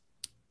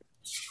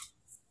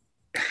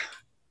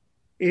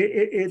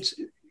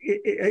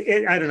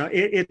don't know.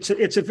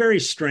 It's a very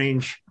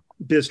strange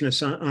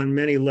business on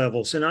many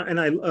levels, and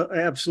I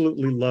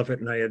absolutely love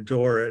it and I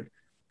adore it.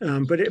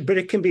 But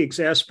it can be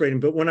exasperating.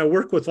 But when I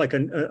work with like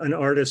an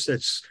artist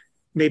that's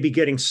maybe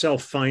getting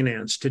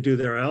self-financed to do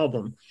their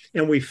album,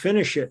 and we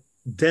finish it,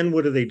 then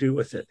what do they do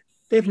with it?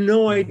 They have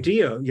no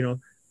idea,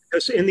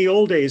 because in the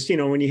old days,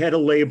 when you had a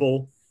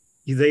label,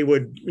 they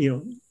would,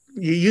 you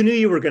knew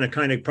you were going to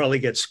kind of probably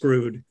get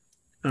screwed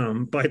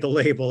by the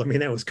label. I mean,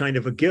 that was kind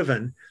of a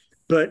given,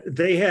 but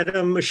they had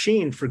a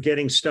machine for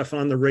getting stuff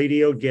on the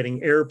radio,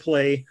 getting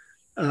airplay,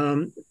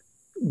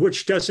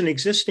 which doesn't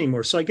exist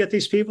anymore. So I get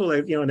these people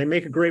that, they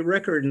make a great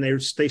record and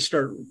they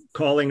start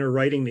calling or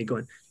writing me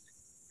going,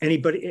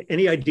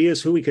 any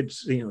ideas who we could,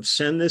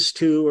 send this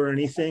to or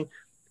anything?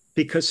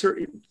 Because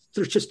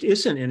there just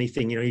isn't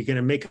anything. You're going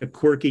to make a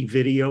quirky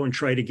video and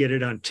try to get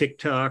it on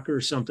TikTok or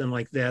something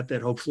like that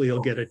hopefully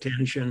will get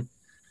attention.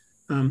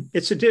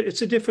 It's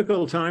a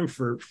difficult time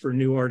for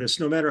new artists,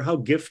 no matter how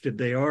gifted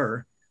they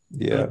are.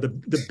 Yeah,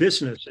 the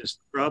business is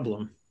the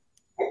problem.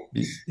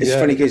 It's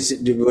funny because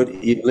what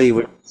Lee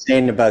was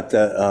saying about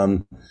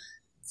the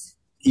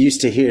you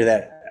used to hear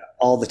that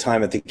all the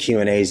time at the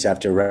Q&As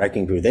after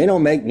Wrecking Crew. They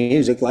don't make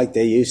music like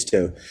they used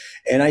to.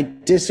 And I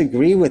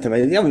disagree with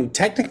him.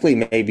 Technically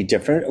may be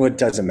different, or it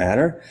doesn't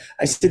matter.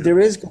 I said, there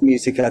is good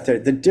music out there.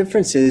 The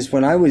difference is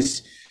when I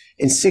was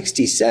in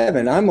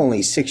 67, I'm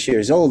only 6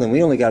 years old and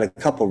we only got a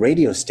couple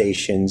radio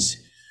stations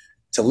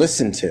to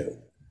listen to.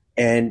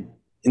 And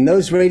in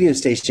those radio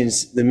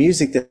stations, the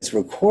music that's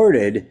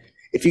recorded,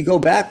 if you go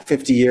back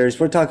 50 years,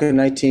 we're talking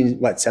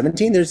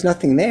 17, there's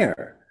nothing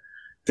there.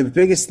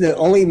 The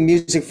only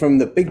music from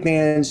the big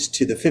bands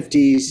to the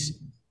 50s,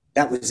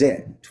 that was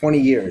it. 20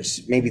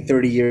 years, maybe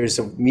 30 years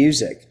of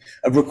music,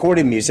 of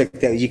recorded music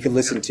that you could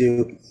listen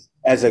to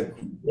as a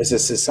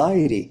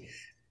society.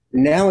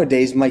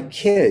 Nowadays, my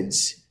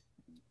kids,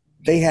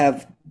 they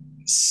have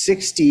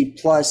 60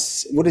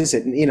 plus, what is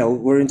it?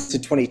 We're into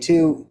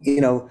 22,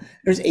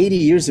 there's 80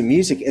 years of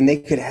music and they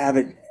could have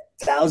it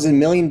 1,000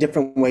 million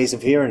different ways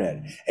of hearing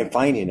it and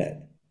finding it.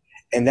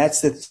 And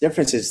that's the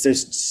difference is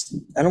there's,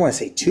 I don't want to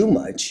say too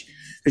much.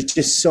 There's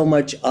just so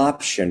much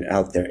option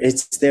out there.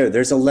 It's there.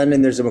 There's a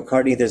Lennon, there's a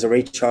McCartney, there's a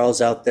Ray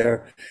Charles out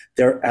there.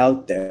 They're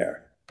out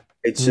there.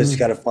 It's just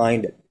got to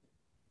find it.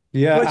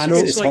 Yeah. Well, and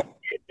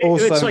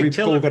also we've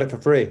all got it for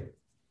free.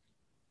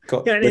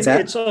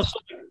 It's also,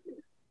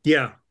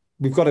 yeah.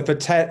 We've got it for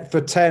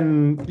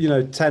 10,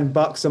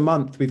 $10 a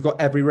month. We've got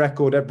every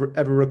record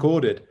ever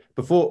recorded.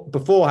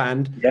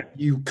 Beforehand,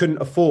 you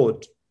couldn't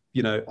afford,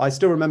 I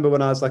still remember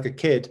when I was like a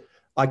kid,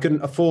 I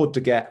couldn't afford to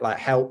get like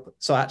help.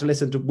 So I had to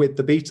listen to With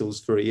the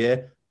Beatles for a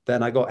year.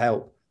 Then I got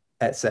help,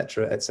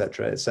 etc.,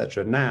 etc.,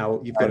 etc. Now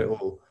you've got it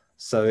all.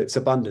 So it's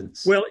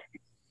abundance. Well,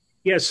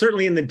 yeah,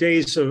 certainly in the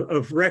days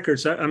of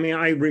records. I mean,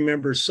 I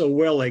remember so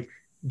well, like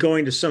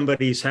going to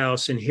somebody's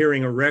house and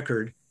hearing a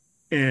record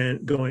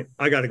and going,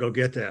 I got to go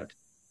get that.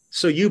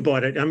 So you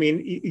bought it. I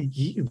mean,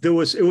 it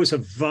was a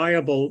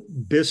viable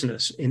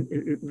business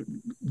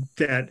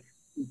that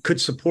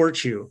could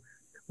support you.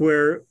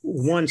 Where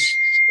once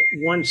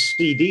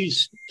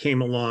CDs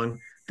came along,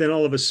 then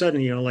all of a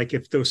sudden, like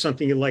if there was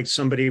something you liked,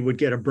 somebody would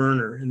get a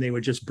burner and they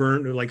would just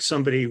burn, or like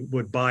somebody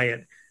would buy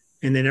it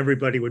and then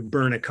everybody would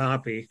burn a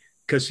copy,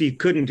 because you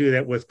couldn't do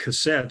that with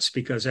cassettes,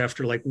 because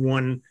after like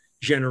one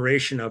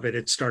generation of it,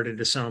 it started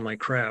to sound like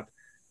crap.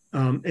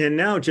 And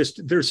now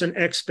just there's an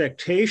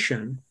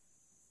expectation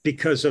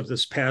because of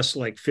this past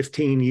like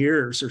 15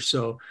 years or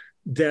so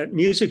that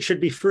music should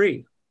be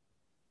free.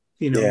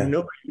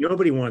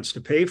 Nobody wants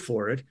to pay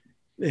for it.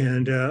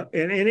 And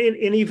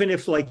even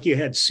if like you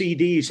had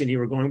CDs and you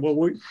were going, well,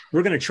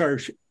 we're going to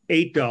charge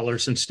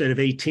 $8 instead of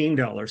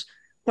 $18.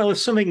 Well, if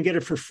somebody can get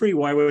it for free,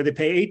 why would they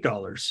pay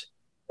 $8?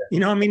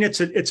 I mean,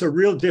 it's a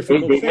real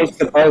difficult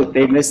thing.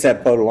 They missed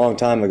that boat a long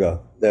time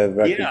ago.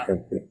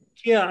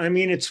 Yeah. I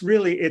mean, it's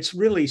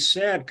really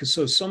sad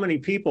because so many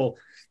people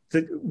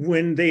that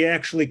when they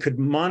actually could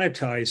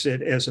monetize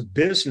it as a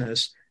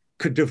business,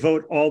 could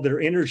devote all their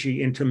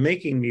energy into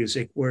making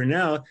music, where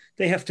now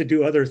they have to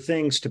do other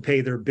things to pay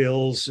their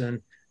bills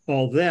and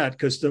all that.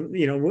 Because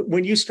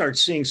when you start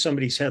seeing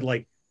somebody's had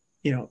like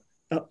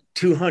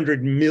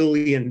 200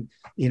 million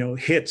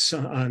hits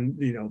on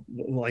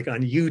like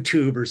on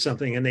YouTube or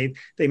something, and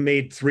they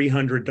made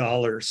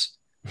 $300 or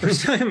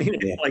something. I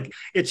mean, like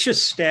it's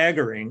just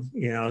staggering.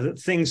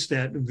 Things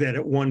that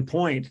at one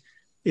point,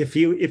 if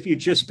you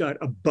just got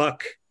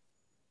 $1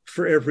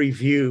 for every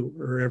view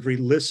or every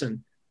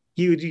listen,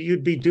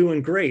 you'd be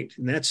doing great.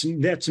 And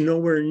that's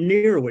nowhere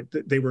near what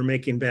they were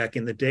making back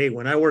in the day.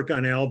 When I worked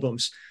on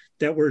albums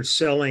that were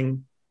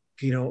selling,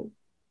 you know,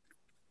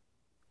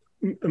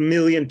 1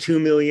 million, 2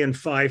 million,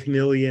 5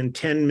 million,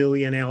 10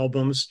 million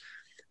albums.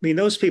 I mean,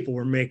 those people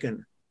were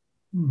making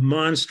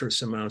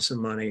monstrous amounts of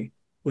money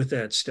with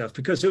that stuff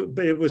because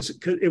it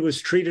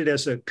was treated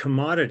as a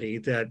commodity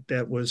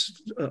that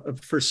was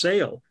for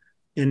sale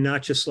and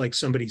not just like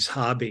somebody's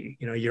hobby.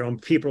 You know, your own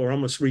people are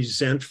almost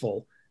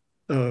resentful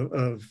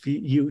of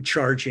you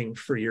charging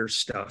for your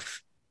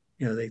stuff.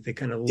 You know, they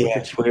kind of look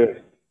at you.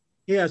 Weird.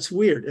 Yeah, it's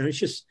weird. And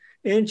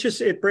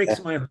it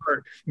breaks my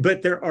heart.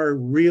 But there are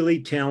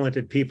really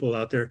talented people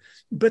out there.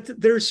 But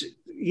there's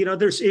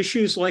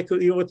issues like,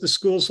 with the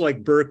schools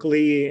like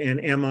Berkeley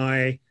and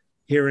MI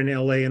here in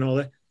LA and all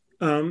that.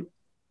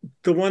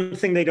 The one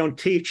thing they don't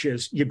teach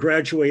is you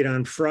graduate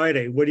on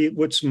Friday.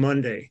 What's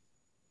Monday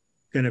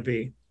going to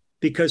be?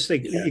 Because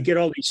you get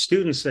all these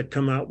students that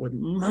come out with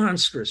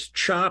monstrous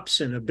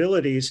chops and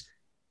abilities,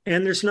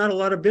 and there's not a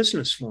lot of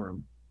business for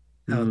them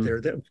out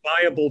there, that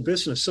viable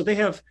business. So they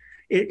have,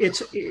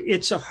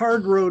 it's a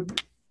hard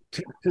road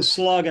to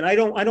slog. And I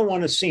don't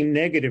want to seem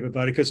negative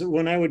about it, because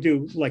when I would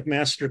do like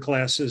master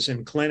classes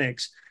and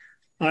clinics,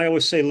 I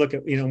always say, look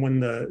at, when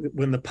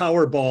the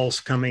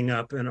Powerball's coming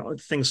up and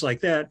things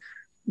like that,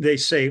 they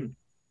say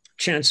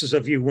chances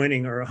of you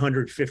winning are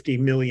 150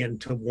 million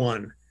to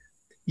 1.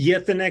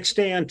 Yet the next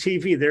day on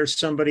TV, there's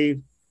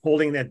somebody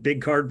holding that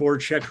big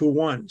cardboard check who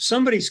won.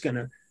 Somebody's going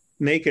to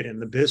make it in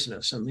the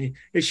business. I mean,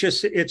 it's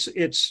just,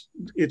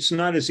 it's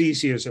not as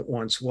easy as it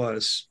once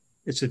was.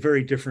 It's a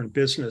very different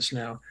business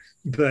now.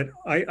 But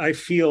I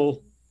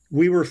feel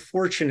we were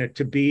fortunate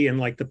to be in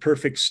like the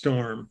perfect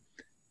storm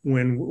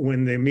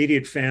when the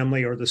immediate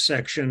family or the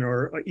section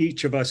or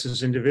each of us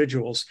as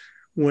individuals,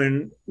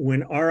 when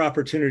our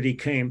opportunity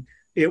came,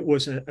 it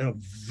was a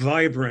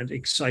vibrant,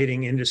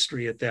 exciting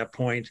industry at that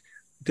point,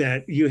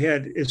 that you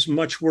had as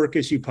much work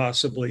as you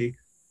possibly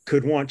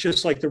could want,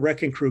 just like the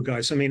Wrecking Crew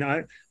guys. I mean,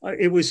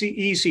 it was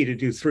easy to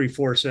do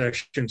 3-4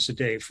 sessions a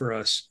day for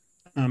us,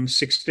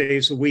 6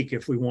 days a week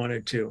if we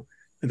wanted to.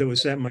 And there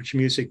was that much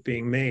music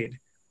being made,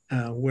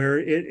 where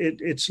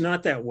it's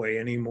not that way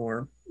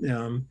anymore.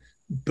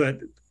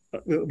 But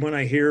when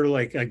I hear,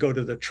 like, I go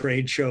to the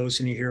trade shows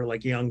and you hear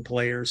like young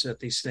players at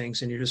these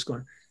things, and you're just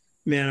going,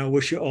 man, I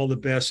wish you all the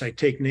best. I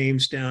take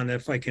names down.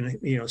 If I can,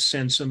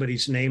 send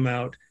somebody's name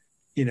out,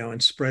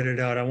 and spread it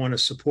out. I want to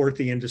support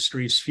the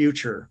industry's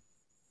future.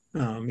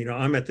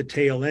 I'm at the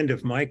tail end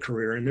of my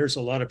career, and there's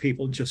a lot of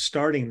people just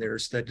starting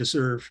theirs that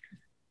deserve,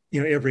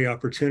 every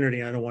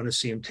opportunity. I don't want to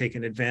see them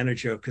taken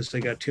advantage of because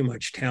they got too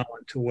much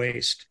talent to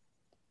waste.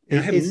 And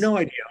I have no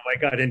idea how I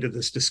got into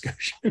this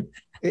discussion.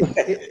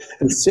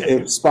 It's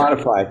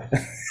Spotify.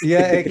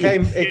 Yeah, it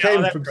came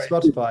from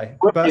Spotify.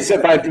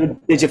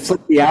 But did you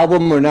flip the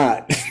album or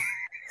not?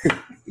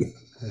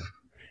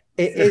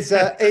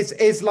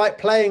 It's like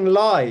playing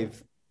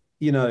live,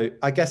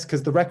 I guess,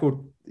 because the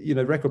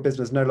record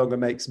business no longer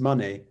makes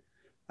money.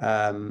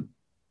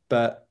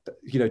 But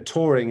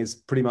touring is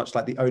pretty much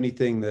like the only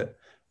thing that,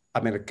 I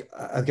mean,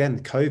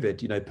 again,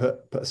 COVID,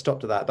 put a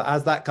stop to that. But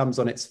as that comes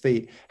on its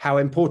feet, how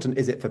important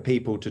is it for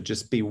people to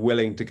just be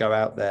willing to go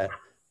out there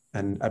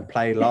and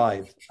play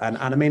live? And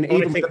I mean,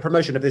 even with the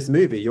promotion of this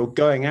movie, you're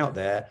going out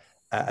there,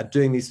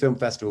 doing these film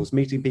festivals,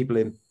 meeting people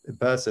in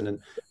person, and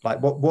like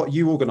what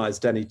you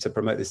organized, Denny, to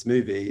promote this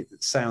movie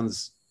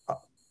sounds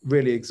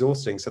really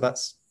exhausting. So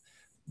that's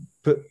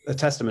put a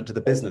testament to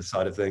the business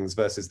side of things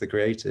versus the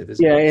creative,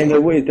 isn't it? And the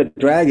way the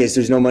drag is,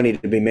 there's no money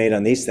to be made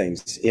on these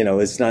things.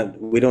 It's not,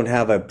 we don't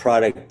have a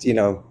product, do you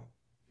know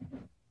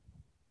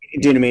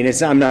what I mean?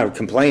 I'm not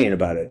complaining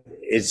about it.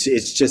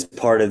 It's just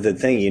part of the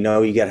thing, you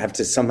have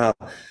to somehow,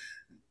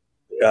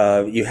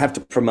 you have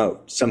to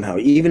promote somehow,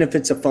 even if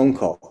it's a phone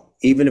call,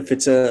 even if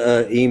it's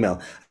a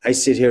email. I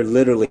sit here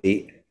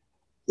literally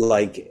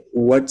like,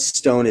 what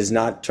stone is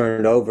not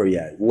turned over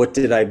yet? What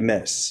did I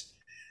miss?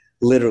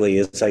 Literally,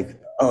 it's like,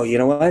 oh, you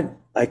know what?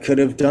 I could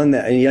have done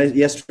that. And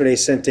yesterday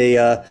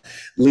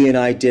Lee and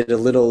I did a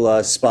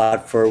little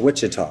spot for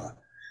Wichita.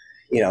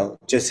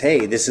 Just,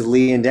 hey, this is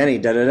Lee and Denny,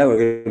 da-da-da. We're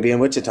going to be in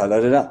Wichita,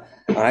 da-da-da.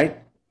 All right,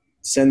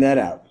 send that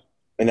out.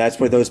 And that's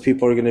where those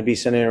people are going to be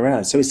sending it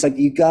around. So it's like,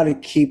 you got to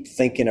keep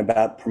thinking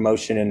about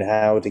promotion and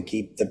how to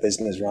keep the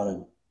business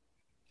running,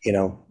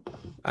 And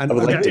I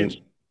would like to.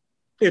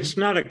 It's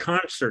not a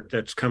concert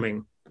that's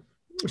coming.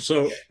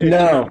 So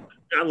no.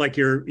 Not like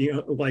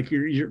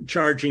you're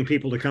charging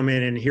people to come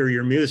in and hear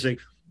your music.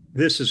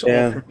 This is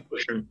all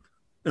promotion.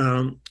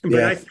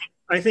 But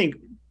I think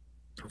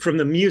from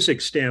the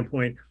music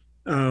standpoint,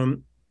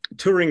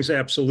 touring is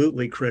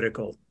absolutely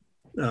critical.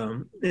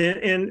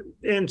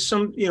 And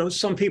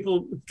some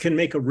people can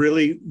make a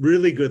really,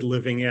 really good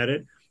living at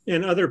it,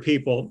 and other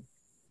people,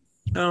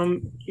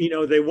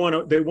 they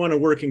want to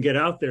work and get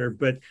out there,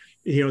 but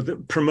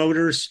the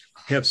promoters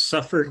have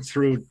suffered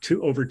through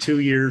over 2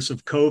 years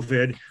of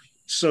COVID.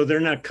 So they're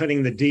not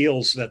cutting the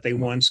deals that they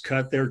once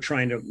cut. They're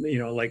trying to,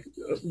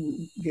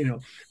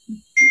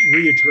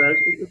 readdress.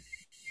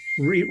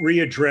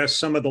 readdress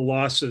some of the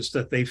losses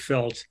that they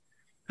felt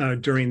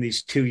during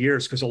these 2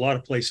 years, because a lot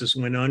of places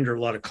went under,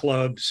 a lot of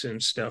clubs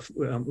and stuff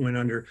went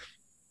under.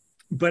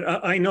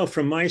 But I know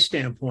from my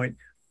standpoint,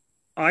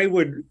 I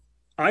would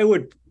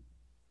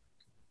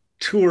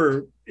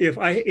tour if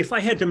I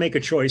had to make a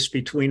choice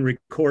between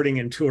recording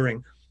and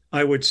touring.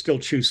 I would still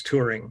choose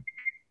touring.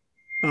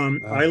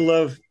 I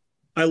love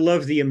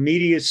the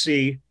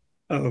immediacy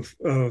of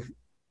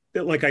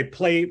like I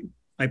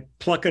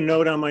pluck a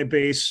note on my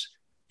bass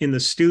in the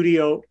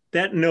studio.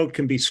 That note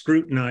can be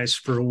scrutinized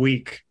for a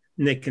week,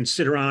 and they can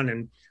sit around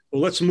and,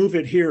 well, let's move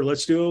it here.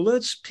 Let's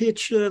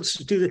pitch. Let's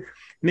do the,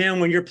 man,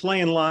 when you're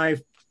playing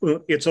live,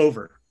 it's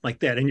over like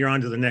that, and you're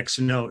on to the next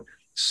note.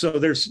 So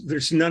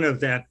there's none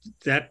of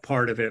that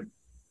part of it.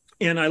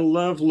 And I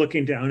love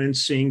looking down and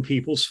seeing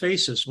people's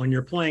faces when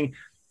you're playing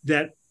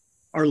that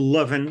are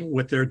loving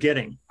what they're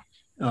getting.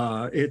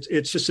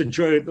 It's just a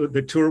joy.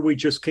 The tour we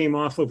just came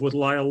off of with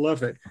Lyle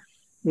Lovett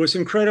was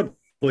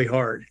incredibly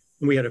hard.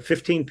 We had a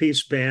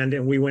 15-piece band,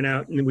 and we went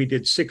out and we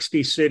did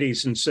 60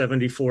 cities in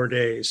 74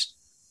 days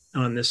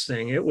on this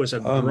thing. It was a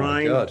grind.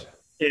 My God.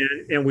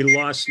 And we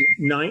lost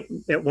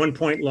at one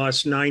point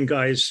lost 9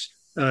 guys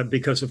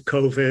because of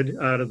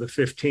COVID out of the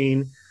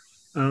 15.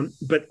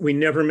 But we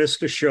never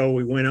missed a show.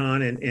 We went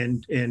on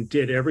and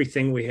did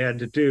everything we had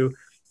to do.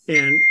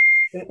 And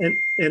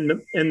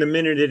the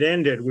minute it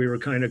ended, we were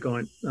kind of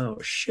going, oh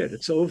shit,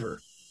 it's over.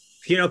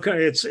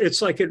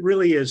 It's like it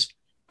really is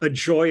a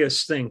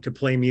joyous thing to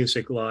play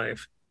music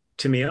live.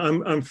 To me,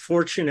 I'm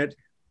fortunate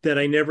that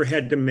I never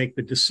had to make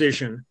the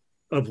decision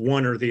of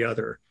one or the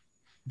other.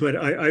 But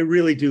I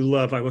really do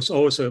love. I was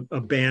always a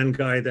band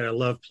guy that I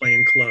loved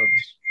playing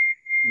clubs.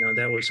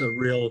 That was a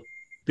real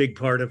big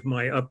part of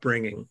my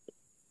upbringing.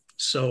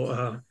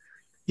 So,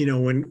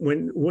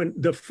 when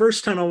the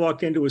first time I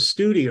walked into a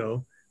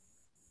studio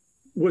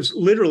was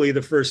literally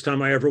the first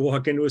time I ever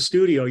walked into a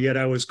studio, yet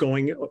I was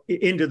going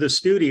into the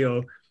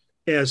studio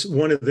as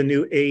one of the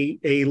new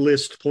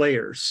A-list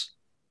players,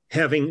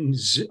 having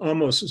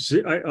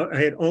I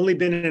had only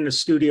been in a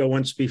studio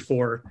once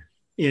before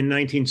in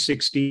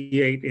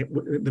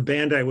 1968. The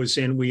band I was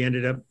in, we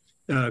ended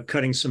up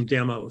cutting some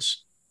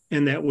demos,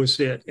 and that was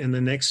it. And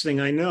the next thing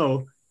I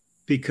know,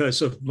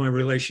 because of my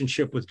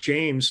relationship with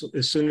James,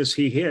 as soon as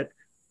he hit,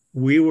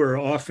 we were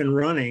off and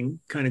running,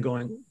 kind of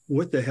going,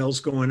 what the hell's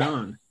going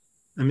on?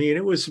 I mean,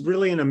 it was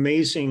really an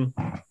amazing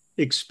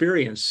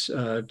experience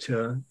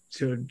to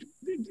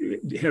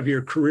have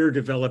your career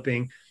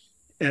developing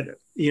at,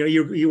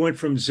 you went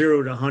from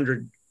 0 to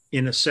 100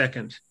 in a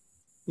second.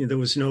 There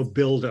was no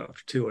build up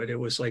to it. It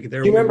was like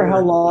there. Do you remember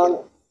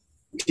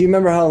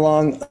how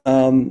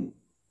long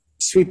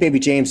Sweet Baby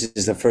James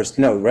is the first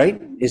note,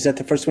 right? Is that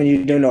the first one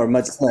you don't know, or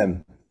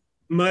Mudslide?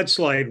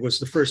 Mudslide was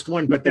the first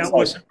one, but that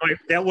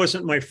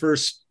wasn't my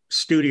first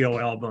studio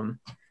album.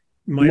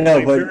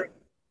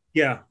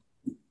 Yeah.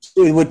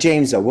 With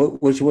James though,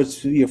 what's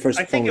your first?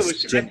 I think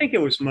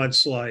it was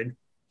Mudslide.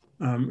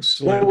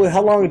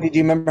 How long did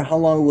you remember? How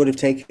long it would have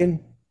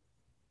taken?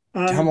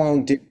 How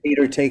long did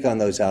Peter take on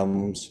those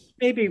albums?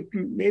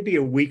 Maybe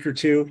a week or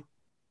two.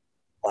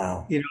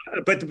 Wow.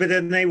 But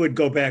then they would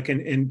go back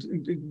and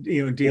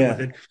deal with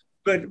it.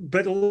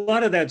 But a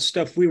lot of that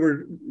stuff we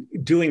were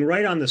doing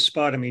right on the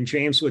spot. I mean,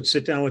 James would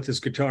sit down with his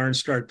guitar and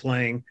start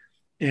playing,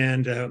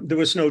 and there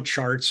was no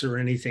charts or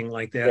anything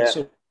like that. Yeah.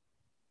 So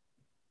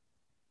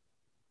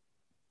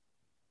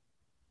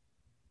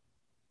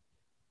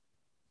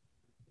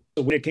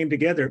when it came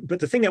together, but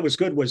the thing that was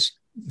good was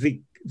the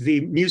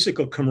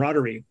musical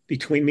camaraderie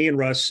between me and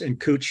Russ and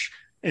Cooch,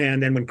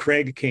 and then when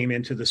Craig came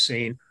into the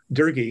scene,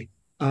 Durgy,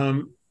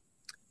 the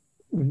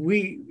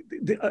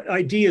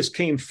ideas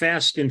came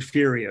fast and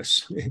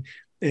furious,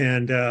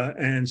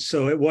 and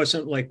so it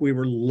wasn't like we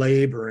were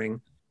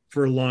laboring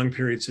for long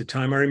periods of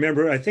time. I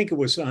remember, I think it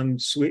was on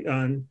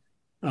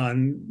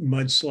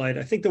Mudslide.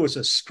 I think there was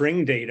a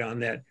string date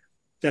on that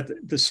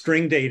the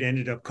string date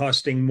ended up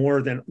costing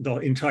more than the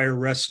entire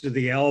rest of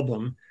the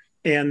album,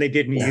 and they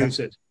didn't use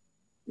it.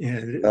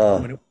 And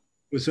when it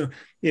was,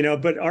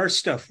 but our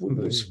stuff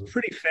was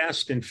pretty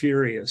fast and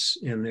furious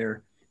in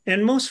there.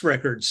 And most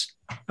records,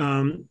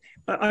 to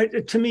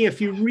me, if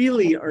you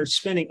really are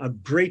spending a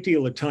great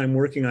deal of time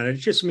working on it, it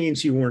just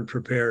means you weren't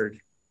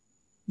prepared.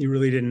 You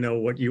really didn't know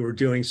what you were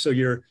doing. So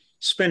you're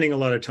spending a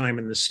lot of time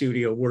in the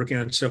studio working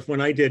on stuff.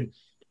 When I did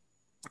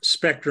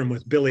Spectrum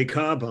with Billy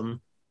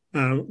Cobham,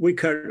 we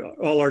cut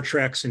all our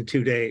tracks in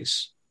 2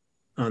 days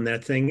on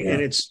that thing. Yeah.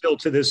 And it's still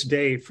to this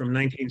day, from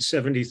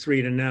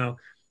 1973 to now,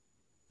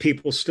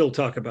 people still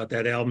talk about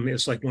that album.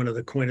 It's like one of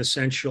the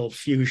quintessential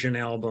fusion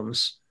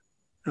albums.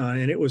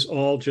 And it was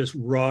all just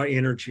raw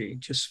energy,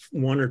 just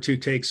 1 or 2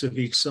 takes of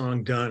each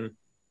song done.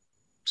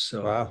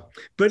 So, wow.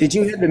 But did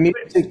you have the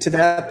music to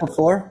that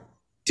before?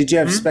 Did you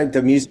have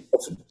the music?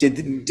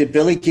 Did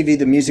Billy give you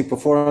the music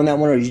before on that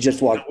one, or you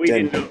just walked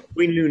in?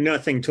 We knew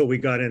nothing till we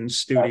got in the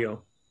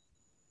studio,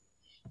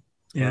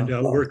 and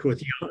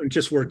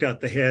worked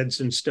out the heads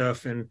and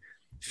stuff, and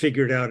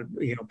figured out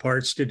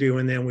parts to do,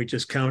 and then we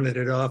just counted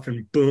it off,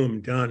 and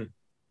boom, done.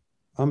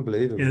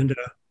 Unbelievable. And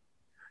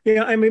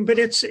Yeah, I mean, but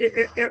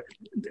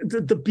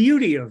the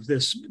beauty of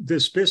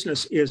this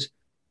business is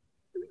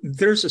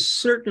there's a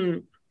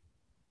certain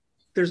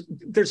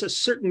there's a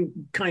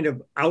certain kind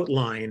of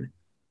outline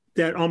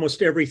that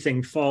almost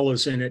everything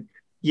follows in it,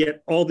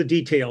 yet all the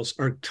details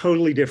are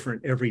totally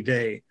different every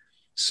day.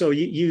 So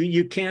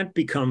you can't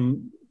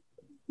become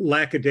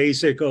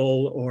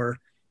lackadaisical or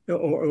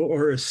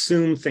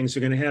assume things are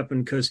going to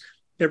happen, because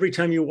every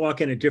time you walk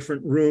in a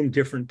different room,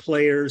 different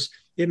players,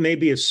 it may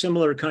be a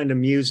similar kind of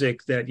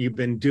music that you've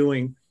been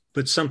doing,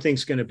 but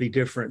something's going to be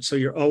different. So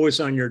you're always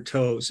on your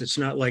toes. It's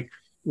not like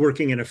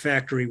working in a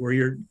factory where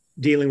you're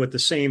dealing with the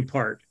same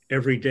part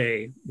every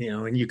day,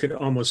 and you could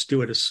almost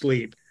do it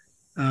asleep.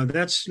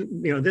 This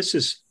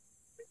is,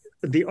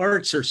 the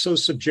arts are so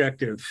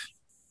subjective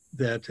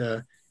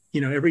that,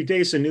 every day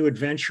is a new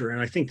adventure.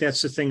 And I think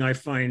that's the thing I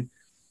find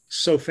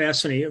so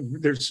fascinating.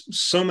 There's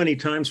so many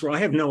times where I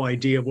have no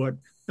idea what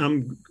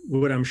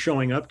I'm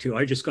showing up to.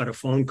 I just got a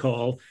phone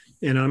call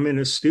and I'm in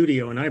a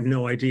studio and I have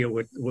no idea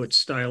what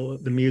style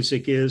the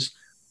music is,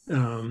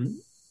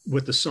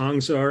 what the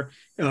songs are.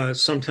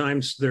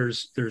 Sometimes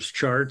there's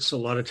charts. A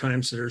lot of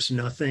times there's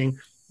nothing.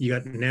 You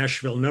got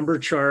Nashville number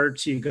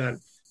charts. You got,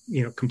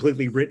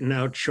 completely written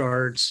out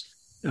charts.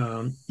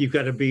 You've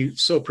got to be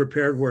so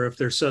prepared where if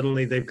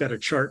they've got a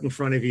chart in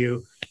front of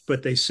you,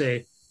 but they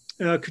say,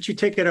 could you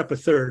take it up a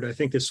third? I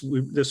think this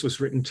was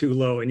written too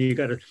low, and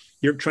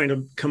you're trying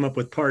to come up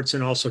with parts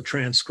and also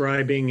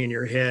transcribing in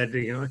your head.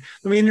 I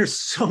mean, there's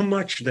so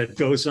much that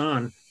goes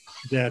on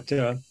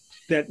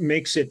that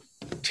makes it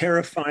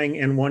terrifying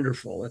and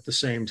wonderful at the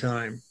same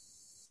time.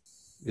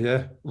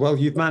 Yeah, well,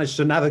 you've managed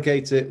to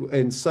navigate it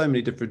in so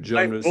many different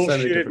genres. I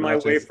bullshitted my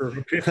way for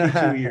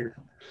 52 years.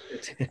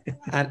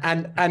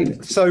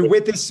 and so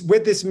with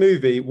this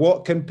movie,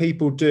 what can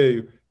people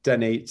do,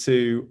 Denny,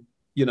 to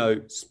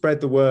spread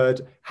the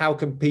word? How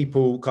can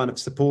people kind of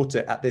support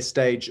it at this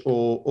stage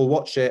or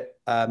watch it?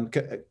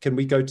 Can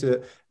we go to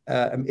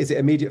is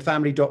it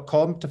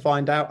immediatefamily.com to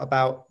find out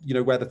about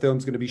where the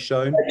film's going to be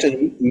shown?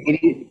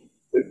 Actually,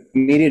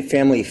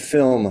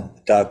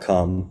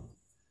 immediatefamilyfilm.com.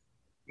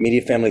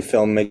 Immediate Family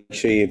Film. Make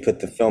sure you put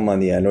the film on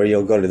the end, or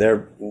you'll go to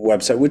their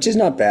website, which is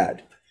not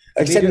bad.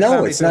 Except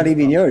no, it's not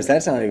even yours.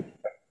 That's not even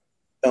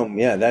film.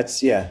 Yeah,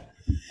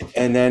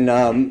 and then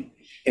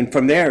and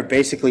from there,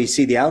 basically, you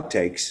see the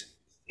outtakes.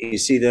 You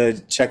see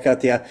check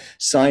out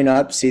sign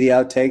up, see the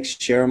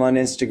outtakes, share them on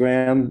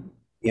Instagram.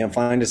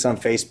 Find us on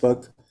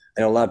Facebook.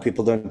 I know a lot of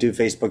people don't do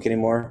Facebook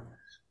anymore,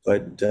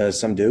 but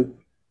some do,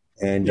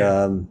 and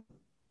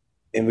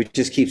we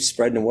just keep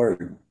spreading the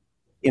word.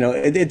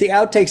 The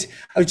outtakes.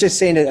 I was just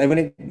saying that I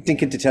didn't think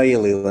to tell you,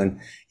 Leland.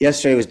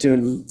 Yesterday I was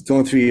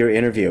going through your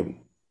interview,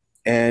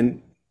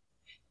 and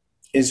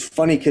it's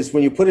funny because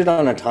when you put it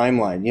on a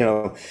timeline,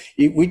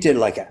 we did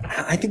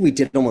I think we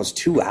did almost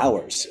 2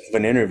 hours of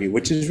an interview,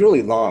 which is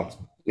really long,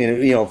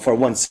 for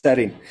one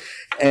setting,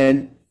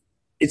 and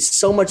it's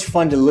so much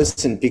fun to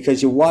listen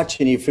because you watch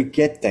and you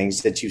forget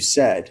things that you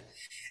said,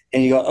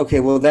 and you go,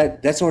 okay, well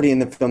that's already in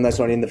the film. That's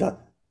already in the film.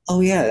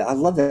 Oh yeah, I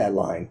love that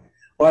line.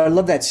 Or I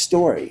love that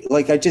story.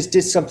 Like I just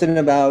did something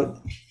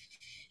about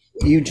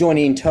you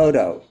joining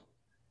Toto,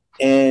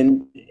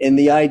 and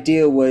the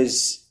idea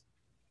was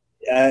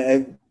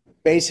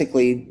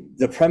basically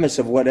the premise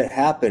of what had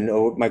happened,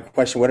 or my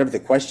question, whatever the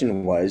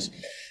question was.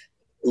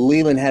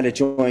 Leland had to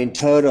join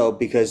Toto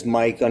because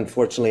Mike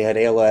unfortunately had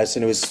ALS,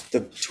 and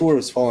the tour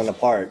was falling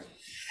apart,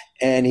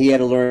 and he had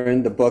to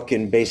learn the book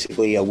in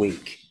basically a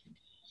week.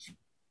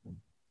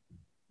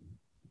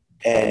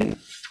 And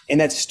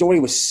that story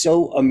was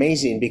so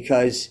amazing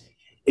because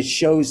it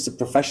shows the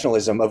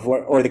professionalism of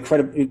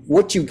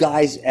what you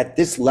guys at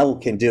this level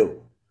can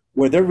do,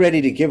 where they're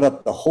ready to give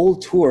up the whole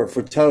tour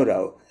for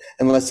Toto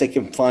unless they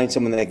can find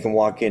someone that can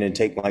walk in and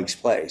take Mike's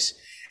place.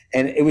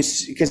 And it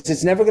was because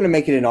it's never going to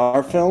make it in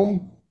our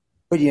film,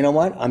 but you know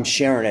what? I'm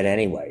sharing it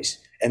anyways.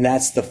 And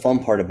that's the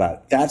fun part about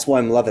it. That's why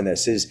I'm loving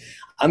this is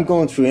I'm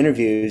going through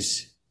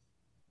interviews,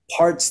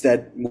 parts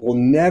that will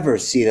never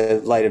see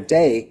the light of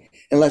day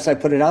unless I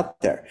put it out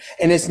there.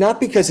 And it's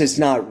not because it's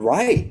not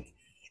right.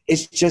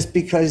 It's just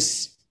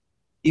because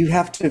you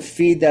have to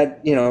feed that,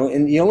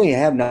 and you only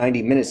have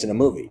 90 minutes in a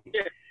movie.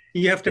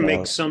 You have to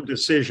make some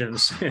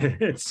decisions.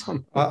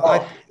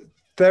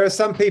 There are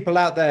some people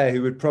out there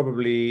who would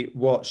probably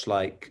watch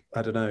 10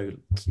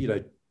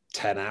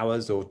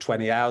 hours or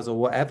 20 hours or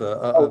whatever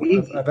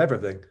of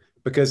everything,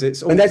 because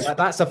it's all,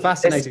 that's a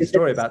fascinating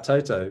story about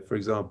Toto, for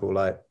example,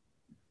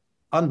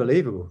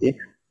 unbelievable.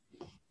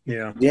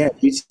 Yeah.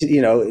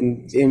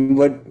 In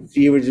what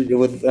you were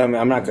with,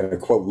 I'm not going to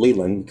quote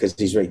Leland because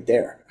he's right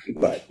there,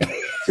 but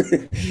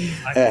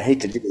I hate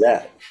to do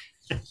that.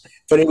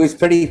 But it was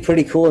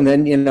pretty cool. And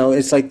then,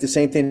 it's like the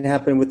same thing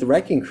happened with the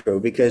Wrecking Crew,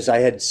 because I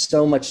had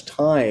so much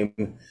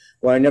time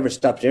where I never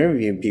stopped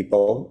interviewing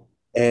people.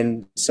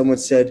 And someone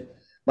said,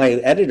 my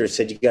editor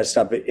said, you got to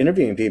stop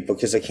interviewing people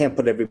because I can't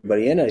put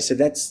everybody in. I said,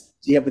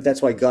 but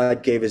that's why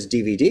God gave us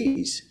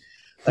DVDs.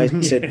 I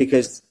said,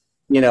 because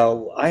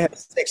I have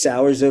 6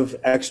 hours of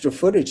extra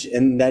footage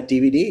in that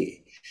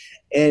DVD,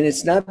 and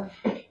it's not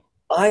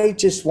I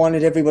just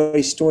wanted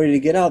everybody's story to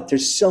get out.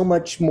 There's so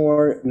much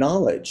more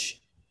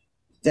knowledge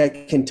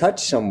that can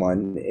touch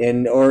someone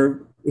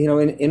or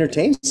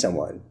entertain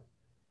someone.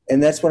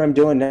 And that's what I'm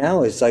doing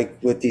now is like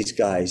with these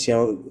guys,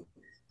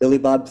 Billy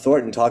Bob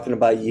Thornton talking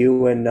about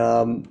you and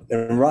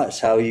Russ,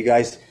 how you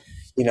guys,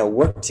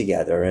 work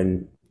together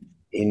and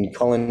in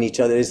calling each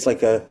other. It's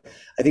like I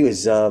think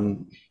it was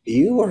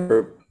you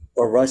or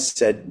Russ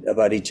said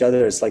about each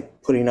other, it's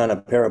like putting on a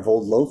pair of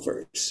old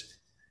loafers.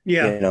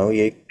 Yeah,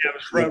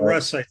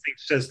 Russ, I think,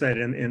 says that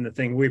in the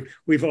thing.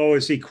 We've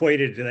always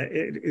equated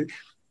that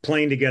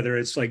playing together.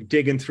 It's like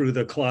digging through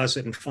the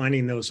closet and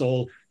finding those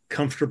old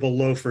comfortable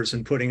loafers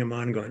and putting them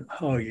on, going,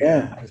 "Oh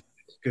yeah, that's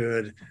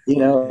good."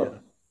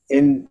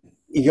 And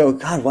you go,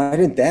 God, why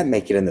didn't that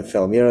make it in the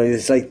film?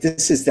 It's like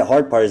this is the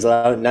hard part. Is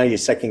now you're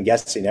second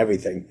guessing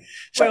everything.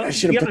 So I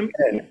should have put it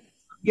in.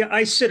 Yeah,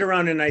 I sit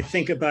around and I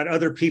think about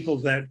other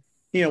people that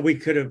we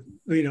could have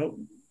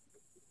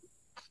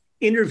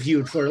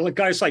interviewed for, like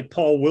guys like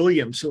Paul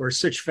Williams, who are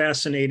such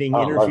fascinating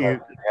interviews.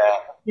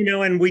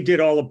 And we did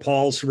all of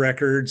Paul's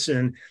records,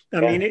 and I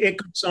mean, it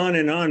goes on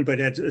and on, but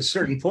at a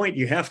certain point,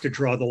 you have to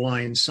draw the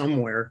line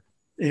somewhere,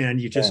 and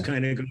you just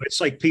kind of go.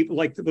 It's like people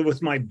like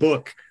with my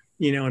book,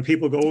 and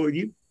people go,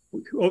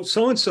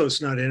 so and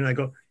so's not in. And I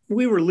go,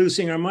 we were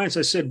losing our minds.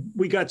 I said,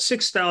 we got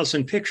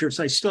 6,000 pictures.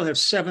 I still have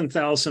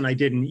 7,000 I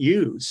didn't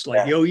use.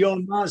 Like Yo-Yo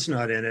Ma's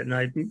not in it, and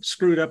I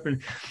screwed up.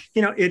 And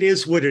it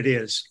is what it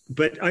is.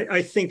 But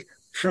I think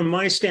from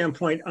my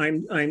standpoint,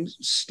 I'm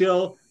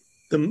still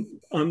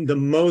I'm the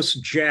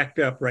most jacked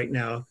up right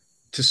now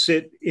to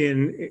sit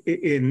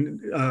in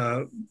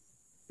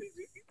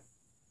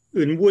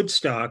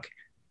Woodstock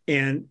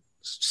and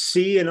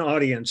see an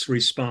audience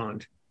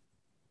respond.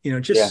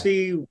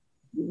 See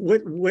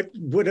what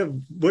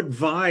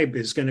vibe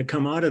is going to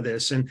come out of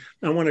this. And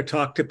I want to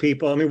talk to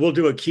people. I mean, we'll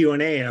do a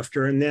Q&A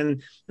after, and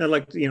then I'd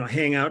like to,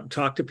 hang out and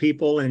talk to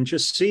people and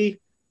just see,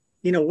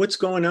 what's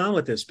going on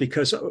with this,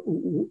 because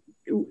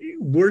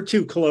we're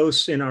too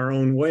close in our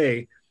own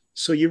way.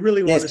 So you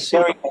really want to see.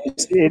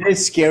 It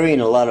is scary in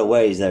a lot of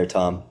ways there,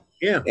 Tom.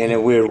 Yeah. In a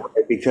weird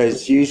way,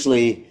 because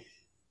usually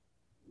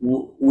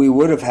we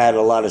would have had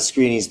a lot of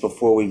screenings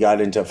before we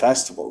got into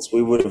festivals.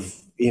 We would have,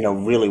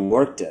 really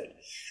worked it.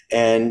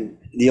 And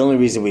the only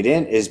reason we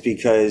didn't is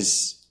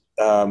because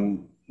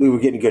we were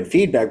getting good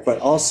feedback, but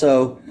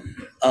also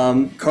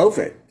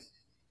COVID,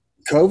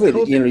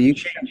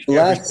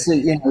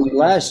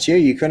 last year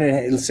you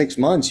couldn't, in 6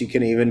 months, you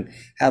couldn't even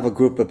have a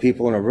group of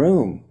people in a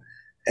room.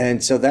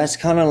 And so that's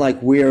kind of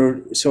like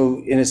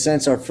so in a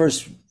sense, our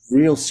first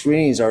real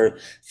screenings are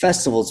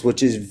festivals,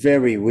 which is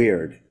very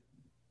weird.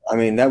 I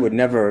mean, that would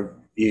never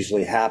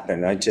usually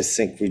happen. I just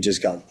think we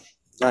just got,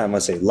 I don't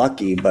want to say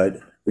lucky, but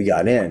we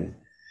got in.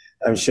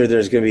 I'm sure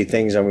there's going to be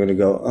things I'm going to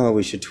go, oh,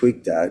 we should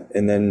tweak that.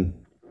 And then,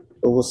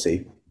 we'll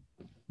see.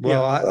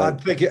 Well, I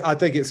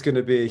think it's going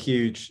to be a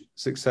huge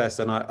success,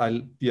 and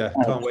I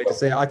can't wait to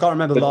see it. I can't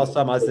remember the last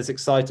time I was this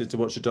excited to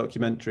watch a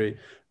documentary.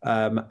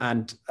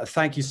 And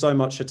thank you so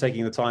much for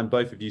taking the time,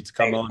 both of you, to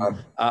come on.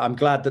 I'm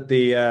glad that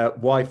the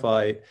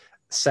Wi-Fi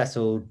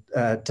settled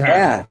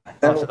down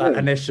after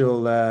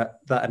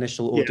that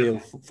initial ordeal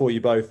for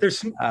you both.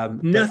 There's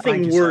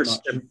nothing worse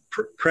than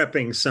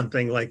prepping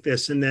something like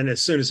this, and then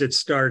as soon as it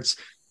starts,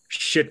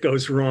 shit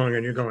goes wrong,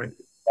 and you're going,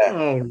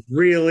 oh,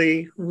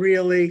 really?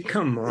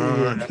 Come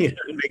on. It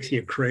makes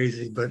you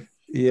crazy, but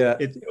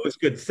it was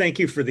good. Thank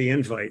you for the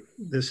invite.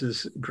 This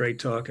is great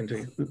talking to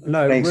you.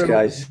 No, thanks,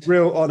 guys.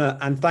 Real honor.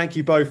 And thank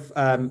you both,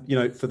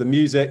 for the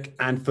music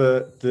and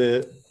for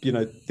the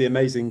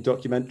amazing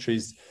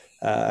documentaries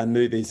and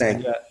movies.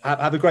 And,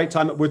 have a great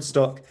time at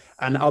Woodstock.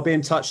 And I'll be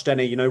in touch,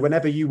 Denny.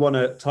 Whenever you want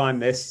to time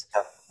this,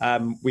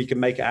 we can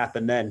make it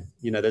happen then.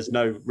 There's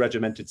no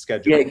regimented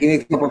schedule. Yeah, give me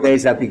a couple of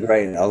days. That'd be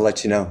great. I'll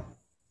let you know.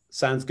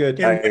 Sounds good.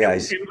 And, all right,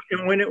 guys.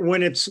 And when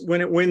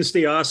it wins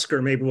the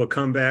Oscar, maybe we'll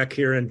come back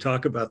here and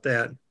talk about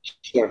that.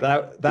 Sure.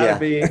 That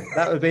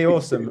would be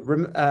awesome.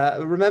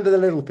 Remember the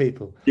little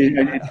people.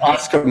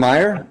 Oscar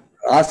Mayer?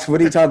 Oscar,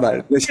 what are you talking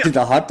about?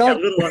 The hot dog?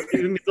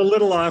 The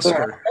little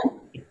Oscar.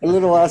 A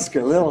little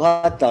Oscar, a little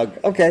hot dog.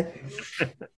 Okay.